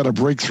that he's got a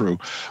breakthrough,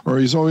 or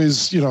he's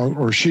always,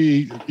 or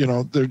she,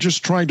 they're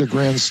just trying to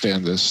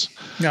grandstand this.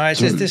 No, it's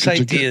this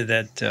idea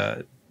that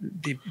the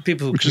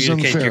people who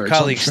communicate, your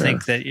colleagues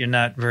think that you're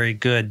not very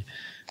good.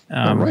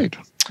 Right.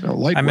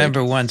 I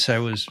remember once I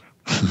was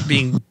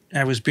being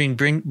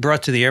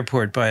brought to the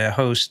airport by a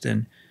host,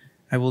 and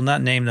I will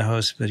not name the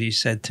host, but he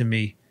said to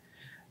me,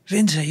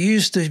 Vincent, you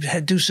used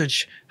to do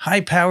such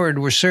high-powered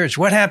research.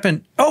 What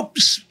happened? Oh,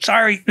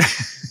 sorry.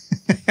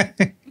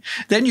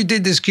 Then you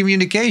did this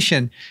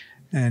communication,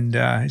 and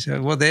I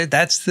said, "Well,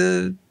 that's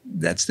the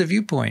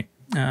viewpoint."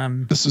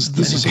 This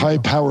is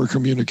high-power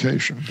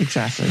communication.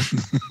 Exactly.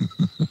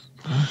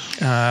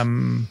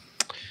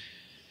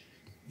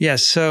 Yeah.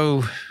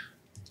 So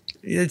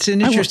it's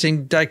an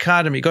interesting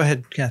dichotomy. Go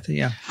ahead, Kathy.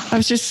 Yeah. I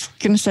was just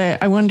going to say,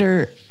 I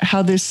wonder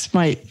how this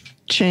might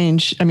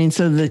change. I mean,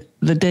 so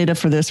the data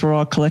for this were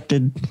all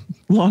collected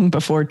long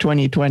before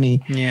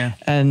 2020. Yeah.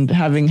 And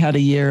having had a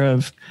year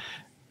of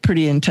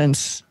pretty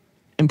intense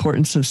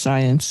importance of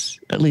science,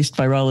 at least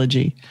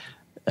virology,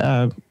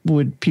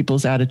 would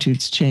people's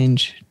attitudes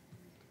change?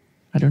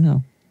 I don't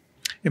know.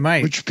 It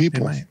might. Which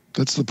people?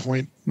 That's the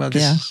point. Well,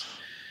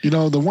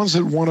 the ones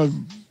that want to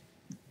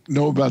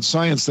know about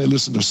science, they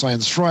listen to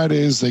Science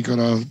Fridays. They go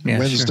to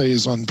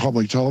Wednesdays on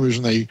public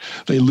television. They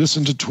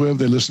listen to TWiV.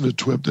 They listen to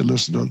TWiP. They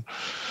listen to...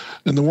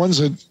 And the ones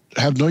that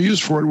have no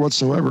use for it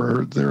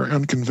whatsoever, they're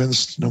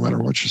unconvinced no matter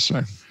what you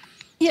say.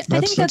 Yeah,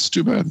 I think that's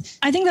too bad.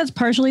 I think that's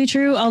partially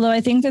true, although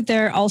I think that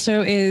there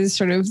also is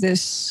sort of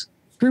this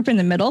group in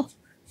the middle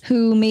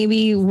who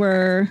maybe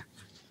were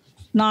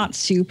not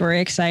super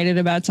excited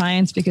about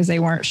science because they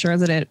weren't sure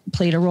that it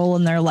played a role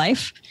in their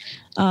life.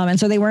 And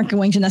so they weren't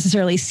going to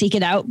necessarily seek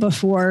it out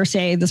before,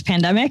 say, this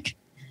pandemic.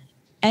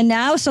 And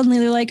now suddenly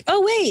they're like,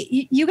 oh,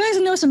 wait, you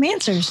guys know some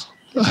answers.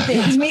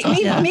 Maybe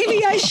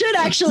I should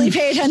actually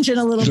pay attention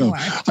a little more.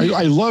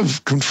 I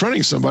love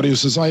confronting somebody who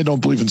says, I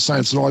don't believe in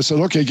science at all. I said,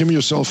 okay, give me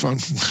your cell phone.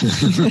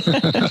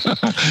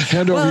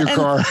 Hand over your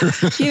car.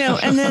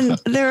 And then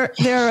there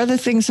are other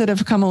things that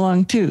have come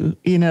along too,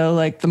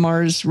 like the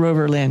Mars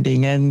rover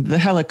landing and the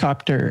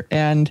helicopter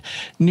and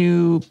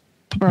new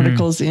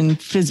particles in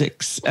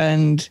physics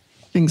and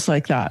things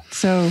like that.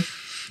 So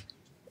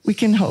we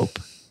can hope.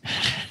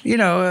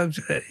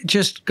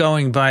 Just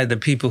going by the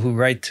people who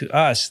write to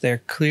us,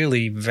 they're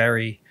clearly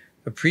very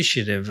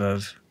appreciative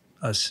of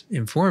us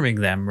informing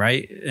them,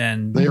 right?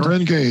 And they are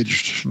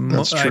engaged.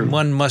 That's true.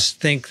 One must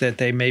think that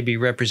they may be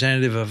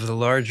representative of the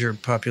larger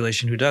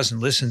population who doesn't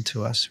listen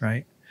to us,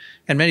 right?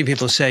 And many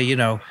people say,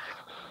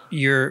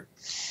 your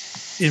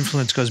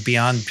influence goes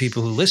beyond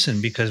people who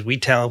listen because we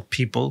tell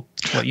people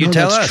what you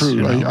tell us.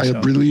 True. I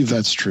believe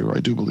that's true. I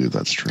do believe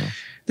that's true.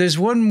 There's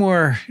one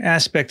more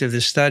aspect of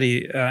this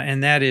study,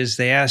 and that is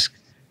they ask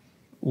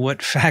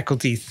what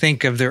faculty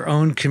think of their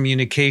own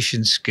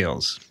communication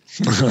skills.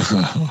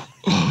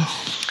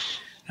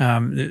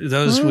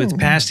 Those with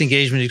past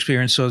engagement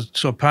experience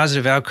saw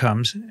positive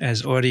outcomes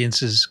as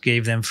audiences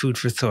gave them food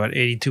for thought,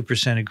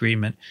 82%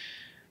 agreement.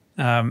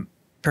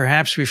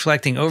 Perhaps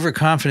reflecting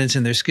overconfidence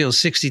in their skills,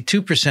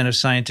 62% of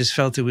scientists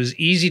felt it was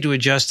easy to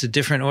adjust to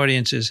different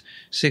audiences.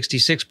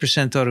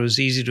 66% thought it was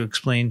easy to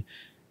explain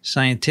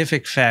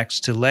scientific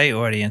facts to lay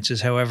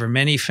audiences. However,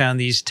 many found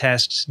these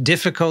tasks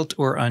difficult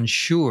or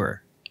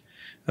unsure.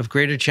 Of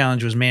greater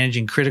challenge was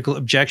managing critical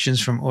objections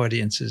from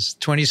audiences.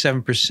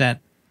 27%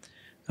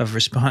 of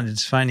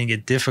respondents finding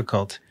it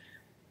difficult.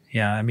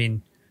 Yeah, I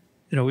mean,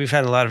 we've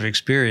had a lot of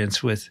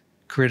experience with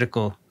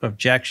critical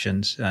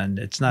objections, and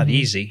it's not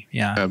easy.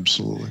 Yeah,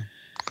 absolutely.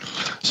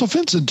 So,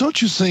 Vincent,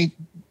 don't you think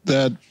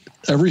that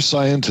every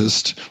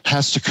scientist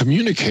has to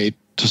communicate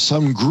to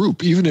some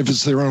group, even if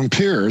it's their own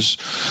peers,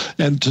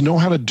 and to know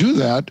how to do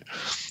that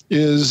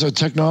is a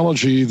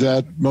technology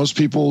that most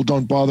people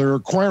don't bother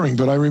acquiring.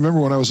 But I remember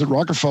when I was at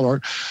Rockefeller,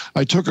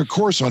 I took a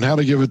course on how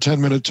to give a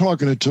 10-minute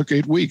talk, and it took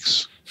 8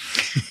 weeks.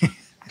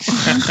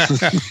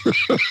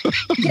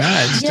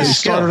 They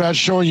started out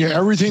showing you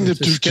everything that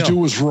to do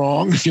was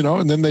wrong,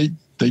 and then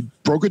they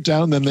broke it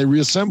down, and then they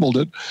reassembled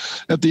it.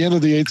 At the end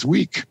of the 8th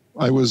week,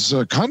 I was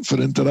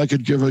confident that I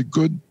could give a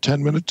good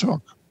 10-minute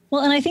talk.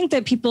 Well, and I think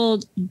that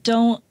people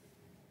don't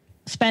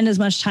spend as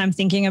much time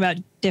thinking about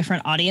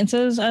different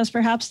audiences as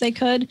perhaps they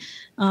could.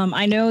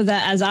 I know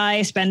that as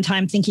I spend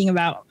time thinking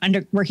about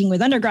working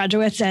with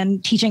undergraduates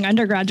and teaching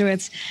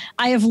undergraduates,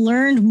 I have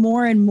learned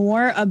more and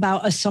more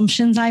about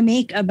assumptions I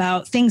make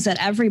about things that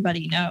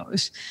everybody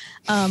knows,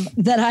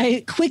 that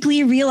I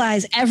quickly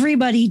realize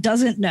everybody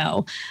doesn't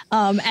know,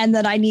 and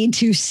that I need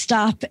to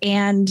stop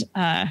and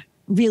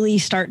really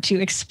start to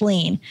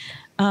explain.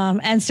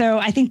 And so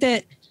I think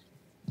that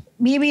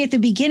maybe at the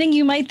beginning,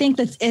 you might think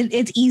that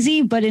it's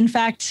easy, but in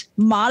fact,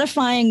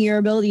 modifying your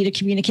ability to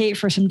communicate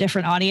for some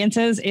different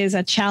audiences is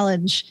a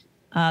challenge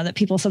that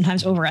people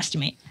sometimes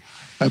overestimate.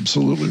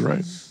 Absolutely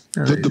right.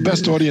 The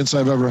best audience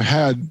I've ever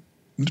had,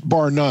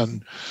 bar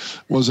none,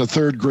 was a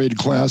 3rd grade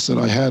class that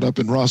I had up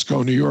in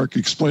Roscoe, New York,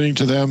 explaining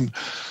to them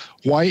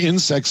why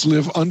insects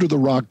live under the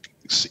rock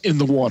in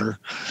the water.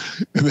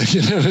 And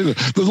then,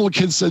 the little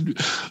kid said,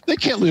 they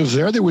can't live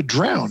there. They would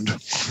drown.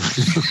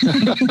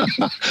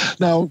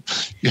 Now,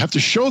 you have to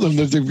show them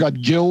that they've got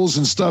gills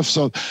and stuff.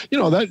 So,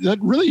 that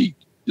really,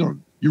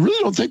 you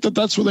really don't think that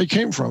that's where they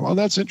came from. Oh,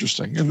 that's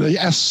interesting. And they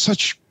ask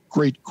such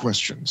great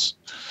questions.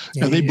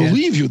 And they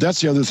believe you. That's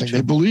the other thing.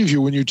 They believe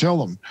you when you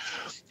tell them,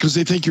 because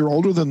they think you're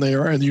older than they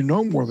are and you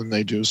know more than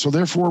they do. So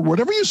therefore,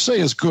 whatever you say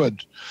is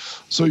good.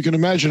 So you can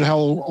imagine how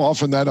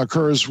often that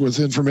occurs with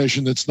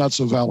information that's not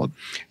so valid.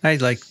 I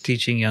like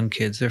teaching young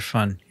kids. They're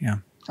fun. Yeah.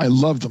 I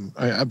love them.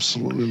 I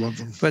absolutely love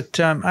them. But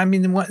I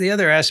mean, the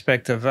other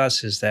aspect of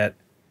us is that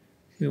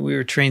we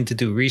were trained to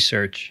do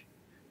research,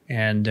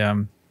 and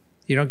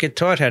you don't get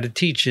taught how to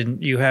teach,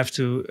 and you have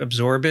to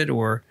absorb it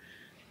or,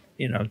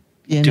 be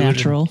a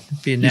natural.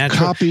 Be a natural.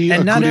 Copy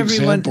and a not good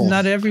everyone. example.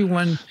 Not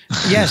everyone.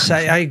 Yes,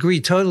 I agree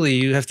totally.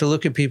 You have to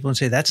look at people and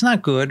say that's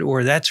not good,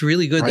 or that's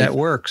really good. Right. That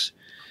works.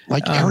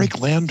 Like Eric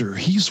Lander,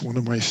 he's one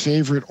of my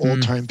favorite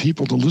all-time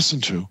people to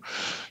listen to.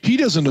 He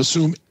doesn't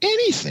assume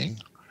anything.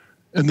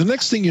 And the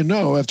next thing you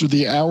know, after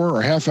the hour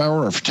or half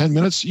hour or 10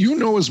 minutes, you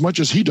know as much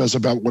as he does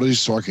about what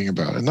he's talking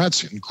about. And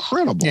that's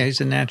incredible. Yeah, he's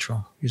a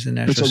natural. It's a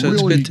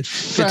really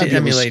it's good to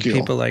emulate skill.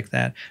 People like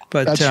that.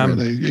 But that's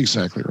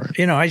exactly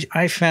right.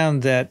 I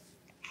found that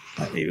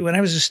when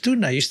I was a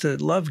student, I used to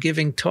love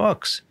giving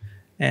talks.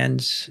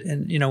 And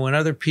when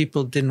other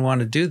people didn't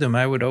want to do them,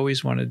 I would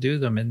always want to do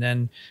them. And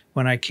then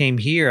when I came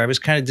here, I was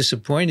kind of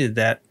disappointed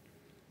that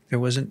there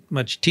wasn't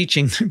much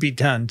teaching to be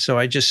done. So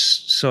I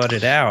just sought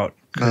it out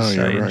because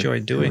I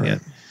enjoyed doing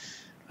it.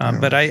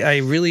 But I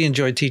really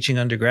enjoyed teaching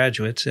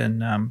undergraduates.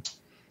 And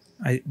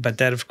but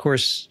that, of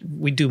course,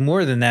 we do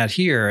more than that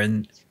here.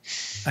 And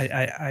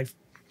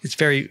it's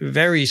very,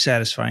 very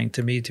satisfying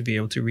to me to be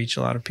able to reach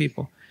a lot of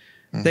people.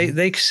 Mm-hmm.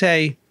 They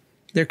say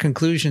their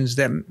conclusions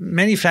that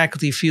many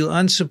faculty feel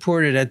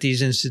unsupported at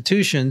these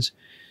institutions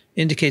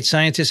indicate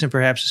scientists and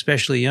perhaps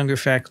especially younger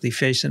faculty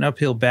face an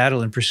uphill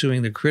battle in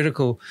pursuing the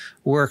critical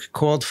work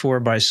called for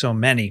by so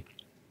many.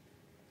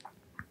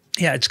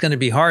 Yeah, it's going to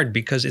be hard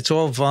because it's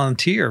all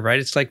volunteer, right?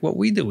 It's like what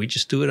we do. We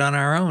just do it on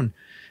our own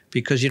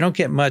because you don't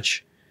get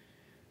much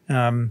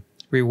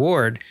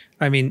reward.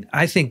 I mean,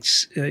 I think,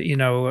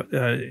 Sue's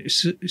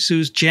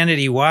Janet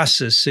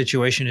Iwasa's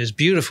situation is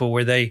beautiful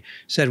where they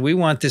said, we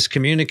want this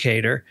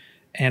communicator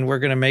and we're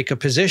going to make a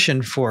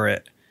position for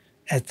it.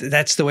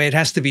 That's the way it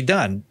has to be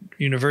done.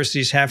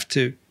 Universities have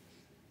to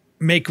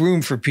make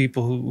room for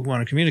people who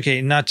want to communicate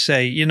and not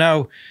say, you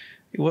know,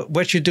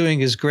 what you're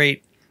doing is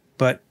great,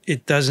 but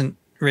it doesn't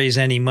raise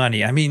any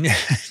money. I mean,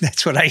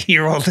 that's what I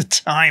hear all the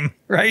time,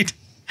 right?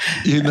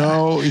 You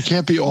know, it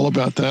can't be all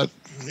about that.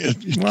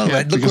 Well,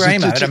 look where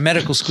I'm at a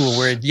medical school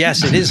where,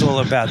 yes, it is all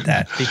about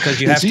that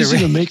because you have to. It's easy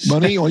to make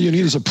money. All you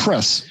need is a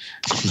press.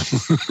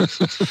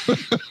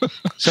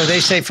 So they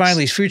say,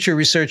 finally, future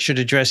research should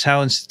address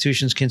how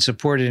institutions can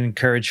support and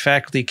encourage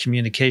faculty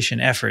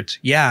communication efforts.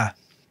 Yeah.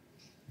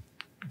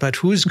 But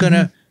who's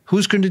gonna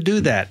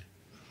do that?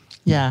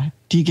 Yeah.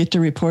 Do you get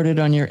to report it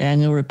on your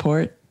annual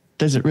report?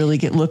 Does it really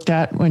get looked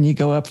at when you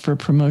go up for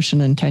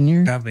promotion and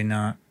tenure? Probably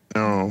not.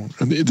 No.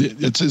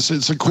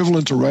 It's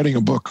equivalent to writing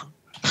a book.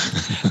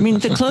 I mean,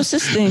 the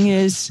closest thing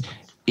is,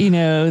 you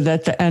know,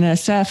 that the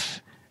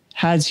NSF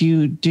has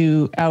you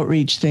do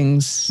outreach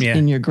things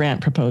in your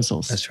grant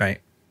proposals. That's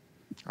right.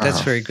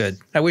 That's very good.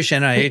 I wish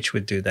NIH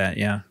would do that.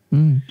 Yeah.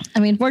 I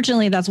mean,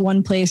 fortunately, that's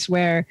one place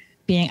where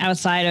being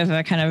outside of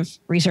a kind of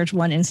research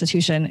one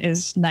institution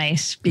is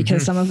nice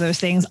because some of those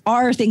things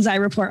are things I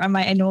report on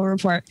my annual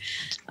report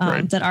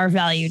that are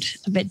valued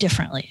a bit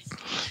differently.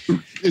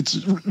 It's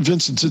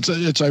Vincent.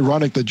 It's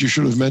ironic that you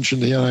should have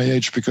mentioned the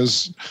NIH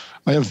because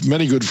I have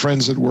many good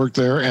friends that work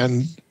there,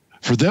 and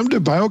for them to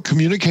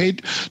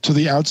biocommunicate to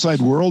the outside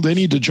world, they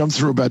need to jump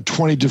through about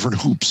 20 different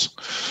hoops.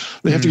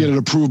 They have to get it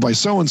approved by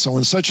so-and-so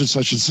and such and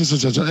such and such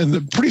and such,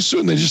 and pretty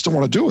soon they just don't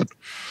want to do it.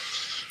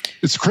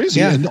 It's crazy.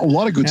 Yeah. And a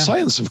lot of good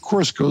science, of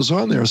course, goes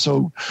on there.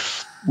 So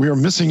we are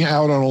missing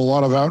out on a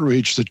lot of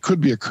outreach that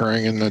could be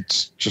occurring, and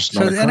that's just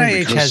not occurring.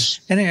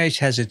 NIH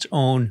has its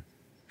own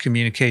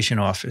communication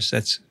office.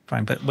 That's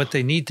fine. But what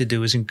they need to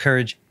do is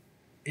encourage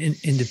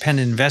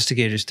independent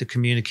investigators to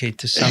communicate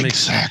to some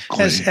extent,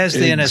 as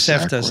the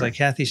NSF does, like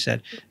Kathy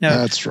said.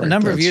 Now, a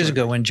number of years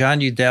ago, when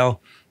John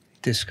Udell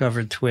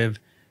discovered TWiV,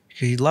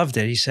 he loved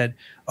it. He said,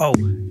 "Oh,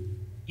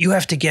 you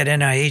have to get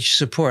NIH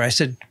support." I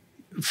said,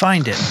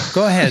 "Find it.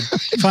 Go ahead.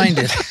 Find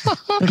it.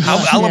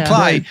 I'll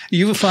apply. Right.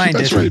 You find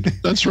it."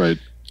 That's right.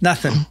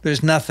 Nothing.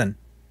 There's nothing.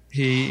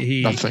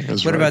 Nothing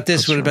is what about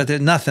this? What about that?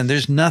 Nothing.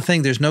 There's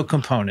nothing. There's no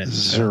component.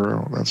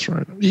 Zero. That's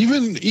right.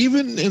 Even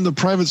in the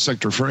private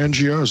sector for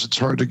NGOs, it's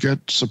hard to get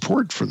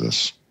support for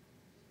this.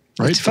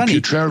 Right? It's funny.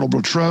 The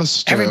charitable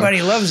trust.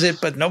 Everybody loves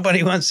it, but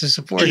nobody wants to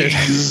support it.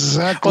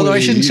 Exactly. Although I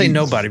shouldn't say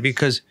nobody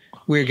because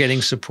we're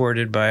getting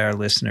supported by our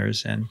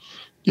listeners, and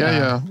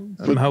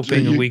I'm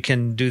hoping we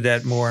can do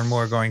that more and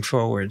more going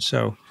forward.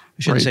 So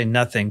I shouldn't say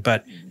nothing,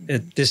 but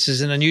this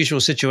is an unusual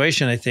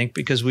situation, I think,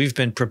 because we've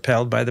been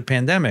propelled by the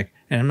pandemic,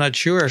 and I'm not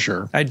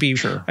sure. I'd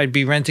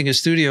be renting a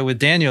studio with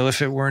Daniel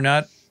if it were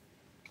not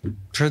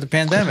for the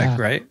pandemic,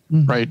 right?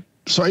 Right.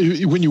 So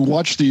when you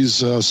watch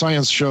these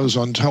science shows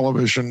on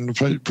television,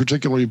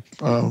 particularly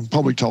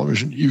public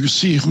television, you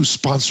see who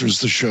sponsors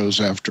the shows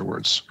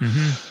afterwards.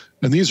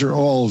 And these are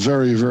all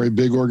very, very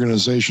big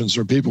organizations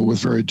or people with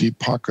very deep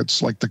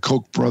pockets, like the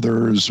Koch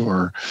brothers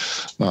or,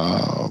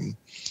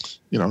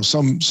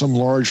 some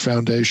large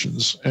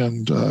foundations.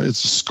 And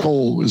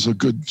Skoll is a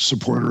good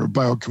supporter of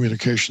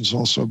biocommunications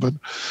also. But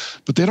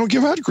they don't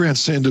give out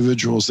grants to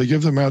individuals. They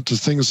give them out to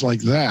things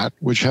like that,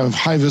 which have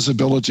high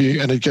visibility,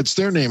 and it gets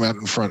their name out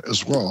in front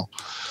as well.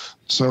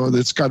 So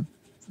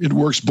it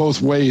works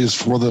both ways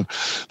for the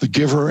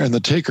giver and the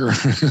taker.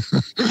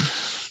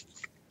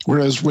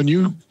 Whereas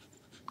when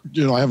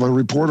I have a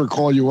reporter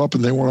call you up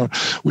and they want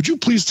to, would you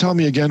please tell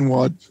me again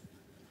what?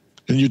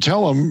 And you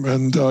tell them,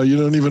 and you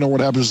don't even know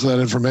what happens to that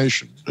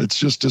information. It's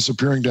just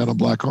disappearing down a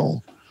black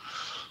hole.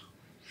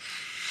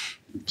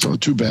 So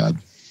too bad.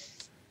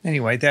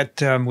 Anyway, that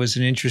was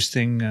an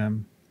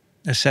interesting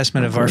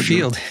assessment of our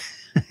field,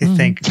 I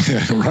think.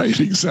 Right,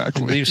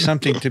 exactly. Leaves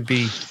something to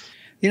be,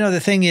 the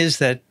thing is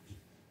that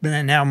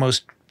now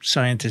most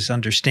scientists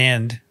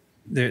understand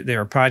there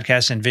are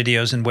podcasts and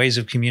videos and ways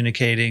of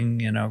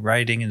communicating,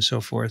 writing and so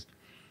forth.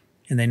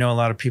 And they know a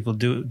lot of people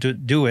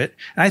do it.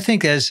 I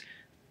think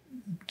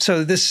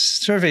so this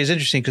survey is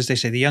interesting because they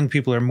say the young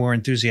people are more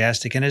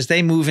enthusiastic. And as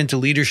they move into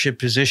leadership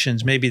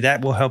positions, maybe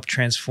that will help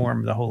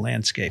transform the whole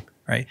landscape,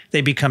 right?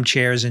 They become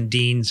chairs and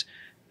deans,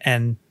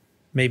 and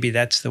maybe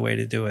that's the way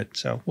to do it.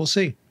 So we'll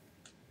see.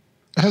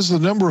 Has the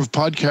number of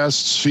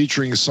podcasts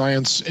featuring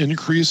science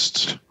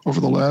increased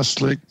over the last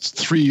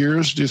 3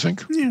 years, do you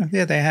think?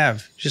 Yeah, they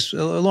have. Just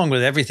along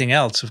with everything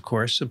else, of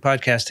course. The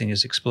podcasting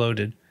has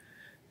exploded.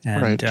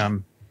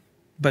 And,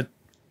 but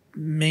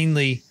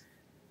mainly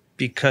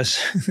because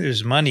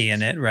there's money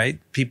in it, right?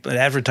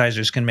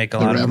 Advertisers can make a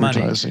lot of money.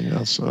 Advertising,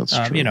 yes, that's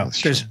true.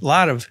 There's a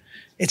lot of,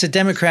 it's a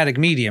democratic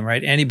medium,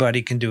 right?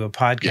 Anybody can do a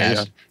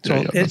podcast. So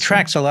it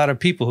attracts a lot of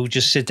people who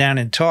just sit down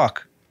and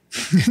talk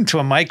into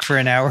a mic for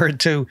an hour or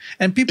two,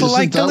 and people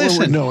like to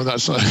listen. No,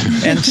 that's not.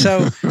 And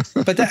so,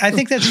 but I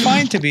think that's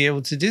fine to be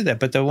able to do that.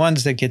 But the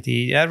ones that get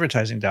the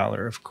advertising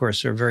dollar, of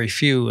course, are very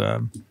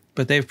few.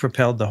 But they've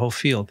propelled the whole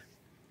field.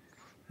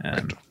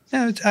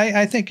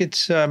 I think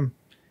it's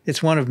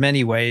one of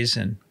many ways,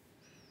 and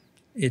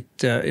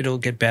it'll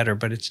get better.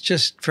 But it's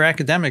just, for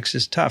academics,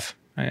 it's tough.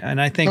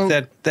 And I think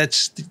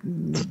that's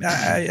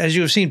as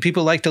you have seen,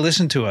 people like to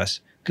listen to us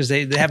because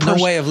they have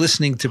no way of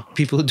listening to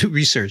people who do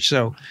research.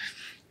 So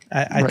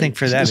I think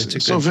for that, it's a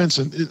good. So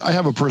Vincent, I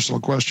have a personal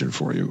question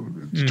for you.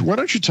 Why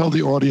don't you tell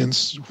the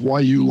audience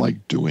why you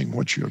like doing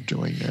what you're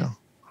doing now?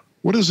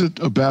 What is it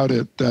about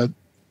it that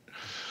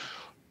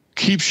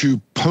keeps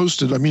you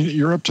posted? I mean,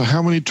 you're up to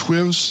how many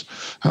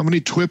TWiVs, how many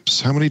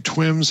TWiPs, how many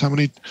TWiMs, how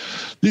many?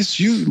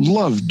 You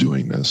love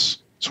doing this.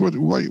 So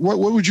what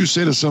would you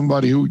say to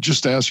somebody who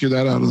just asked you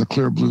that out of the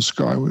clear blue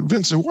sky?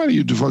 Vincent, why do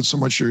you devote so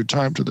much of your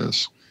time to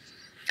this?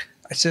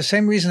 It's the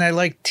same reason I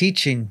like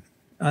teaching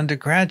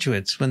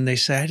undergraduates when they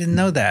say, I didn't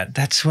know that.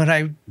 That's what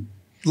I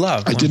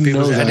love. I didn't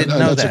know that.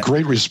 That's a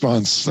great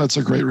response. That's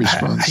a great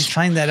response. I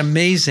find that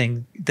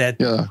amazing that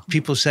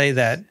people say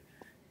that.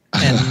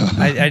 And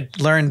I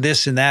learned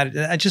this and that.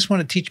 I just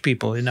want to teach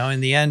people,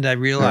 in the end, I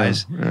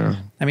realized,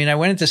 I mean, I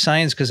went into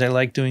science because I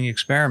like doing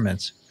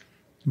experiments,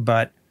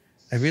 but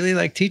I really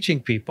like teaching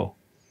people.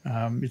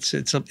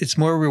 It's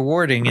more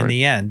rewarding in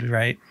the end,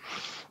 right?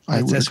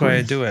 That's why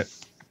I do it.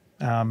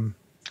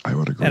 I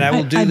would agree. And I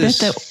will do this.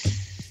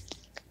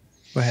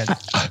 Go ahead.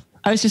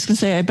 I was just going to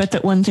say, I bet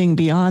that one thing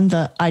beyond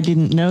the I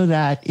didn't know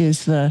that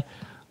is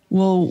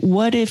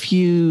what if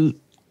you,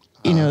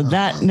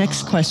 that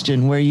next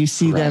question where you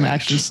see them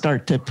actually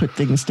start to put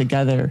things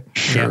together.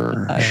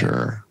 Sure.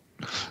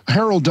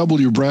 Harold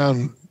W.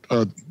 Brown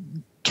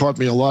taught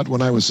me a lot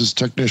when I was his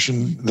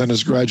technician, then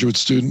his graduate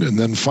student, and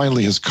then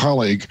finally his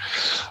colleague.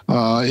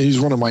 He's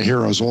one of my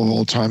heroes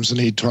all times, and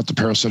he taught the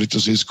parasitic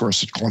disease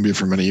course at Columbia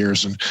for many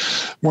years. And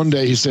one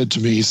day he said to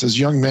me, he says,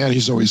 young man,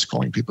 he's always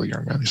calling people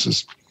young man. He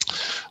says,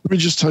 let me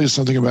just tell you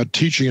something about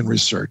teaching and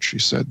research. He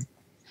said,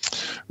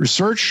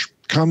 research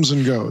comes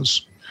and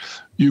goes.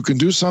 You can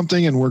do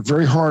something and work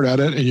very hard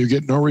at it, and you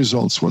get no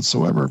results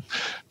whatsoever.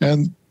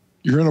 And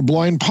you're in a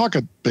blind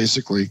pocket,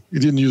 basically. He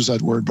didn't use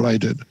that word, but I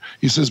did.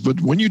 He says,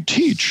 but when you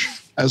teach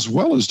as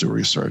well as do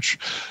research,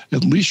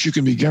 at least you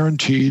can be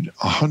guaranteed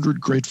 100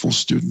 grateful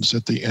students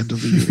at the end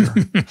of the year.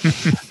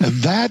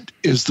 And that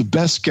is the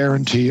best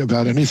guarantee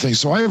about anything.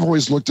 So I have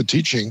always looked at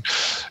teaching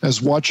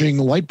as watching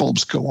light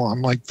bulbs go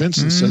on. Like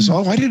Vincent says,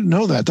 oh, I didn't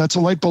know that. That's a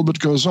light bulb that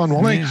goes on.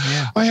 Well,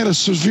 I had a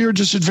severe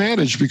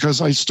disadvantage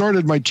because I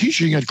started my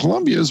teaching at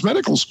Columbia's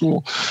medical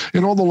school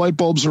and all the light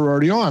bulbs are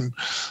already on.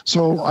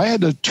 So I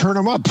had to turn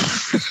them up.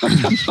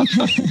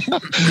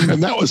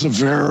 And that was a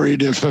very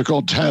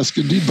difficult task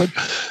indeed. But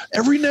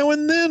every now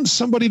and then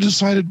somebody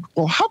decided,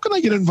 well, how can I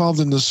get involved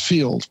in this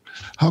field?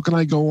 How can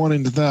I go on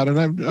into that?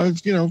 And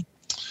I've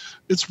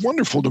it's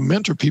wonderful to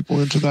mentor people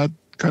into that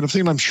kind of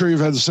thing. And I'm sure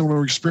you've had a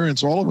similar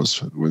experience, all of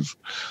us.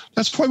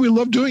 That's why we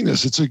love doing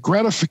this. It's a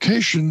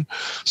gratification.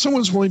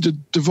 Someone's willing to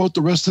devote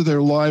the rest of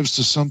their lives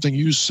to something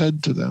you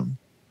said to them.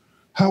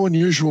 How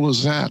unusual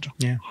is that?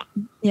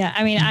 Yeah.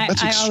 I mean,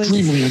 that's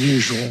extremely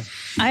unusual.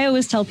 I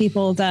always tell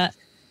people that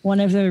one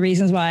of the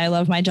reasons why I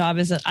love my job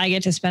is that I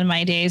get to spend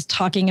my days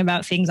talking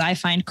about things I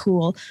find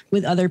cool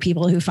with other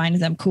people who find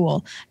them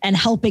cool and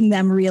helping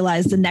them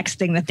realize the next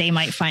thing that they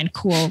might find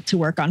cool to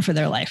work on for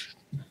their life.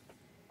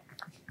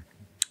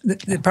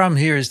 The problem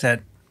here is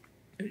that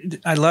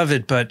I love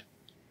it, but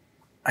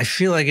I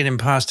feel like an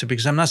imposter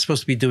because I'm not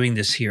supposed to be doing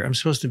this here. I'm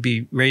supposed to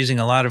be raising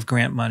a lot of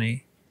grant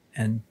money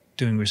and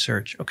doing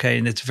research. Okay.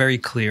 And it's very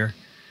clear.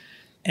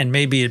 And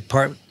maybe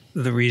part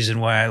of the reason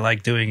why I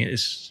like doing it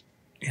is,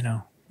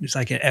 it's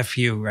like an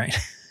FU, right?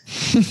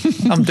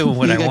 I'm doing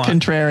what I want.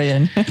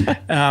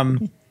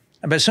 Contrarian.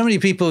 But so many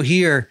people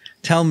here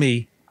tell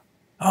me,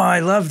 oh,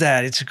 I love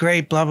that. It's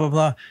great, blah, blah,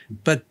 blah.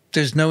 But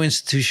there's no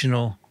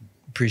institutional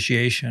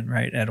appreciation,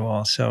 right, at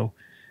all. So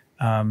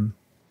I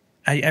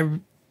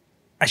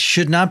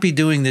should not be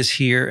doing this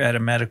here at a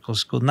medical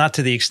school, not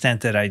to the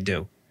extent that I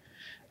do.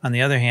 On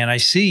the other hand, I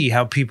see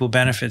how people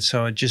benefit.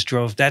 So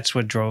that's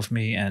what drove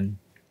me, and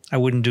I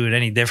wouldn't do it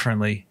any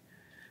differently.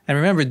 And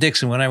remember,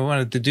 Dixon, when I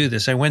wanted to do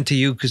this, I went to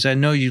you because I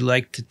know you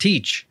like to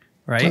teach,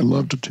 right? I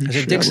love to teach. I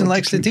said, Dixon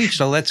likes to teach,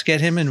 so let's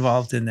get him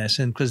involved in this.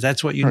 And because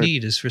that's what you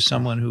need is for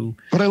someone who...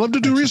 But I love to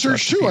do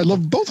research too. I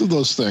love both of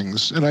those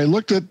things. And I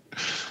looked at,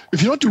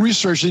 if you don't do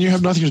research, then you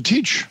have nothing to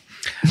teach.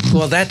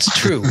 Well, that's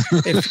true.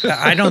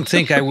 I don't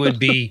think I would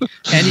be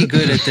any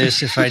good at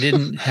this if I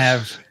didn't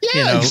have,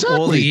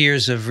 all the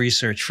years of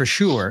research, for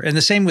sure. And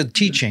the same with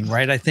teaching,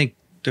 right? I think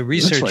the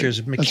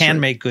researchers can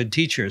make good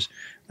teachers.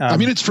 I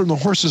mean, it's from the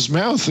horse's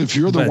mouth if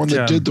you're the one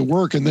that did the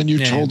work and then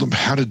you told them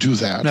how to do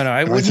that. No,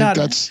 I would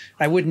not.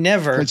 I would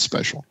never. Quite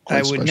special.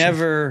 I would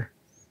never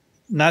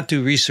not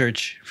do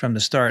research from the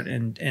start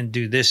and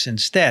do this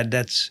instead.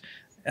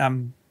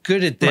 I'm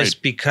good at this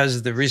because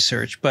of the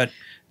research. But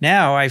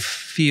now I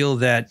feel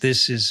that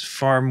this is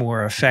far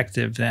more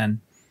effective than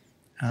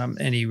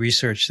any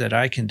research that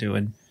I can do.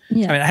 And I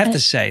mean, I have to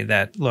say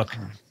that, look,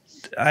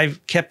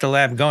 I've kept the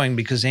lab going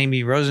because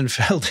Amy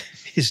Rosenfeld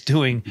is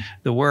doing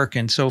the work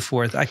and so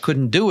forth. I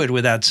couldn't do it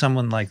without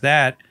someone like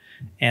that,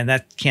 and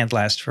that can't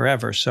last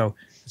forever. So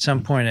at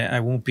some point I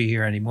won't be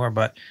here anymore,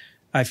 but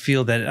I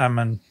feel that I'm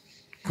on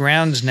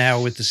grounds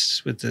now with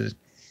the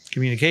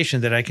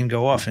communication that I can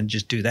go off and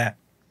just do that.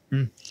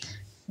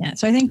 Yeah.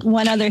 So I think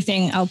one other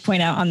thing I'll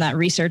point out on that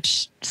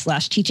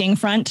research/teaching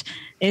front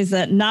is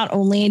that not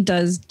only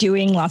does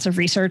doing lots of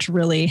research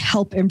really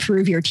help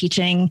improve your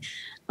teaching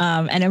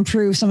and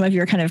improve some of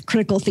your kind of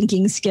critical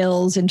thinking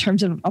skills in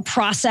terms of a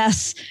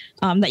process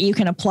that you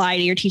can apply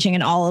to your teaching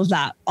and all of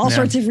that,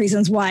 sorts of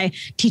reasons why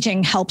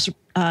teaching helps,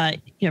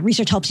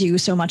 research helps you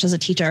so much as a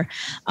teacher.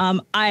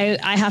 I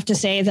have to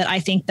say that I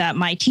think that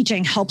my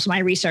teaching helps my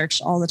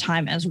research all the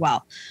time as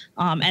well.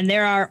 And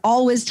there are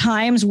always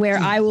times where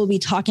I will be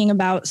talking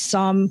about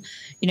some,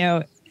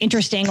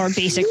 interesting or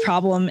basic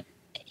problem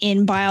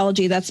in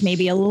biology that's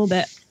maybe a little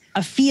bit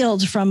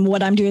afield from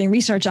what I'm doing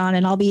research on.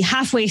 And I'll be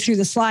halfway through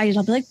the slide and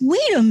I'll be like,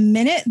 wait a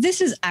minute,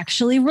 this is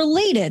actually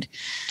related.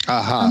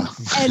 And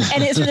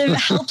it sort of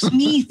helps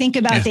me think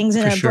about things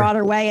in a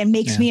broader way and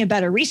makes me a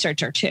better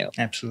researcher too.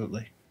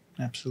 Absolutely.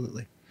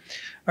 Absolutely.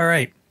 All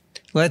right.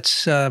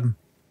 Let's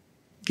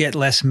get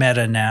less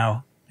meta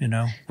now.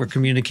 We're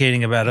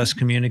communicating about us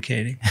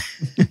communicating.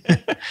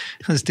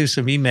 Let's do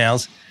some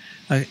emails.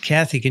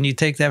 Kathy, can you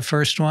take that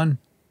first one?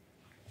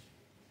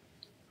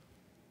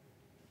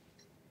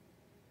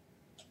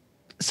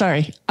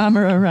 Sorry,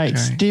 Amara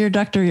writes, Dear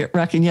Dr.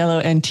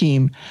 Racaniello and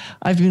team,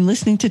 I've been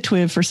listening to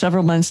TWiV for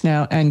several months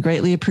now and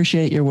greatly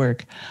appreciate your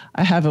work.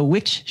 I have a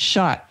which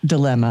shot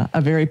dilemma,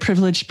 a very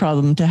privileged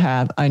problem to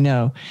have, I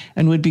know,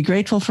 and would be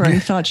grateful for any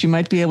thoughts you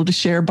might be able to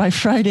share by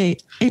Friday,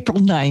 April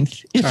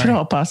 9th, if at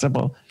all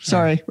possible.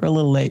 Sorry, we're a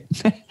little late.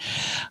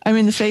 I'm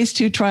in the phase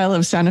 2 trial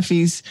of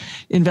Sanofi's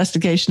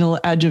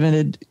investigational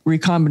adjuvanted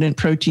recombinant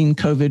protein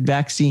COVID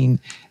vaccine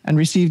and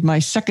received my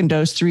second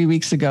dose 3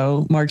 weeks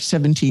ago, March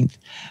 17th.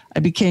 I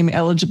became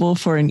eligible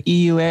for an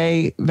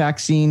EUA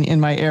vaccine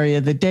in my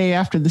area the day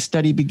after the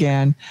study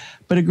began,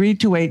 but agreed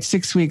to wait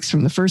 6 weeks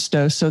from the first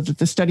dose so that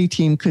the study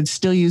team could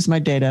still use my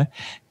data,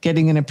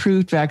 getting an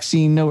approved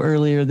vaccine no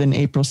earlier than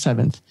April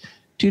 7th.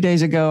 2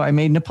 days ago, I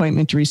made an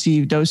appointment to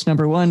receive dose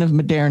number 1 of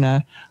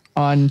Moderna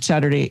on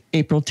Saturday,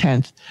 April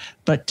 10th,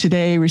 but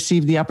today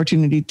received the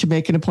opportunity to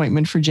make an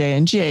appointment for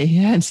J&J,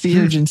 hence the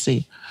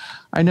urgency.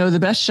 I know the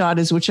best shot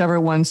is whichever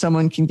one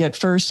someone can get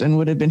first and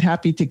would have been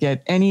happy to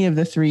get any of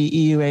the 3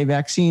 EUA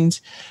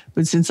vaccines.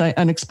 But since I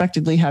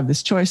unexpectedly have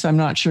this choice, I'm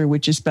not sure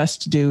which is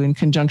best to do in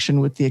conjunction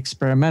with the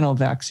experimental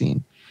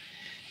vaccine.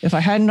 If I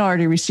hadn't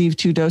already received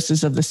 2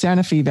 doses of the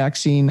Sanofi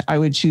vaccine, I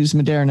would choose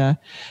Moderna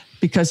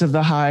because of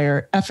the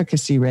higher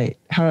efficacy rate.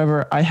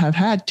 However, I have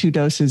had 2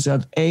 doses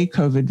of a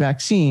COVID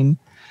vaccine.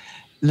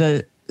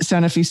 The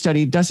Sanofi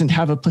study doesn't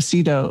have a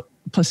placebo.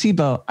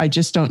 I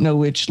just don't know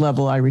which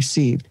level I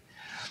received.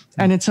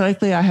 And it's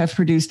likely I have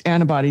produced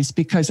antibodies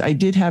because I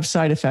did have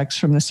side effects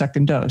from the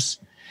second dose.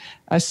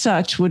 As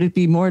such, would it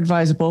be more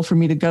advisable for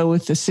me to go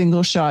with the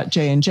single-shot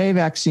J&J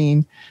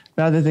vaccine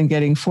rather than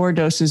getting 4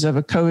 doses of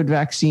a COVID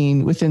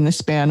vaccine within the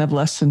span of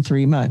less than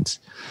 3 months?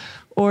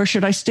 Or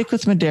should I stick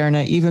with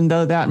Moderna, even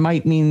though that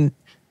might mean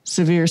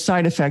severe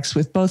side effects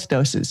with both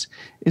doses?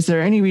 Is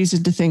there any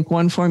reason to think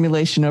one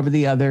formulation over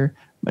the other,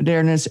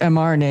 Moderna's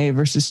mRNA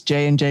versus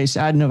J&J's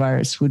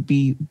adenovirus, would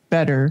be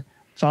better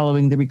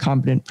following the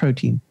recombinant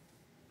protein?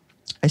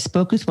 I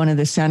spoke with one of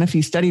the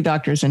Sanofi study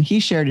doctors and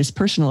he shared his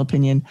personal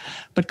opinion,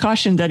 but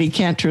cautioned that he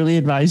can't truly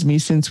advise me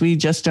since we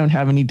just don't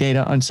have any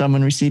data on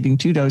someone receiving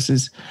 2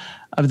 doses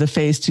of the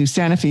phase 2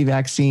 Sanofi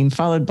vaccine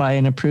followed by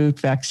an approved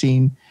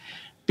vaccine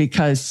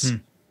because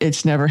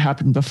it's never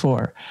happened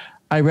before.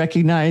 I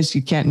recognize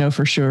you can't know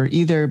for sure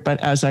either, but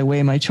as I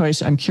weigh my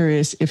choice, I'm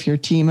curious if your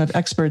team of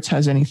experts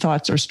has any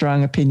thoughts or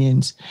strong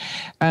opinions.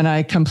 And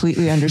I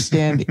completely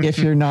understand if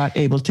you're not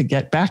able to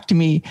get back to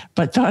me,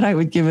 but thought I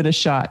would give it a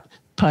shot.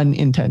 Pun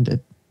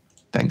intended.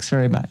 Thanks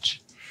very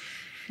much.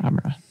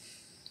 Amra.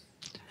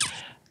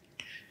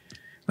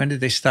 When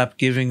did they stop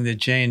giving the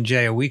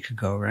J&J? A week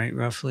ago, right?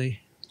 Roughly?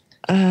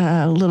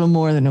 A little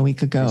more than a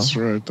week ago. That's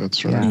right.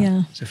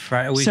 Yeah. It's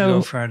a week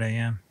ago Friday,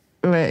 yeah.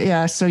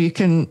 Yeah, so you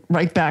can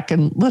write back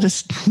and let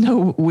us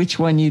know which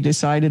one you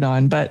decided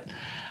on. But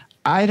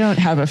I don't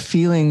have a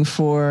feeling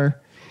for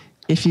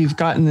if you've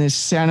gotten this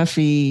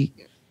Sanofi,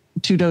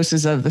 2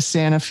 doses of the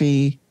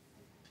Sanofi,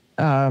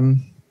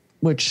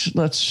 which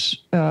let's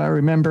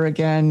remember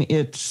again,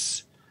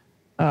 it's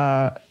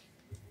adjuvanted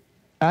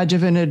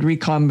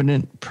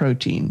recombinant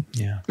protein.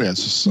 Yeah. Yeah,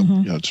 that's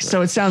right.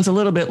 So it sounds a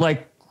little bit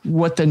like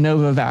what the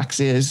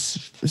Novavax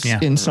is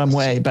in some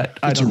way, but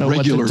I don't know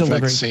what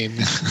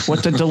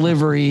the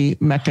delivery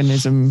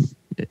mechanism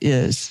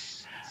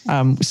is.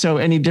 So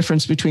any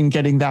difference between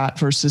getting that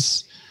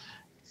versus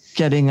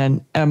getting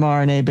an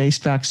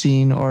mRNA-based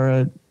vaccine or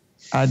a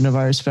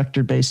adenovirus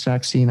vector-based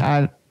vaccine,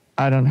 I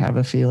don't have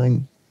a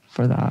feeling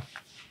for that.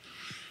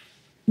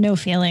 No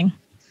feeling.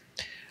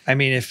 I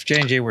mean, if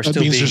J&J were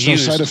still being used, no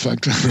side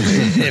effect.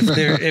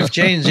 if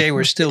J&J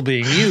were still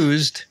being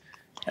used,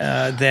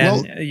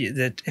 then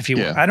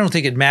I don't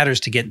think it matters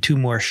to get 2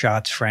 more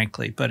shots,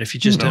 frankly. But if you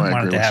just don't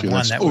want to have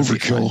one, that would be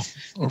fine.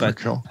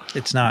 Overkill. But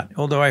it's not.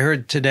 Although I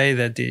heard today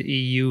that the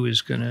EU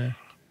is going to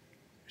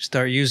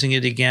start using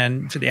it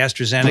again for the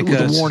AstraZeneca.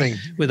 With a warning.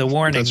 With a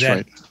warning. That's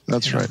right.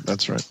 That's right.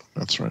 That's right.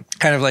 That's right.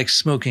 Kind of like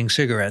smoking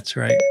cigarettes,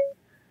 right?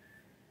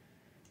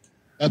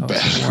 That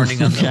bad.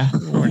 Warning on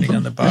the warning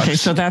on the box. Okay,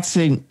 so that's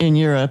in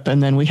Europe,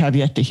 and then we have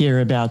yet to hear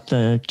about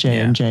the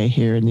J&J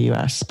here in the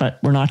U.S., but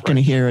we're not going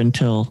to hear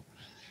until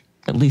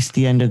at least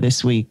the end of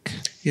this week.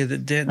 Yeah,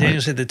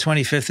 Daniel said the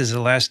 25th is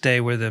the last day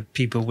where the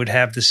people would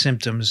have the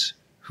symptoms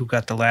who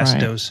got the last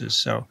doses.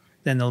 So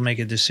then they'll make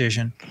a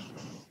decision.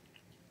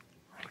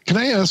 Can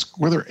I ask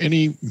whether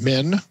any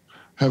men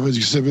have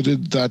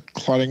exhibited that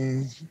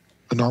clotting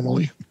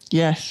anomaly?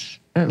 Yes,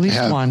 at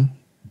least one.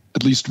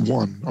 At least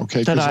one,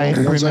 okay. That I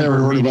the ones I ever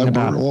heard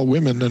about were all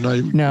women, and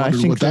I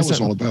wondered what that was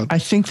all about. I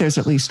think there's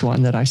at least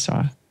one that I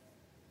saw.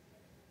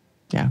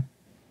 Yeah.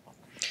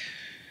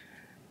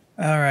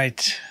 All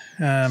right.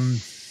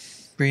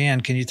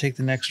 Brianne, can you take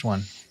the next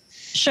one?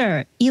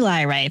 Sure.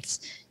 Eli writes,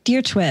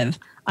 Dear TWiV,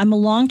 I'm a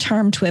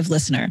long-term TWiV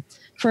listener.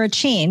 For a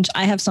change,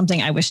 I have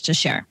something I wish to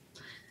share.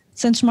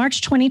 Since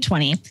March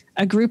 2020,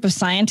 a group of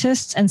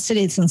scientists and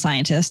citizen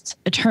scientists,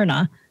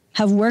 Eterna,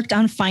 have worked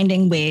on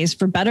finding ways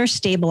for better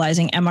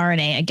stabilizing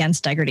mRNA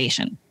against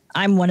degradation.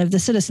 I'm one of the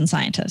citizen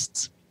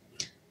scientists.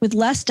 With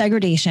less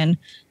degradation,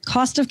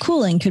 cost of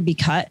cooling could be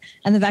cut,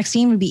 and the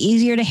vaccine would be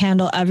easier to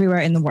handle everywhere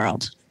in the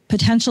world.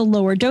 Potential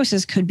lower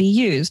doses could be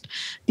used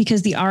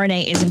because the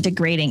RNA isn't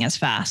degrading as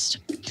fast.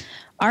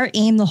 Our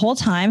aim the whole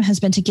time has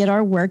been to get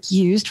our work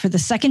used for the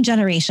second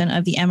generation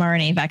of the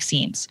mRNA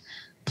vaccines.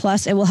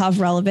 Plus, it will have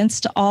relevance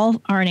to all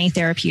RNA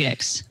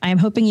therapeutics. I am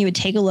hoping you would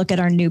take a look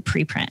at our new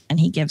preprint. And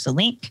he gives a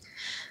link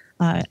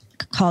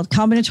called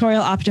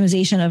Combinatorial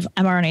Optimization of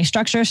mRNA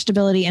Structure,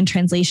 Stability, and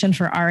Translation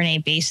for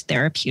RNA-Based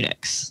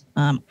Therapeutics.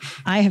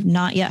 I have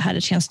not yet had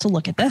a chance to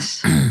look at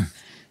this.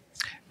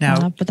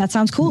 Now, but that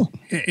sounds cool.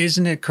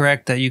 Isn't it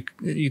correct that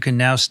you can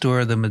now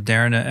store the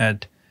Moderna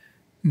at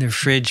their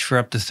fridge for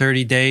up to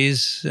 30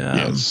 days?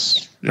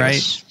 Yes. Right?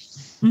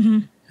 Yes. Mm-hmm.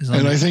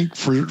 And I think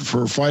for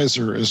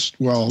Pfizer as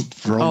well,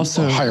 for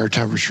also, a higher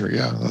temperature.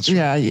 Yeah, that's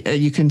right. Yeah,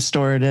 you can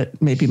store it at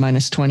maybe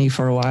 -20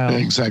 for a while.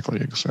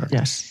 Exactly.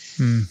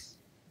 Yes.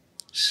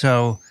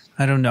 So,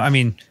 I don't know. I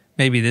mean,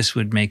 maybe this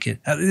would make it.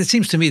 It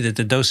seems to me that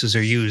the doses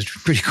are used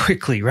pretty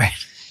quickly,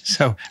 right?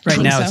 So,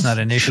 now it's not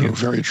an issue. True,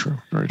 very true.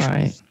 Very true.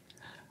 Right.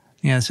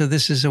 Yeah, so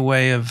this is a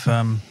way of,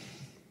 a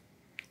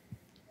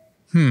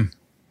new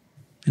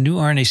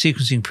RNA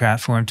sequencing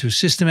platform to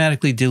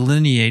systematically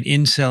delineate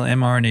in-cell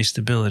mRNA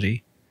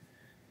stability.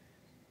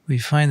 We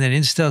find that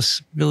in-cell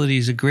stability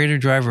is a greater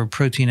driver of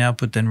protein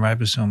output than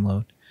ribosome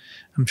load.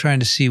 I'm trying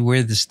to see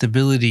where the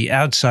stability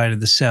outside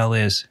of the cell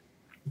is.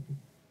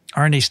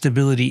 RNA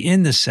stability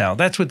in the cell.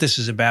 That's what this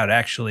is about,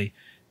 actually.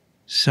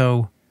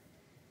 So,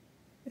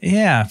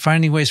 yeah,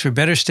 finding ways for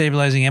better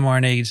stabilizing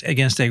mRNA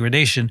against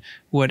degradation.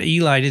 What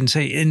Eli didn't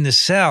say, in the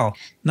cell,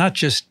 not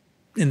just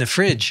in the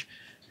fridge.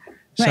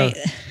 Right.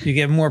 So you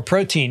get more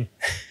protein.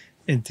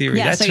 In theory,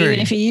 yeah. That's so even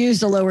if you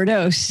used a lower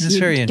dose,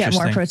 you get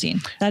more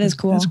protein. That is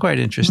cool. That's quite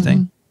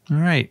interesting. Mm-hmm.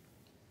 All right.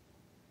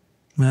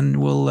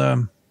 And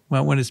we'll,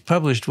 when it's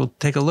published, we'll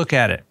take a look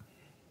at it.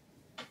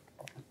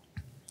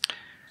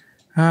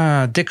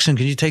 Dixon,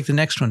 can you take the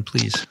next one,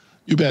 please?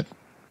 You bet.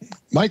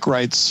 Mike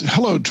writes,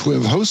 Hello,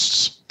 TWiV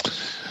hosts.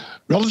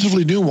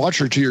 Relatively new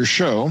watcher to your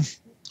show.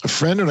 A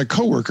friend and a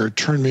coworker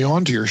turned me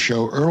on to your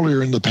show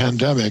earlier in the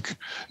pandemic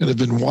and have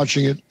been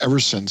watching it ever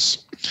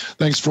since.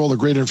 Thanks for all the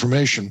great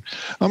information.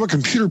 I'm a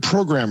computer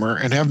programmer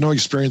and have no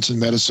experience in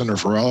medicine or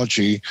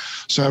virology,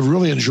 so I've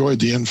really enjoyed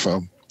the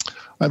info.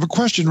 I have a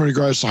question in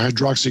regards to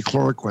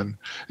hydroxychloroquine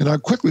and how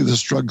quickly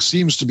this drug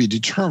seems to be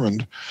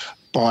determined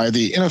by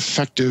the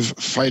ineffective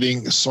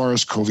fighting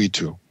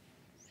SARS-CoV-2.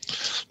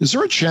 Is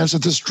there a chance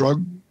that this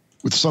drug,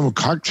 with some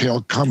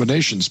cocktail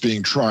combinations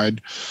being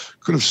tried,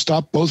 could have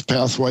stopped both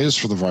pathways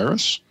for the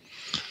virus?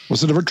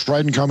 Was it ever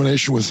tried in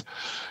combination with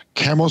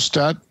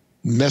camostat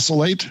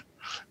mesylate?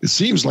 It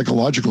seems like a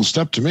logical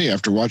step to me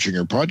after watching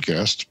your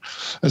podcast.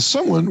 As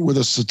someone with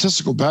a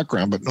statistical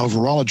background but no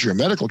virology or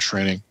medical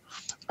training,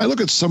 I look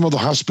at some of the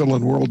hospital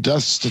and world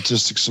death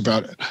statistics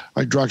about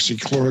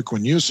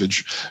hydroxychloroquine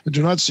usage and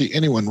do not see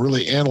anyone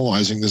really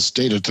analyzing this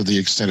data to the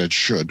extent it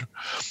should.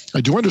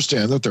 I do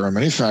understand that there are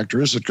many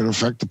factors that could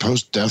affect the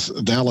post-death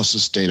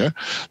analysis data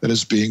that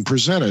is being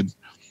presented,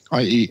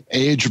 i.e.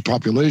 age of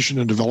population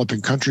in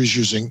developing countries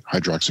using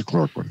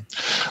hydroxychloroquine.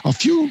 A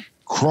few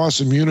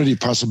cross-immunity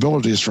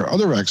possibilities for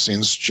other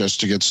vaccines just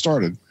to get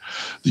started.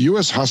 The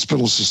U.S.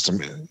 hospital system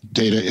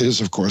data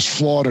is, of course,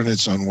 flawed in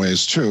its own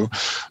ways, too.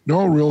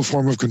 No real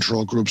form of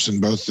control groups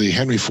in both the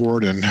Henry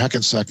Ford and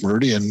Hackensack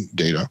Meridian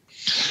data.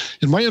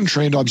 In my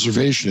untrained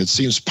observation, it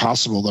seems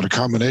possible that a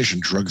combination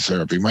drug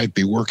therapy might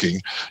be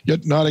working,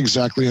 yet not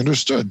exactly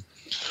understood.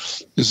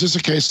 Is this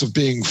a case of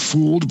being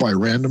fooled by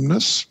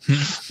randomness,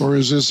 or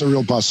is this a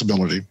real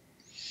possibility?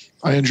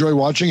 I enjoy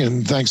watching,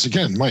 and thanks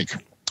again, Mike.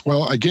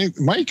 Well, again,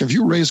 Mike, if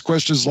you raise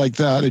questions like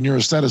that and you're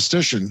a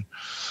statistician,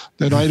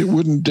 then I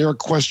wouldn't dare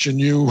question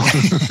you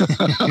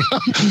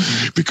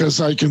because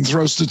I can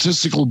throw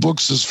statistical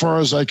books as far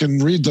as I can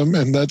read them,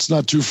 and that's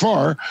not too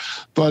far.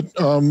 But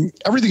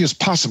everything is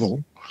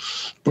possible.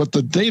 But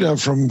the data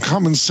from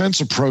common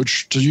sense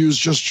approach to use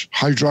just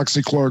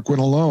hydroxychloroquine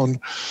alone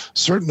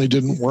certainly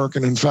didn't work.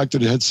 And in fact,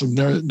 it had some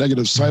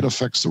negative side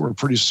effects that were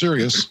pretty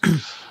serious.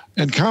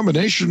 And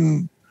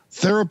combination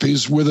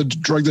therapies with a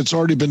drug that's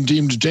already been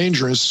deemed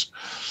dangerous,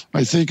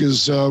 I think,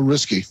 is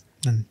risky.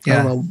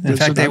 Yeah. In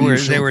fact, they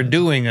were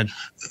doing a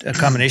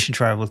combination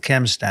trial with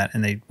Chemstat,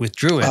 and they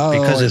withdrew it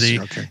because of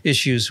the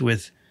issues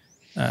with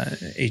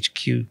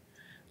HQ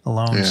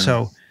alone. Yeah.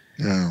 So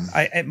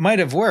it might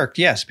have worked,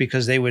 yes,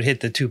 because they would hit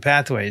the two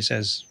pathways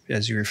as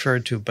you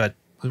referred to, but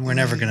we're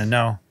never going to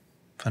know,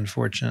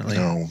 unfortunately.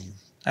 No,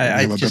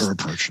 I have a better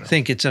approach now.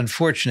 Think it's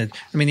unfortunate.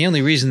 I mean, the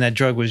only reason that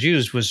drug was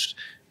used was,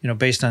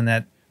 based on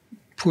that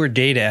poor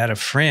data out of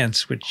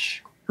France,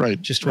 which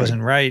just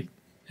wasn't right.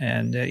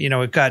 And,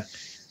 it got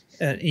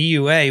an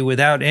EUA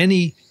without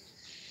any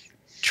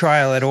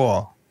trial at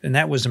all. And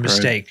that was a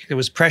mistake. There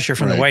was pressure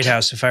from the White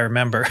House, if I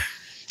remember.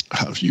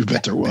 You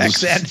bet there was.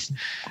 Back then.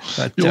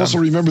 But, you also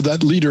remember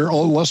that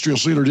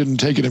illustrious leader didn't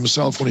take it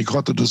himself when he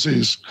caught the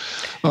disease.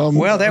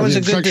 Well, that was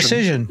a good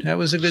decision. That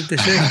was a good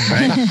decision,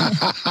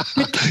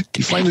 right?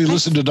 He finally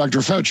listened to Dr.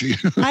 Fauci.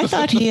 I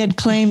thought he had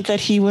claimed that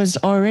he was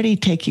already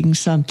taking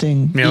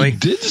something. Really? He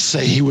did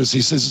say he was.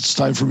 He says it's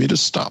time for me to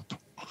stop.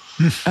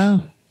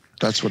 Oh.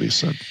 That's what he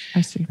said.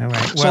 I see. All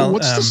right. So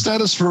what's the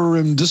status for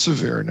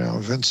remdesivir now,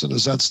 Vincent?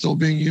 Is that still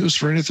being used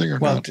for anything or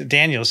not? Well,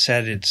 Daniel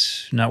said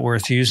it's not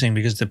worth using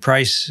because the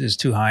price is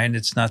too high and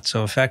it's not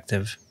so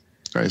effective.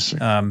 I see.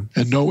 And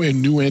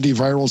new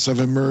antivirals have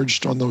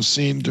emerged on those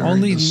scene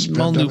during this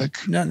pandemic?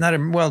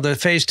 The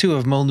phase 2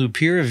 of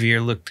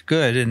molnupiravir looked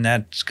good, and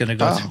that's going to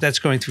go. That's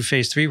going through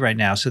phase 3 right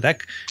now. So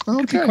that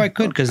could be quite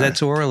good because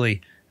that's orally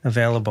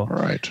available. All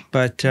right.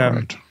 But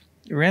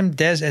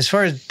as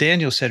far as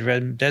Daniel said,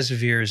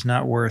 remdesivir is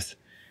not worth.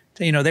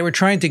 They were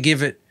trying to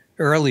give it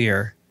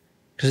earlier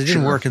because it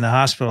didn't work in the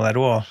hospital at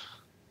all.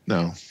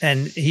 No.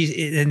 And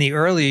in the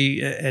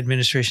early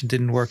administration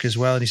didn't work as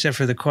well. And he said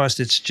for the cost,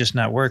 it's just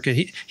not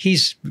working.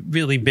 He's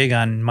really big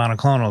on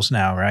monoclonals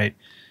now, right?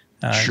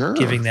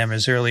 Giving them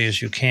as early as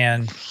you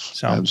can.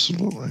 So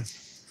absolutely.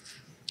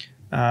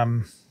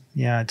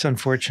 It's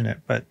unfortunate,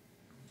 but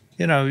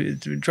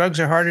drugs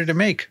are harder to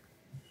make.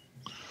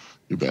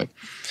 You bet.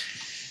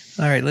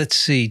 All right, let's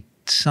see.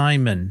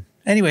 Simon.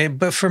 Anyway,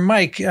 but for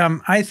Mike,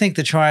 I think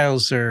the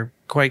trials are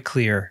quite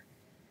clear,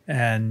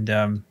 and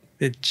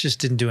it just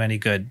didn't do any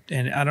good.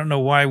 And I don't know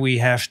why we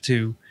have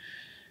to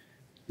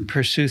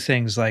pursue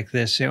things like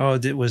this.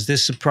 Was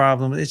this a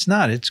problem? It's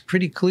not. It's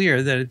pretty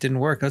clear that it didn't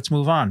work. Let's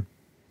move on.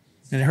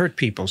 And it hurt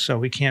people, so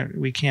we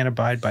can't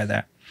abide by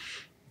that.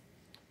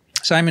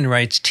 Simon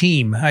writes,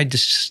 team, I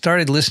just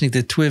started listening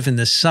to TWiV in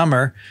the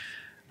summer.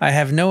 I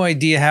have no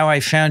idea how I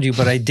found you,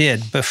 but I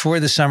did.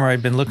 Before the summer,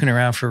 I'd been looking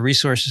around for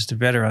resources to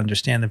better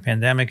understand the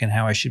pandemic and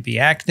how I should be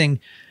acting.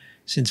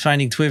 Since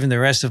finding TWiV and the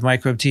rest of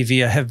Microbe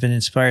TV, I have been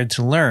inspired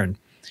to learn.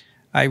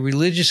 I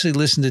religiously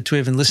listen to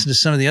TWiV and listen to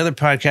some of the other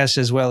podcasts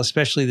as well,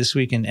 especially This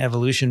Week in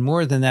Evolution.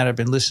 More than that, I've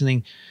been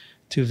listening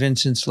to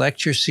Vincent's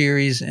lecture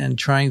series and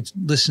trying to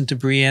listen to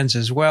Brienne's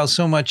as well.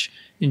 So much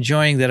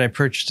enjoying that I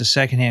purchased a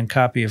secondhand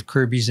copy of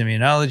Kirby's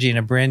Immunology and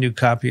a brand new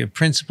copy of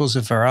Principles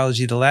of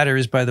Virology. The latter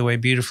is, by the way,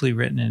 beautifully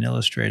written and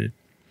illustrated.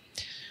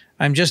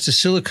 I'm just a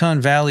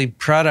Silicon Valley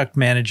product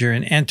manager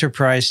in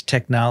enterprise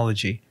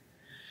technology.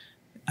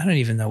 I don't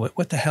even know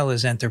what the hell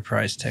is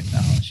enterprise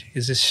technology.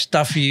 Is this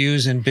stuff you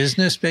use in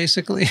business,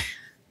 basically?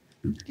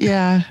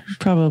 Yeah,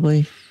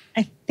 probably.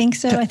 I think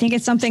so. I think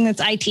it's something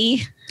that's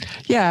IT.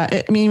 Yeah.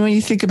 I mean, when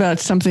you think about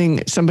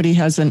something, somebody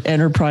has an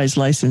enterprise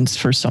license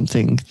for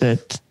something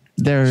that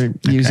they're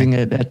using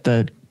it at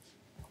the,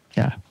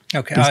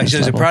 Okay. So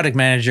as a product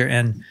manager,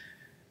 and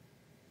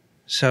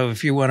so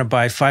if you want to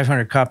buy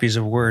 500 copies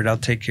of Word, I'll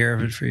take care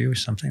of it for you or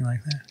something like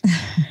that.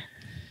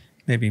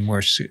 Maybe more.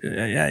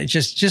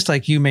 Just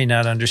like you may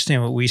not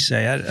understand what we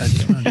say. I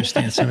don't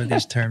understand some of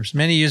these terms.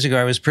 Many years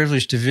ago, I was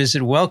privileged to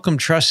visit Wellcome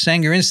Trust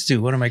Sanger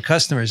Institute, one of my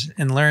customers,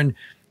 and learn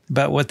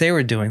about what they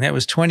were doing. That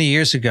was 20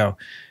 years ago.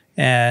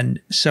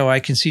 And so I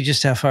can see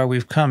just how far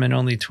we've come in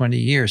only 20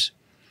 years.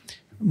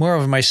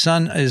 Moreover, my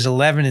son is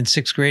 11 in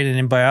 6th grade and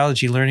in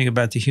biology learning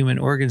about the human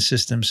organ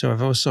system. So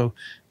I've also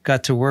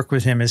got to work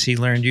with him as he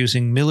learned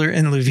using Miller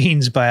and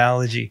Levine's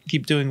biology.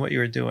 Keep doing what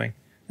you're doing.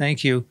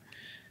 Thank you,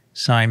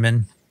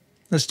 Simon.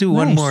 Let's do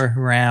one more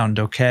round,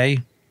 okay?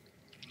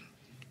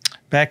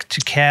 Back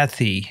to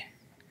Kathy.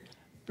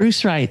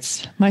 Bruce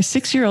writes, my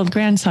 6-year-old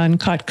grandson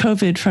caught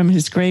COVID from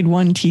his grade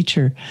 1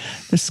 teacher.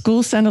 The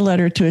school sent a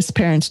letter to his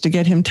parents to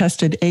get him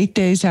tested 8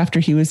 days after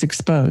he was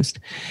exposed.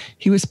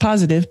 He was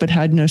positive but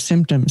had no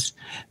symptoms.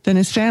 Then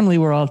his family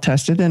were all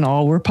tested and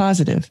all were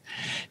positive.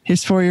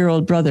 His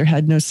 4-year-old brother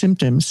had no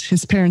symptoms.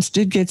 His parents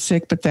did get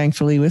sick, but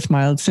thankfully with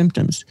mild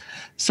symptoms.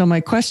 So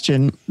my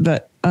question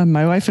that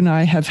my wife and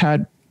I have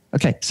had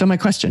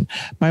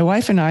my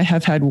wife and I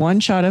have had 1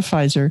 shot of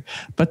Pfizer,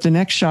 but the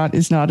next shot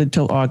is not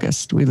until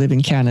August. We live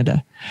in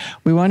Canada.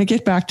 We want to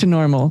get back to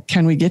normal.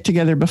 Can we get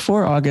together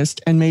before August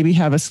and maybe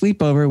have a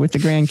sleepover with the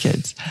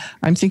grandkids?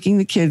 I'm thinking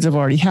the kids have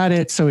already had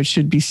it, so it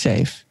should be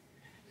safe.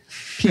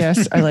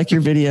 P.S. I like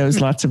your videos.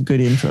 Lots of good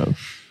info.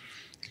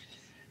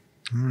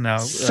 No.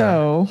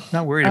 So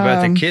not worried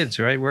about the kids,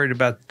 right? Worried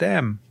about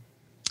them.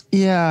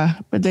 Yeah,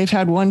 but they've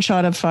had one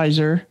shot of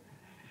Pfizer.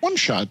 One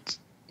shot?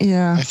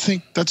 Yeah. I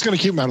think that's going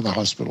to keep them out of the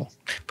hospital.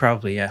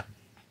 Probably, yeah.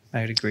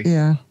 I would agree.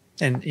 Yeah.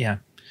 And yeah.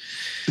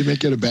 They may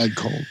get a bad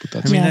cold, but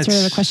that's... That's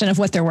really the question of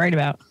what they're worried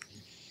about.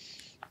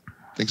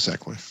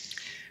 Exactly.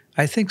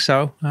 I think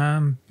so.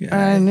 And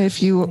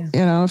if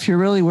if you're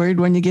really worried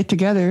when you get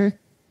together,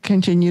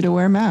 continue to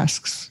wear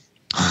masks.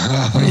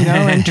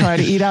 And try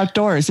to eat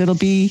outdoors. It'll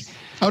be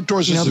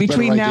outdoors. Is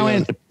between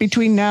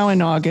now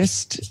and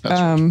August.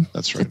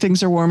 That's right.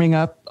 Things are warming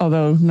up,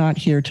 although not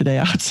here today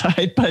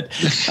outside. But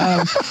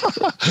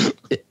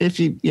if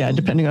you,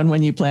 depending on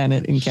when you plan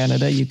it in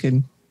Canada, you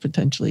can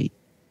potentially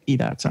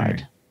eat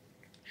outside.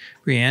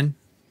 Brianne?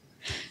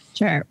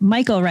 Sure.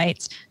 Michael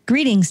writes,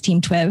 greetings,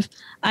 Team TWiV.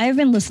 I have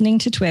been listening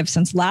to TWiV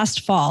since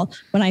last fall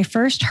when I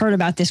first heard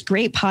about this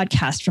great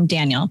podcast from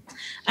Daniel.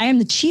 I am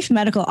the Chief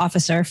Medical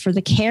Officer for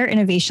the Care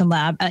Innovation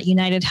Lab at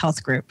United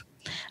Health Group.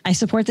 I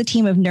support the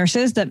team of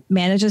nurses that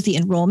manages the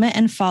enrollment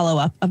and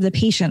follow-up of the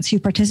patients who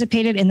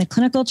participated in the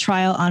clinical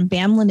trial on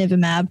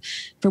bamlanivimab,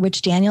 for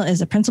which Daniel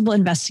is a principal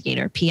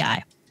investigator,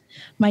 PI.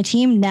 My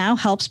team now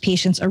helps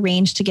patients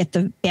arrange to get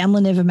the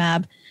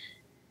bamlanivimab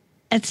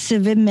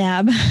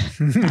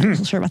Encephalitis,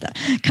 not sure about that,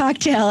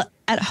 cocktail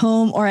at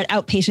home or at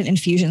outpatient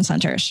infusion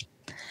centers.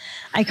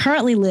 I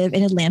currently live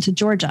in Atlanta,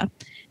 Georgia.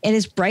 It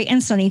is bright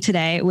and sunny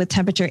today with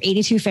temperature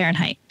 82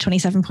 Fahrenheit,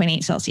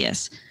 27.8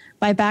 Celsius.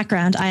 By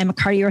background, I am a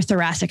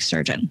cardiothoracic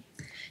surgeon.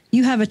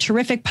 You have a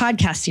terrific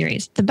podcast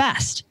series, the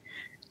best.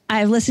 I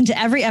have listened to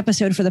every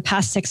episode for the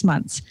past 6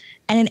 months,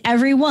 and in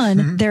every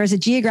one, there is a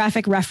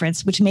geographic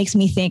reference which makes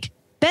me think,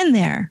 been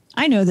there,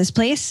 I know this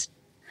place.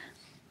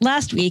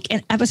 Last week,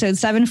 in episode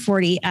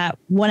 740 at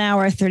 1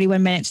 hour,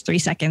 31 minutes, 3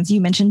 seconds, you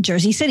mentioned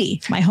Jersey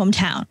City, my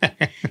hometown.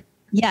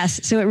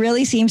 Yes, so it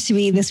really seems to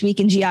be This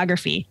Week in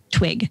Geography,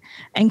 TWiG.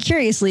 And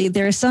curiously,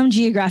 there is some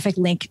geographic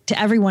link to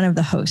every one of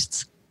the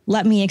hosts.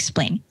 Let me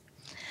explain.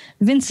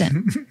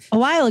 Vincent, a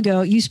while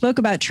ago, you spoke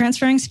about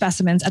transferring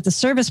specimens at the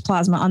service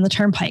plasma on the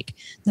Turnpike,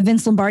 the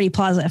Vince Lombardi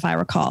Plaza, if I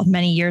recall,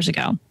 many years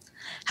ago.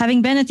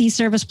 Having been at these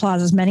service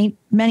plazas many,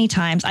 many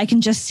times, I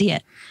can just see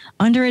it.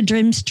 Under a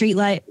dim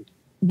streetlight,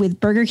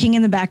 with Burger King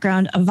in the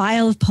background, a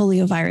vial of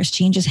poliovirus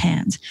changes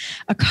hands.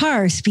 A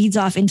car speeds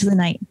off into the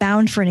night,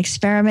 bound for an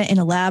experiment in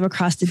a lab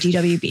across the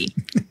GWB.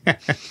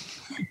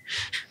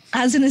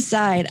 As an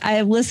aside, I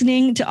am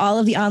listening to all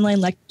of the online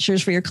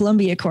lectures for your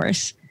Columbia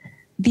course.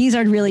 These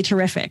are really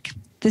terrific.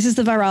 This is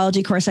the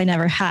virology course I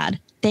never had.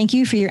 Thank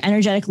you for your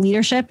energetic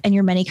leadership and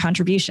your many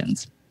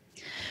contributions.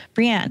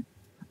 Brianne,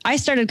 I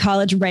started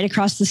college right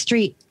across the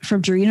street from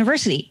Drew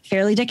University,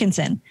 Fairleigh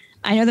Dickinson.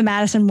 I know the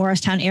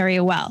Madison-Morristown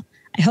area well.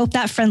 I hope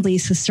that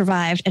friendlies has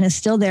survived and is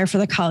still there for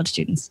the college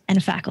students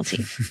and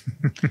faculty.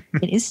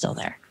 It is still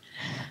there.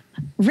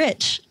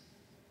 Rich,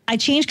 I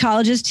changed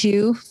colleges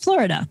to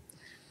Florida.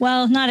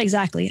 Well, not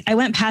exactly. I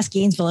went past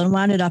Gainesville and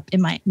wound up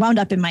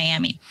in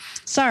Miami.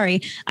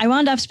 Sorry, I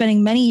wound up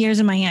spending many years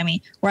in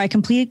Miami, where I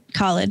completed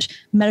college,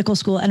 medical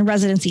school, and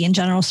residency in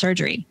general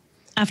surgery.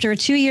 After a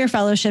 2-year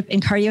fellowship in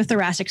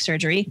cardiothoracic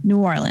surgery, New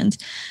Orleans,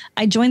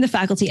 I joined the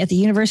faculty at the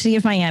University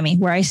of Miami,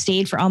 where I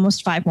stayed for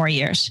almost 5 more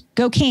years.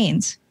 Go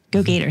Canes!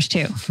 Go Gators,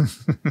 too.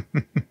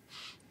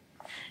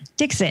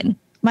 Dixon,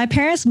 my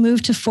parents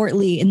moved to Fort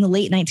Lee in the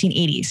late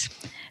 1980s.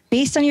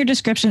 Based on your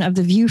description of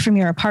the view from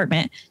your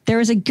apartment, there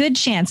is a good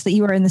chance that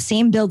you are in the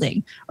same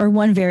building or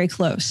one very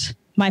close.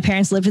 My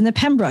parents lived in the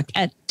Pembroke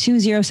at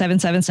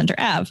 2077 Center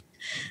Ave.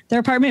 Their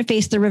apartment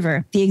faced the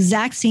river, the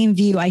exact same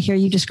view I hear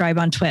you describe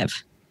on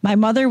TWiV. My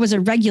mother was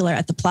a regular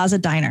at the Plaza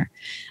Diner.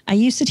 I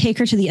used to take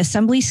her to the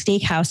Assembly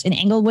Steakhouse in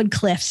Englewood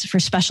Cliffs for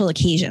special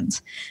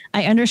occasions.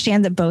 I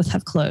understand that both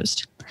have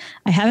closed.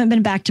 I haven't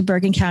been back to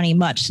Bergen County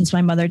much since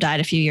my mother died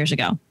a few years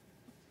ago.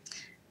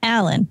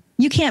 Alan,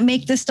 you can't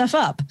make this stuff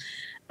up.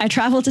 I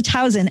travel to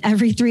Towson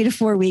every 3 to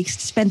 4 weeks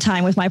to spend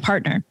time with my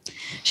partner.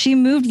 She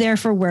moved there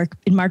for work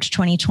in March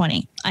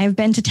 2020. I have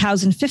been to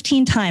Towson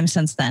 15 times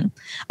since then.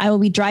 I will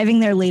be driving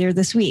there later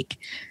this week.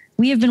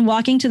 We have been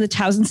walking to the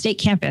Towson State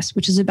campus,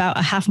 which is about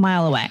a half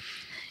mile away.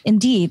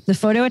 Indeed, the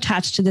photo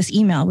attached to this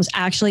email was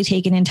actually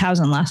taken in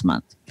Towson last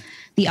month.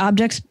 The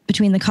objects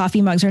between the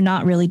coffee mugs are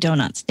not really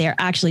donuts. They are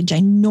actually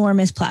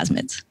ginormous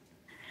plasmids.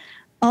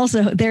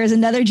 Also, there is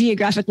another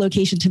geographic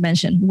location to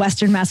mention,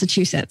 Western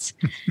Massachusetts.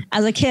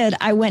 As a kid,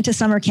 I went to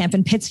summer camp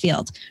in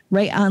Pittsfield,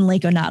 right on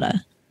Lake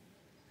Onata.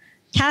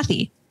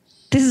 Kathy,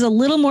 this is a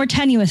little more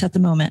tenuous at the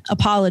moment.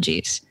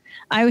 Apologies.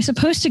 I was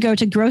supposed to go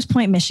to Grosse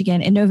Pointe,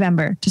 Michigan in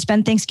November to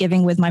spend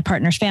Thanksgiving with my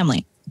partner's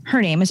family.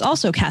 Her name is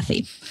also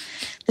Kathy.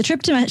 The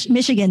trip to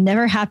Michigan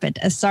never happened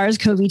as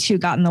SARS-CoV-2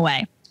 got in the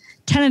way.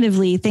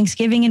 Tentatively,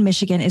 Thanksgiving in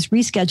Michigan is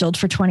rescheduled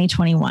for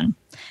 2021.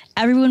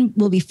 Everyone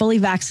will be fully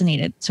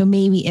vaccinated, so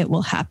maybe it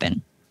will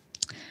happen.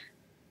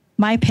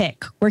 My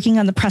pick, Working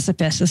on the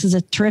Precipice. This is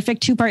a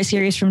terrific 2-part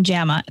series from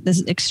JAMA. This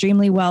is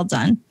extremely well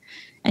done.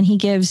 And he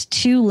gives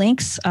 2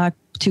 links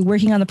to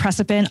Working on the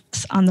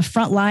Precipice on the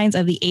front lines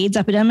of the AIDS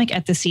epidemic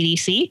at the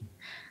CDC.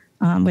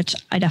 which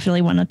I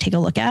definitely want to take a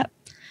look at.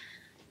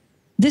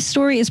 This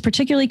story is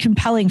particularly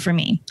compelling for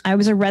me. I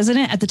was a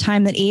resident at the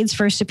time that AIDS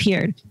first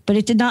appeared, but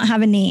it did not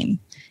have a name.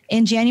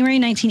 In January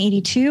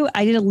 1982,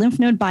 I did a lymph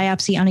node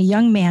biopsy on a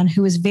young man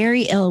who was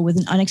very ill with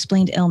an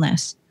unexplained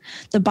illness.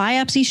 The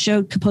biopsy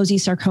showed Kaposi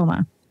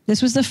sarcoma.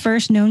 This was the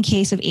first known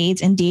case of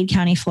AIDS in Dade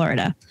County,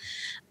 Florida.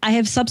 I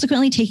have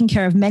subsequently taken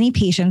care of many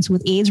patients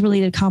with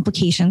AIDS-related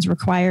complications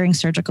requiring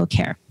surgical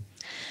care.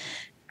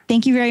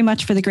 Thank you very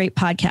much for the great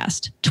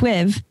podcast.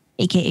 TWiV,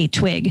 aka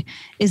Twig,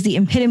 is the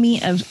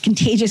epitome of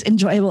contagious,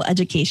 enjoyable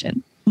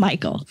education.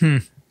 Michael.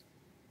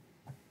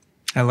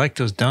 I like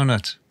those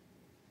donuts.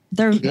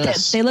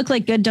 They look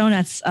like good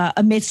donuts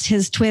amidst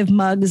his TWiV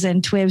mugs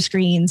and TWiV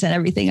screens and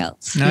everything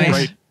else. Nice.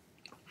 Right.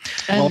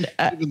 And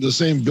in the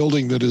same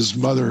building that his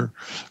mother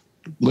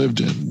lived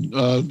in.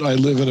 I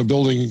live in a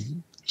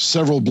building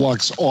several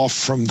blocks off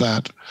from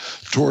that,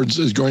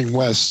 towards going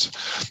west.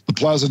 The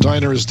Plaza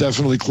Diner is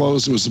definitely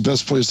closed. It was the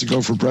best place to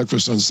go for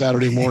breakfast on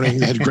Saturday morning.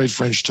 They had great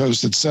French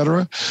toast,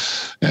 etc.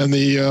 And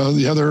the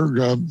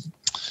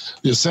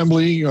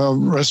Assembly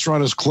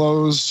restaurant is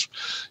closed.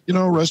 You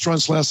know,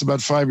 restaurants last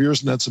about 5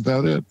 years, and that's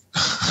about it.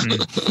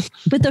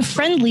 But the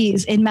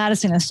Friendlies in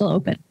Madison is still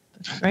open.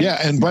 Right? Yeah,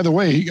 and by the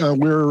way,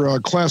 we're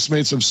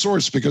classmates of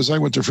sorts because I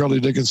went to Fairleigh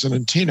Dickinson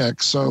and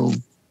Teaneck. So,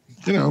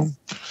 you know,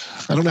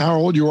 I don't know how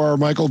old you are,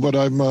 Michael, but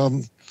I'm.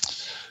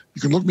 You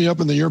can look me up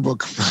in the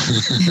yearbook.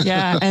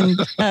 Yeah, and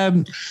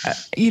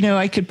you know,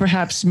 I could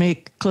perhaps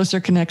make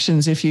closer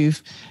connections if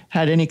you've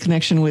had any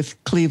connection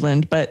with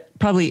Cleveland, but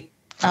probably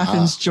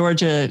Athens,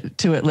 Georgia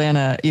to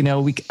Atlanta. You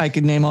know, I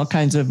could name all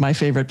kinds of my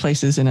favorite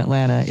places in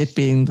Atlanta. It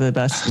being the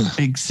best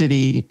big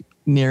city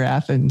near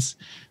Athens.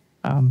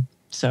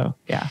 So,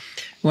 yeah.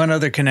 One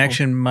other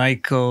connection,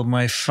 Michael.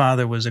 My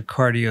father was a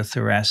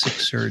cardiothoracic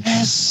surgeon.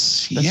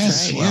 Yes.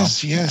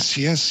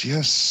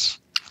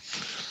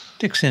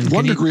 Dixon.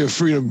 One degree of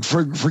freedom.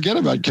 Forget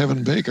about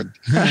Kevin Bacon.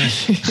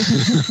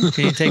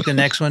 Can you take the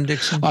next one,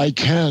 Dixon? I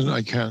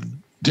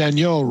can.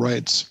 Danielle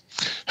writes,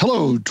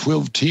 "Hello,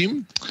 TWiV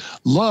team.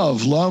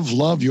 Love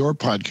your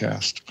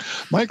podcast.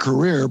 My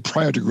career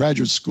prior to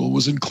graduate school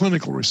was in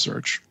clinical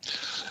research.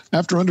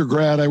 After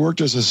undergrad, I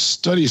worked as a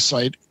study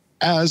site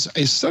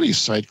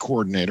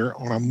coordinator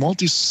on a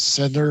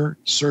multi-center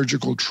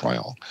surgical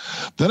trial.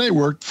 Then I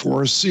worked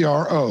for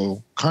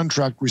CRO,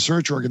 Contract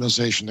Research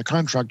Organization, the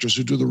contractors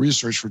who do the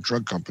research for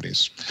drug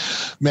companies,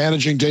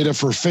 managing data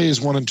for phase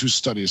 1 and 2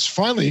 studies.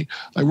 Finally,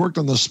 I worked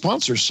on the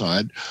sponsor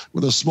side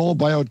with a small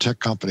biotech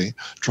company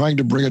trying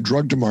to bring a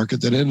drug to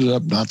market that ended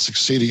up not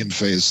succeeding in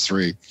phase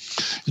 3.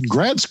 In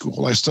grad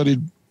school, I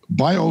studied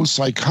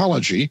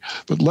biopsychology,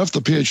 but left the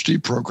PhD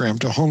program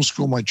to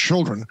homeschool my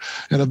children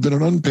and have been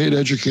an unpaid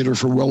educator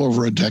for well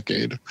over a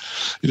decade.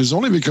 It is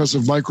only because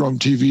of Microbe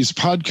TV's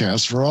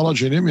podcast,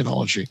 Virology and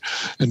Immunology,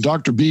 and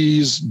Dr.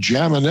 B's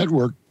JAMA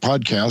Network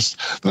podcast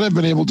that I've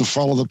been able to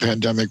follow the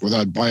pandemic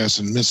without bias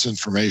and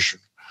misinformation.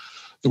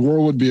 The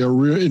world would be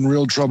in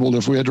real trouble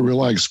if we had to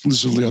rely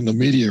exclusively on the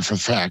media for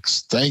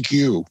facts. Thank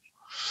you.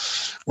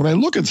 When I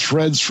look at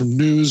threads from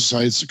news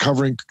sites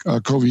covering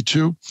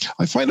COVID-2,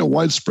 I find a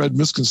widespread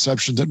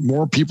misconception that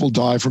more people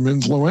die from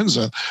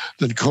influenza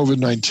than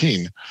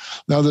COVID-19.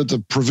 Now that the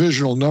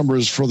provisional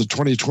numbers for the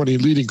 2020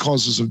 leading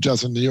causes of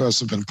death in the U.S.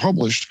 have been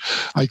published,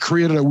 I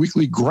created a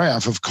weekly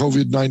graph of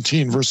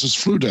COVID-19 versus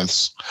flu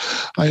deaths.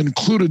 I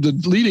included the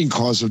leading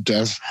cause of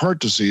death, heart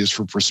disease,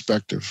 for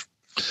perspective.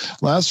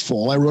 Last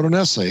fall, I wrote an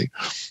essay.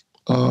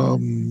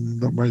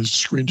 My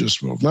screen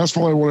just moved. Last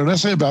fall, I wrote an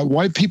essay about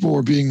why people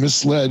were being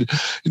misled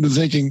into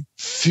thinking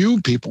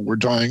few people were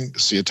dying,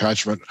 see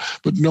attachment,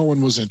 but no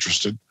one was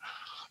interested.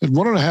 At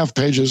 1.5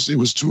 pages, it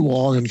was too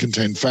long and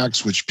contained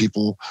facts which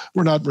people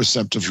were not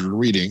receptive to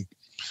reading.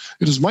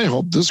 It is my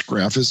hope this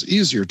graph is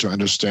easier to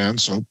understand,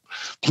 so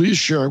please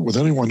share it with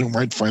anyone who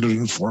might find it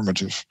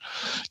informative.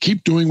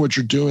 Keep doing what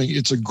you're doing.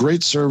 It's a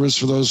great service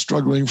for those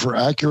struggling for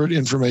accurate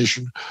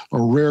information, a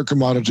rare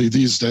commodity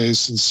these days.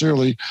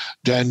 Sincerely,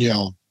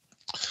 Danielle.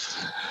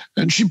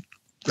 And she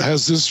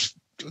has this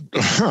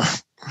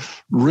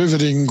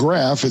riveting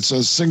graph. It's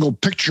a single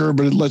picture,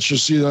 but it lets you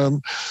see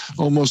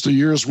almost a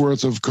year's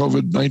worth of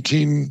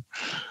COVID-19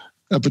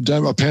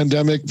 a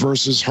pandemic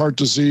versus heart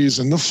disease,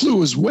 and the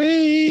flu is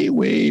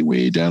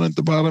way down at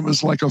the bottom.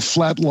 It's like a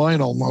flat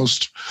line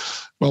almost.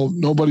 Well,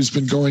 nobody's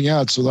been going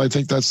out, so I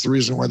think that's the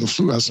reason why the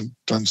flu hasn't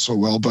done so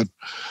well, but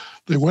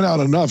they went out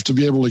enough to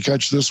be able to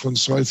catch this one,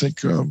 so I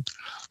think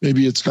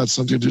maybe it's got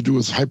something to do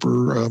with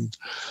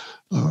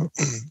no,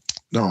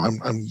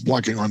 I'm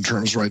blocking on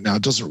terms right now.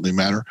 It doesn't really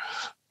matter.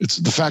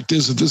 The fact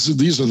is that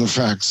these are the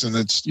facts,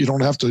 and you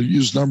don't have to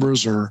use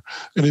numbers or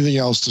anything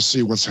else to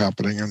see what's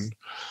happening. And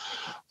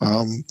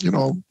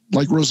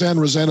like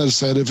Rosanna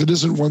said, if it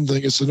isn't one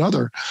thing, it's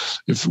another.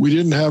 If we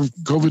didn't have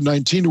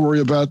COVID-19 to worry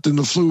about, then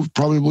the flu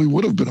probably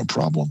would have been a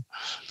problem.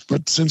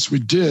 But since we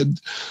did,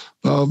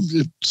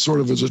 it sort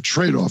of is a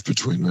trade-off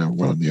between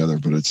one and the other.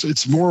 But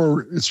it's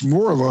more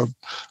of a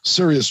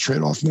serious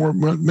trade-off.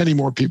 Many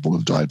more people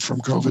have died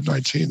from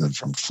COVID-19 than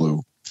from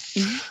flu.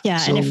 Yeah,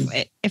 so,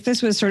 and if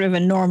this was sort of a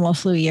normal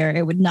flu year,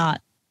 it would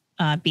not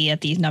be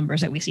at these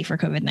numbers that we see for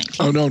COVID-19.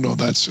 Oh, no,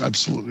 that's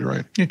absolutely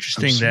right.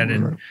 Interesting that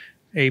in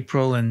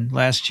April and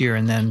last year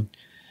and then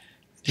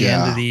the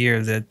end of the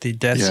year that the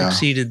deaths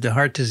exceeded the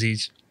heart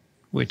disease,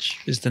 which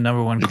is the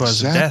number one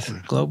cause of death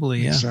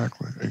globally.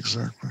 Exactly.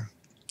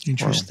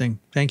 Interesting. Wow.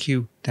 Thank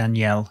you,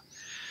 Danielle.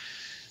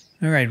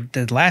 All right,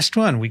 the last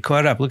one, we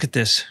caught up. Look at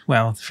this.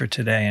 Well, for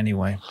today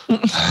anyway.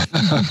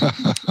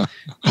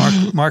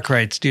 Mark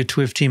writes, Dear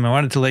TWiV team, I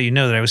wanted to let you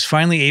know that I was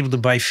finally able to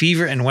buy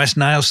Fever and West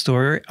Nile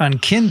Story on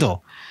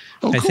Kindle.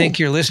 I think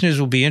your listeners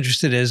will be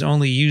interested as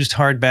only used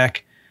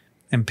hardback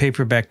and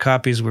paperback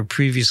copies were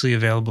previously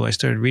available. I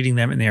started reading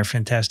them, and they are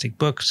fantastic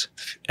books,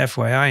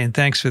 FYI, and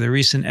thanks for the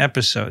recent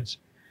episodes.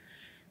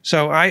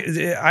 So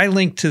I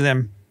linked to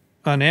them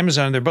on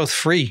Amazon. They're both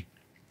free.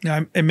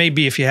 Now, it may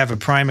be if you have a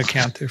Prime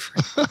account, they're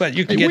free. But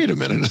you can wait a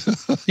minute.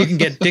 You can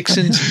get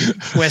Dixon's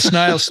West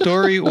Nile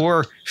Story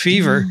or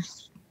Fever,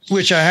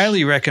 which I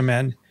highly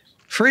recommend.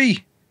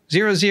 Free,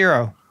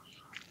 0.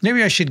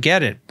 Maybe I should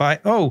get it.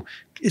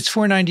 It's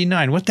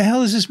 $4.99. What the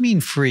hell does this mean,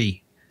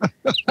 free?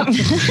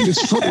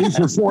 It's free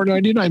for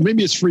 $4.99.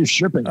 Maybe it's free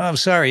shipping. Oh,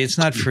 sorry, it's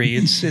not free.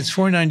 It's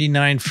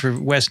 $4.99 for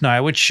West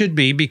Nile, which should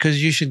be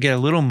because you should get a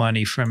little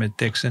money from it,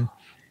 Dixon.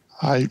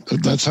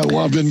 That's how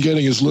I've been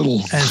getting is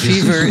little. And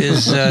Fever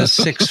is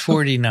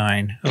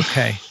 $6.49.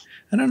 Okay.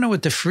 I don't know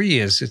what the free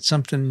is. It's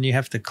something you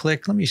have to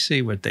click. Let me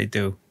see what they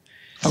do.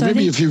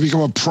 Maybe if you become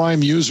a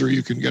Prime user,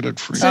 you can get it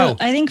free. So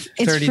I think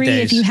it's free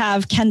if you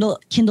have Kindle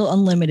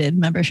Unlimited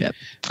membership.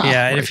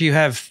 Yeah, and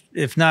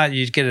if not,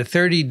 you get a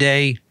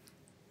 30-day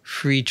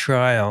free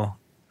trial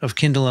of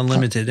Kindle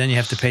Unlimited. Then you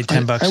have to pay $10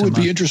 a month. I would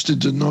be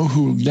interested to know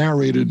who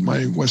narrated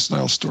my West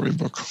Nile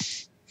storybook.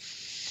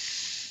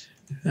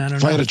 I don't know.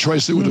 If I had a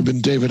choice, it would have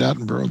been David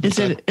Attenborough.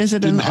 Is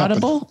it an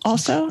Audible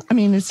also? I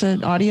mean, it's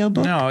an audio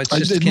book? No, it's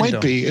just Kindle. It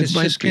might be. It's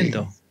just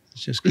Kindle.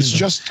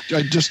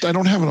 I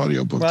don't have an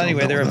audiobook. Well,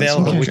 anyway, they're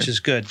available, which is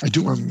good. I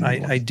do.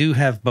 I do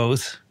have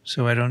both,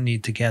 so I don't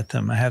need to get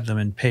them. I have them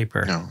in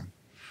paper. No.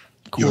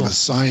 Cool. You have a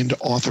signed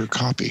author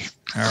copy.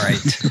 All right.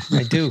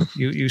 I do.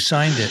 You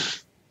signed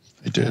it.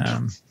 I did.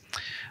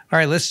 All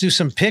right, let's do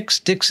some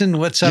picks. Dixon,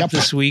 what's up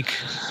this week?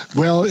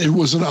 Well, it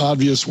was an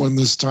obvious one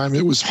this time.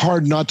 It was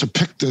hard not to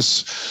pick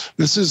this.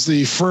 This is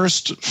the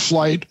first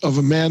flight of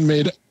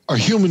a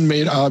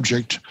human-made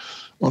object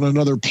on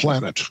another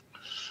planet.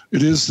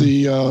 It is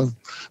the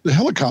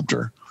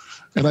helicopter.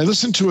 And I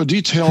listened to a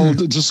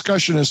detailed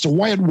discussion as to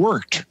why it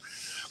worked.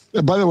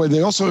 And by the way,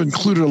 they also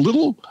included a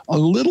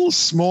little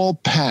small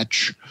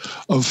patch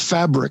of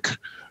fabric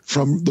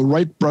from the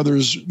Wright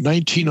brothers'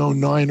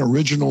 1909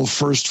 original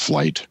first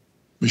flight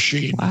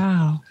machine.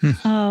 Wow.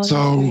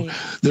 So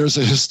there's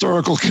a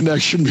historical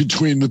connection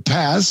between the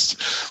past,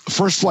 the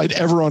first flight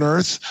ever on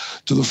Earth,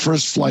 to the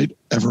first flight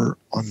ever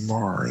on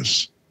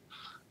Mars.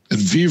 And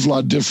vive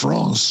la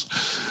différence.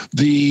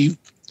 The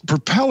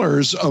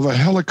propellers of a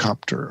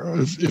helicopter,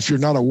 if you're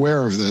not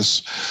aware of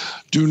this,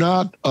 do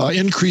not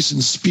increase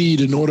in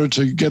speed in order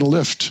to get a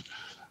lift.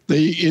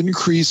 They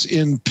increase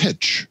in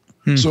pitch.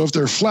 So if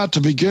they're flat to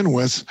begin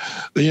with,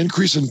 they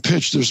increase in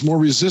pitch. There's more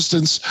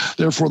resistance.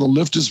 Therefore, the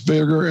lift is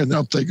bigger, and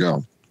up they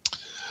go.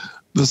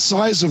 The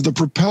size of the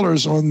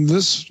propellers on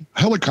this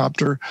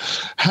helicopter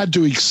had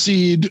to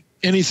exceed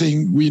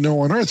anything we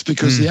know on Earth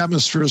because the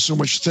atmosphere is so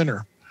much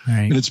thinner.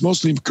 Right. And it's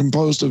mostly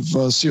composed of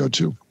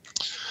CO2.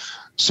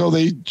 So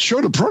they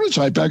showed a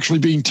prototype actually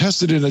being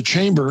tested in a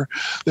chamber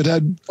that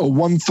had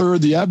 1/3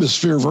 the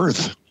atmosphere of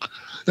Earth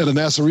at a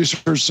NASA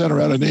research center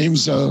out of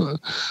Ames,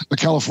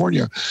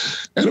 California.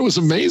 And it was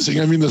amazing.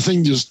 I mean, the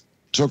thing just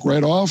took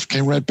right off,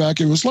 came right back.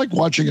 It was like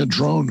watching a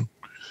drone.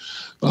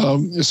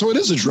 So it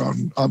is a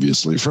drone,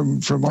 obviously,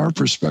 from our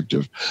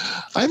perspective.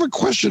 I have a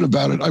question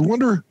about it. I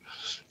wonder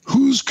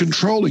who's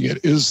controlling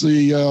it. Is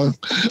the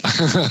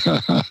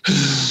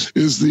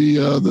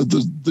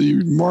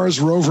Mars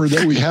rover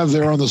that we have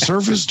there on the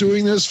surface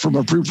doing this from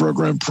a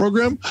pre-programmed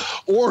program,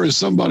 or is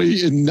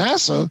somebody in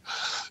NASA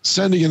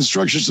sending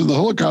instructions to the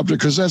helicopter,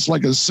 because that's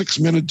like a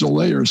 6-minute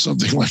delay or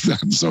something like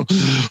that? So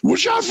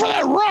watch out for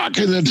that rock.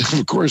 And then,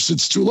 of course,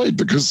 it's too late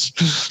because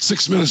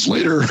 6 minutes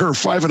later or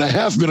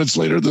 5.5 minutes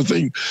later, the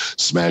thing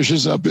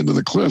smashes up into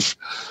the cliff.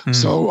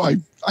 So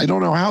I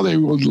don't know how they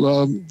would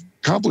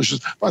accomplish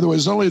this. By the way,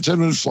 it's only a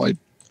 10-minute flight,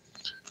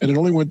 and it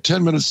only went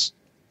 10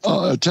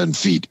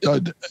 feet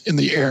in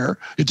the air.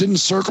 It didn't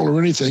circle or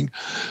anything,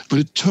 but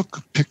it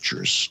took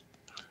pictures.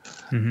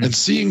 And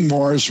seeing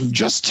Mars from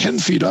just 10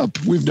 feet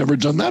up, we've never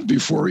done that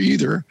before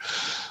either.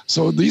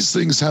 So these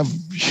things have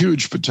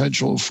huge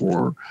potential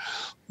for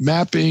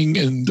mapping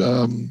and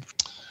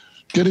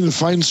getting the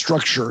fine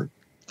structure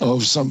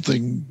of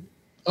something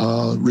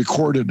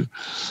recorded.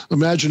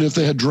 Imagine if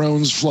they had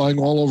drones flying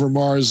all over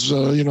Mars,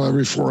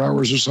 every 4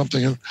 hours or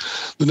something. And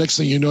the next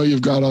thing you know,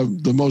 you've got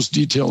the most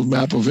detailed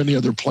map of any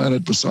other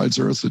planet besides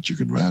Earth that you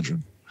can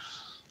imagine.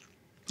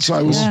 So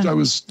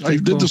I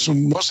did this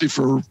one mostly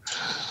for.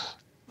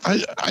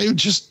 I'm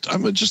just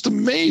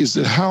amazed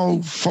at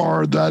how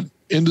far that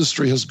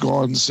industry has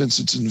gone since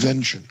its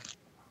invention.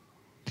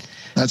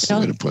 That's the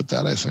way to put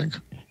that, I think.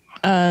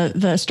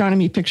 the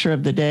astronomy picture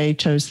of the day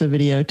chose the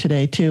video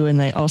today too, and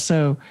they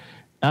also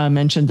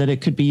mentioned that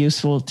it could be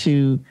useful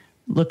to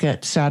look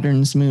at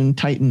Saturn's moon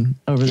Titan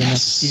over the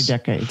next few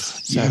decades.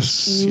 So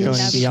going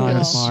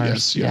beyond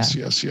Mars. Yes.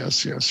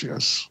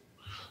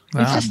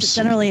 Wow. It's just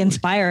generally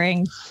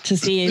inspiring to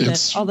see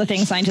that all the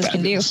things scientists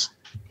can do.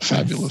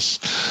 Fabulous.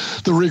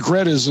 The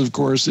regret is, of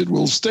course, it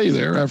will stay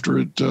there after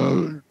it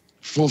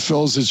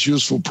fulfills its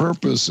useful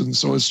purpose, and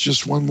so it's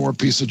just one more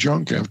piece of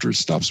junk after it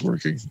stops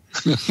working.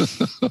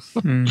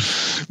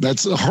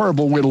 That's a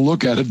horrible way to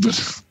look at it, but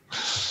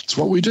it's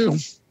what we do.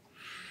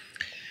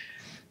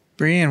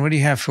 Brianne, what do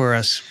you have for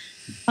us?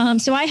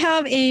 So I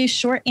have a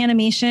short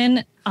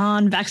animation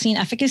on vaccine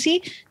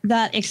efficacy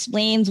that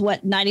explains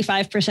what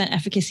 95%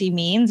 efficacy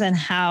means and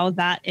how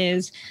that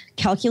is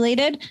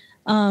calculated.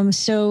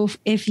 So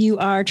if you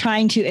are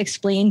trying to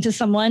explain to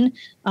someone,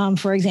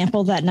 for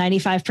example, that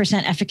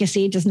 95%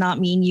 efficacy does not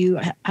mean you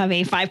have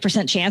a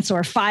 5% chance,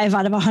 or 5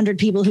 out of 100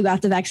 people who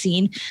got the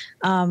vaccine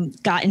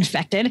got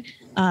infected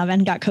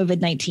and got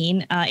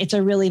COVID-19. It's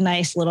a really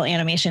nice little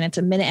animation. It's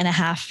 1.5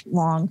 minutes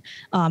long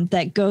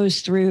that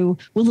goes through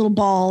with little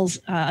balls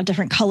of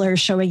different colors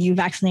showing you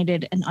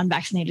vaccinated and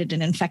unvaccinated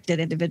and infected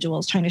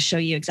individuals, trying to show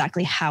you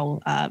exactly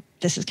how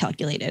this is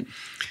calculated.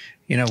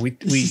 You know,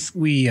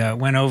 we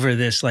went over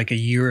this like a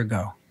year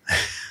ago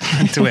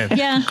on TWiV.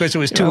 Yeah. Of course, it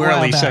was too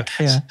early,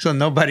 so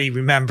nobody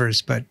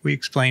remembers, but we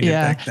explained it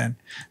back then.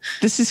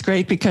 This is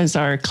great because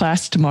our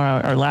class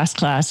tomorrow, our last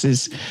class,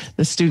 is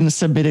the students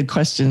submitted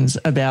questions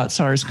about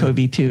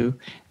SARS-CoV-2,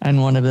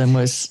 and one of them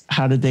was,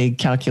 how did they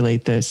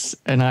calculate this?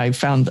 And I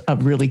found a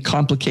really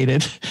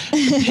complicated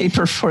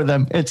paper for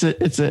them. It's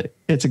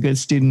a good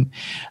student,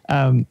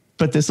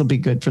 but this will be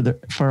good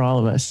for all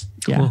of us.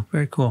 Cool. Yeah,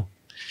 very cool.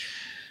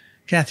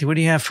 Kathy, what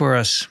do you have for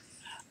us?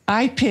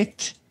 I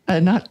picked,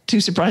 not too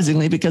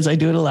surprisingly because I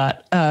do it a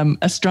lot,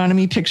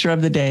 astronomy picture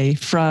of the day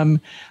from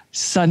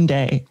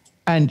Sunday.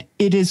 And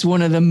it is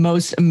one of the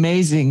most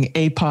amazing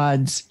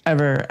apods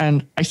ever.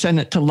 And I sent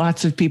it to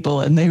lots of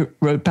people and they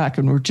wrote back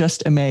and were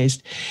just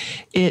amazed.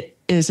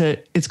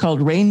 It's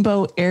called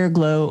Rainbow Air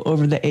Glow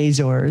over the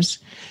Azores.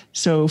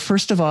 So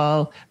first of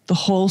all, the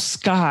whole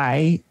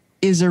sky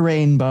is a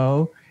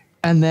rainbow.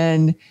 And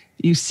then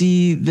you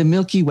see the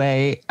Milky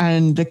Way,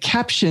 and the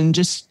caption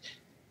just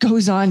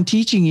goes on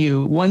teaching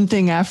you one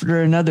thing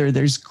after another.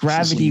 There's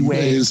gravity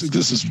waves.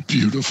 This is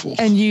beautiful.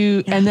 And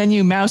then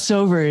you mouse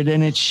over it,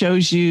 and it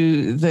shows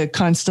you the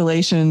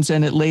constellations,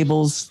 and it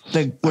labels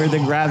where the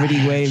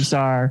gravity waves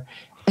are.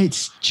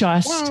 It's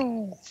just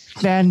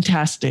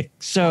fantastic.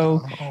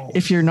 So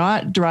if you're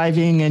not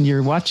driving and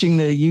you're watching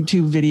the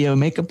YouTube video,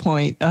 make a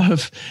point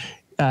of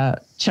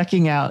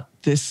checking out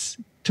this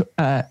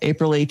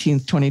April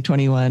 18th,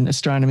 2021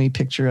 astronomy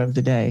picture of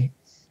the day.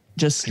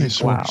 Just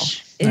wow.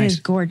 It is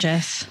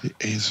gorgeous. The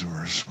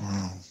Azores.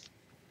 Wow.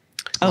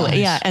 Oh, nice.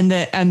 Yeah. And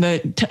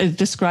it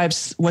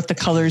describes what the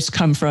colors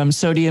come from: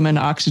 sodium and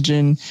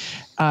oxygen,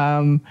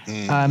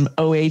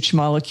 OH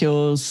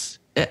molecules.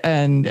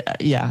 And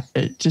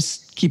it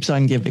just keeps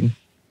on giving.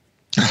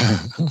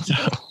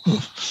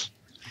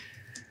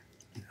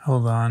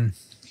 Hold on.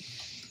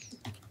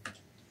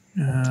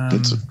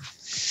 That's it.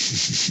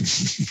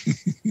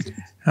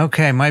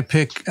 Okay, my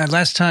pick.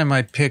 Last time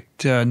I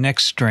picked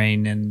next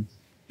strain, and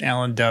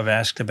Alan Dove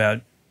asked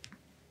about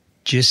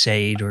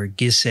Gisaid or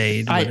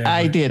Gisaid.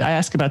 I did. I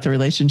asked about the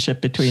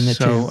relationship between the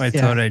two. So I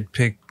thought I'd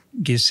pick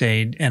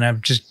Gisaid, and I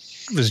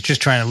was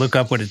just trying to look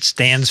up what it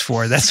stands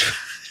for. That's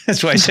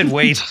why I said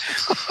wait.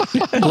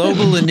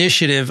 Global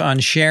Initiative on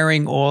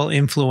Sharing All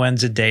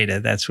Influenza Data.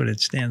 That's what it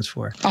stands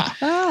for.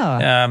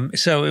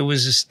 So it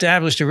was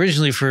established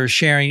originally for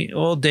sharing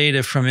all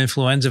data from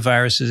influenza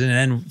viruses, and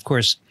then, of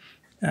course,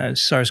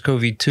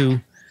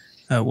 SARS-CoV-2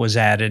 was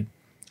added.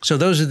 So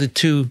those are the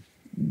two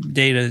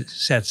data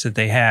sets that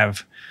they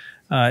have.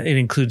 It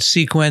includes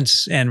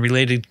sequence and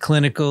related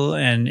clinical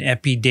and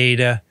epi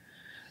data,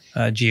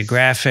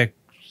 geographic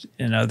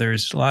and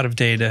others, a lot of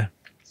data.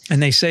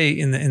 And they say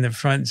in the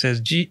front, it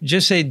says,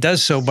 GISAID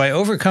does so by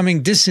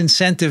overcoming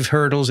disincentive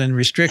hurdles and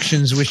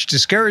restrictions which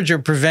discourage or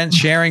prevent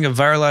sharing of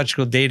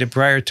virological data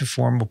prior to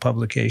formal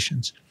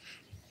publications.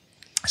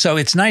 So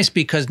it's nice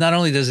because not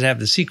only does it have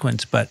the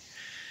sequence, but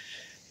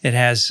it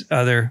has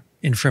other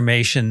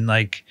information,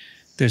 like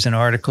there's an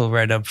article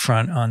right up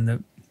front on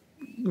the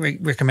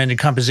recommended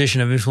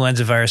composition of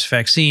influenza virus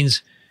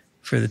vaccines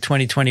for the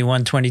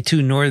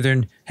 2021-22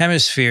 Northern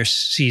Hemisphere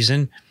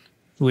season,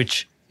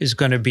 which is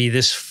going to be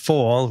this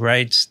fall,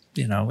 right?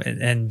 You know,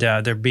 and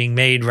they're being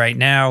made right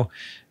now,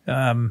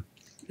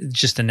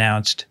 just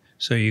announced,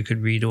 so you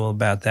could read all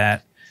about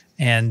that.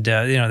 And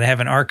they have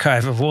an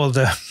archive of all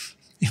the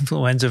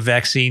influenza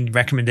vaccine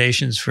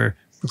recommendations for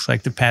looks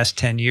like the past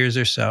 10 years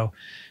or so,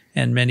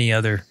 and many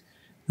other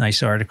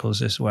nice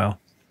articles as well.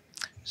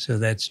 So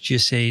that's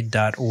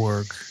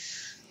gisaid.org,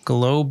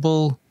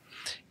 Global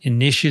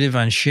Initiative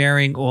on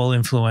Sharing All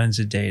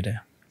Influenza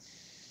Data.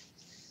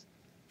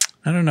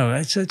 I don't know.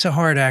 It's a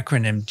hard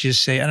acronym.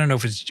 GISAID. I don't know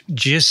if it's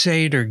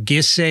GISAID or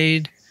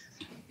GISAID.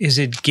 Is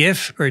it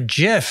GIF or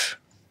GIF?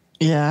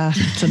 Yeah,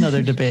 it's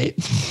another debate.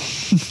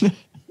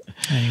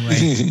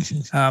 Anyway,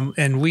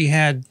 and we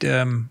had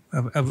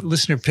a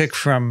listener pick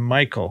from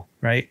Michael,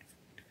 right?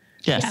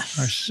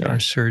 Yes. Our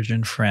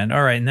surgeon friend.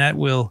 All right, and that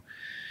will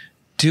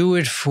do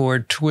it for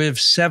TWiV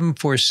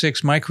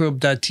 746,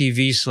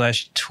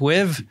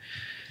 microbe.tv/TWiV.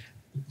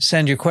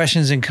 Send your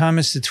questions and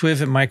comments to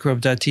TWiV at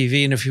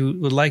microbe.tv. And if you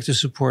would like to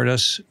support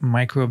us,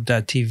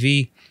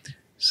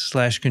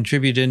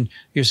 microbe.tv/contribute. And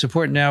your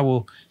support now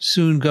will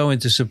soon go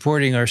into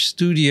supporting our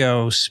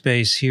studio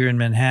space here in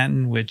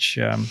Manhattan, which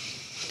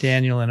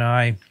Daniel and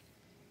I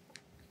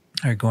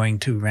are going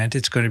to rent.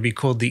 It's going to be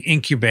called the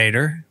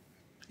Incubator.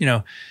 You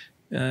know,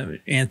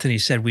 Anthony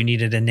said we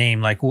needed a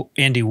name like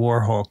Andy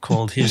Warhol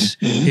called his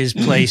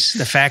place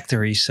the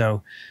Factory.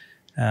 So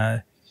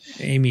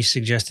Amy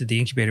suggested the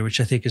Incubator, which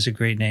I think is a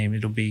great name.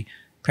 It'll be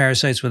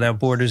Parasites Without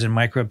Borders and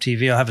Microbe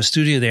TV. I'll have a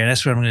studio there, and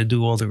that's where I'm going to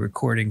do all the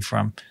recording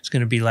from. It's going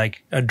to be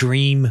like a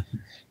dream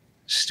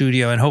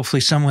studio, and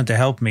hopefully someone to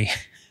help me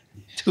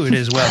do it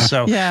as well.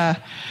 So yeah.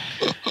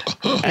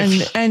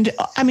 And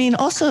I mean,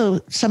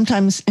 also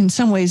sometimes in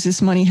some ways this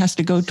money has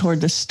to go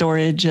toward the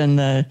storage and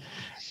the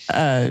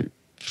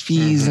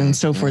fees and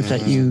so forth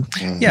that you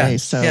pay.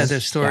 So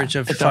the storage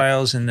of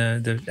files and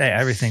the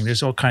everything.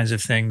 There's all kinds of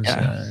things,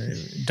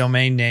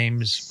 domain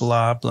names,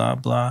 blah blah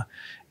blah,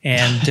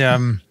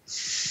 and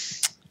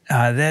this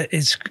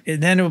is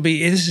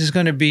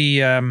going to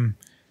be.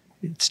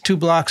 It's 2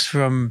 blocks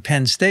from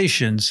Penn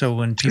Station, so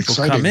when people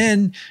come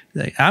in,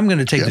 I'm going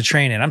to take the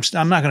train in.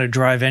 I'm not going to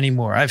drive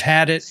anymore. I've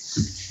had it,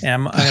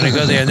 and I'm going to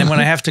go there. And then when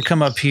I have to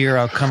come up here,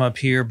 I'll come up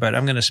here. But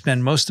I'm going to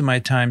spend most of my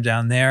time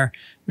down there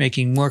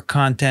making more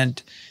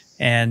content,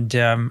 and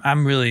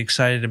I'm really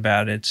excited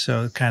about it.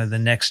 So kind of the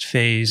next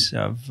phase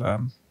of,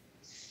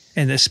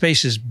 and the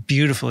space is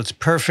beautiful. It's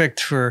perfect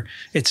for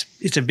it's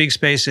a big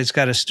space. It's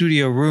got a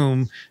studio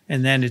room,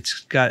 and then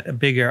it's got a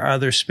bigger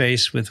other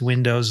space with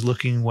windows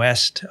looking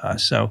west.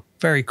 So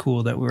very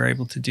cool that we were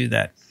able to do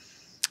that.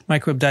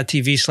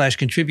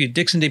 Microbe.tv/contribute.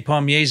 Dixon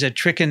Despommiers at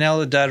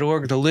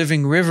Racaniello.org,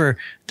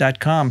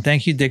 thelivingriver.com.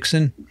 Thank you,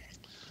 Dixon.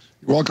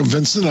 You're welcome,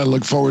 Vincent. I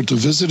look forward to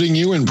visiting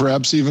you and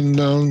perhaps even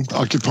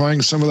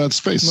occupying some of that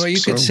space. Well, you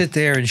could sit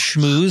there and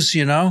schmooze,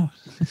 you know.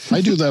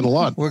 I do that a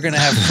lot. We're going to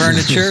have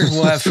furniture.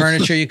 We'll have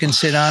furniture you can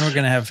sit on. We're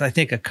going to have, I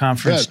think, a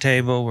conference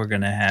table. We're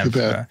going to have,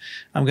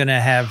 I'm going to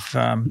have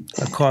a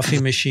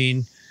coffee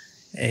machine,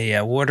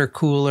 a water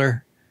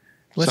cooler.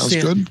 Sounds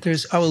good.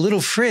 There's a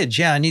little fridge.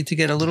 Yeah, I need to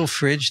get a little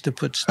fridge to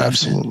put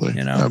stuff in.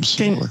 You know?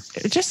 Absolutely.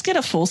 Just get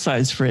a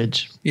full-size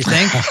fridge. You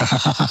think?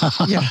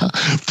 Yeah.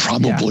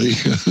 Probably.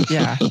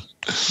 Yeah.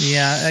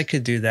 Yeah, I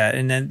could do that.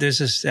 And then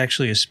there's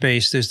actually a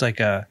space. There's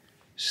like a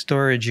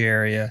storage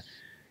area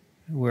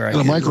where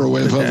and a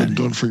microwave oven.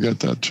 Don't forget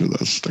that too.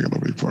 That's going to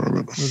be part of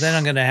it. Well, then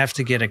I'm going to have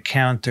to get a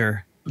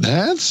counter.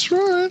 That's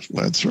right.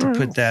 That's right. To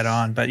put that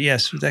on. But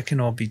yes, that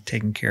can all be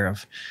taken care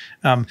of.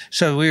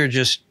 So we were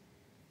just,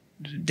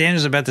 Dan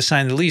was about to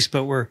sign the lease,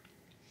 but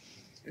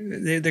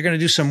they're going to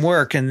do some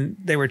work, and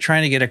they were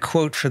trying to get a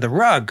quote for the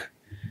rug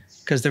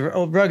because the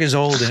rug is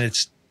old and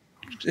it's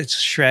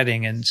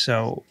shredding. And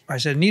so I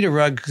said, need a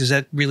rug because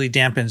that really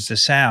dampens the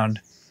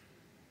sound.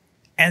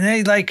 And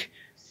they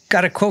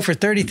got a quote for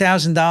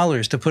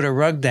 $30,000 to put a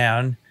rug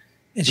down.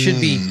 It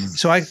should be.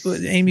 So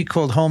Amy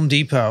called Home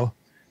Depot,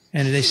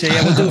 and they say,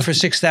 yeah, we'll do it for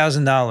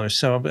 $6,000.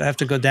 So I have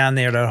to go down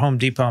there to Home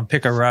Depot and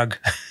pick a rug.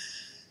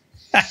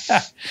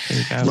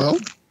 Well,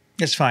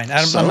 it's fine.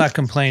 I'm not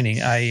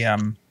complaining. I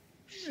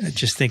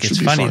just think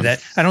it's funny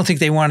that I don't think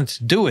they wanted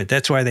to do it.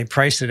 That's why they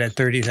priced it at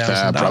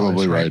 $30,000.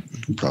 Probably right.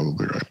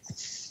 Probably right.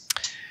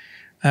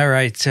 All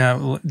right.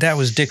 That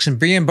was Dixon.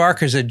 Brianne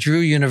Barker's at Drew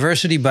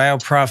University,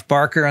 BioProf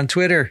Barker on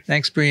Twitter.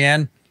 Thanks,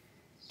 Brianne.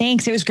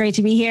 Thanks. It was great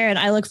to be here, and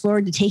I look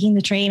forward to taking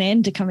the train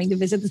in to coming to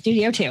visit the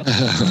studio too.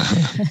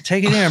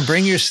 Take it in and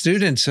bring your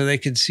students so they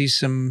could see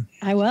some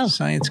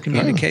science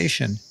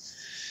communication.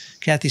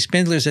 Kathy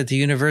Spindler's at the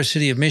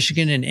University of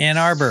Michigan in Ann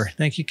Arbor.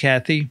 Thank you,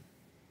 Kathy.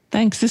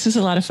 Thanks. This is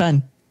a lot of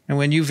fun. And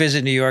when you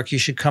visit New York, you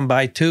should come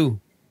by too.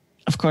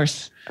 Of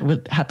course. I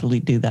would happily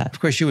do that. Of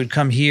course, you would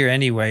come here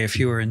anyway if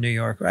you were in New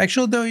York.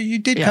 Actually, though, you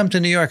did come to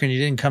New York and you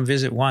didn't come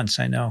visit once,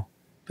 I know.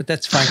 But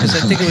that's fine because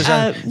I think it was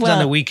on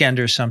the weekend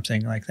or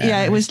something like that. Yeah,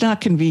 right? It was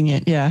not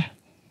convenient,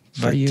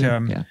 for you.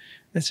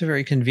 That's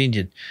very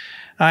convenient.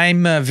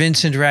 I'm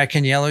Vincent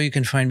Racaniello. You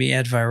can find me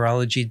at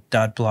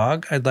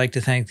virology.blog. I'd like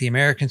to thank the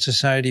American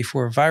Society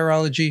for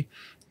Virology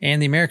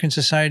and the American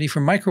Society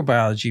for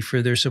Microbiology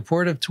for their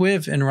support of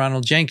TWiV, and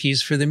Ronald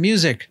Jenkins for the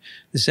music.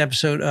 This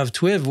episode of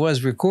TWiV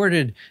was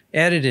recorded,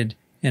 edited,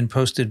 and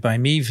posted by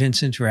me,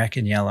 Vincent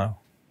Racaniello.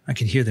 I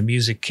can hear the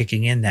music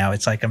kicking in now.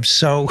 It's like I'm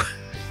so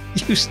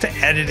used to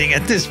editing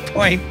at this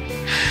point.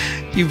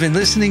 You've been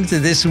listening to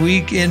This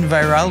Week in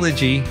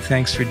Virology.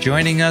 Thanks for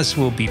joining us.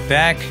 We'll be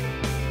back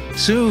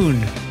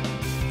soon.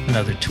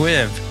 Another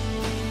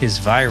TWiV is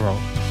viral.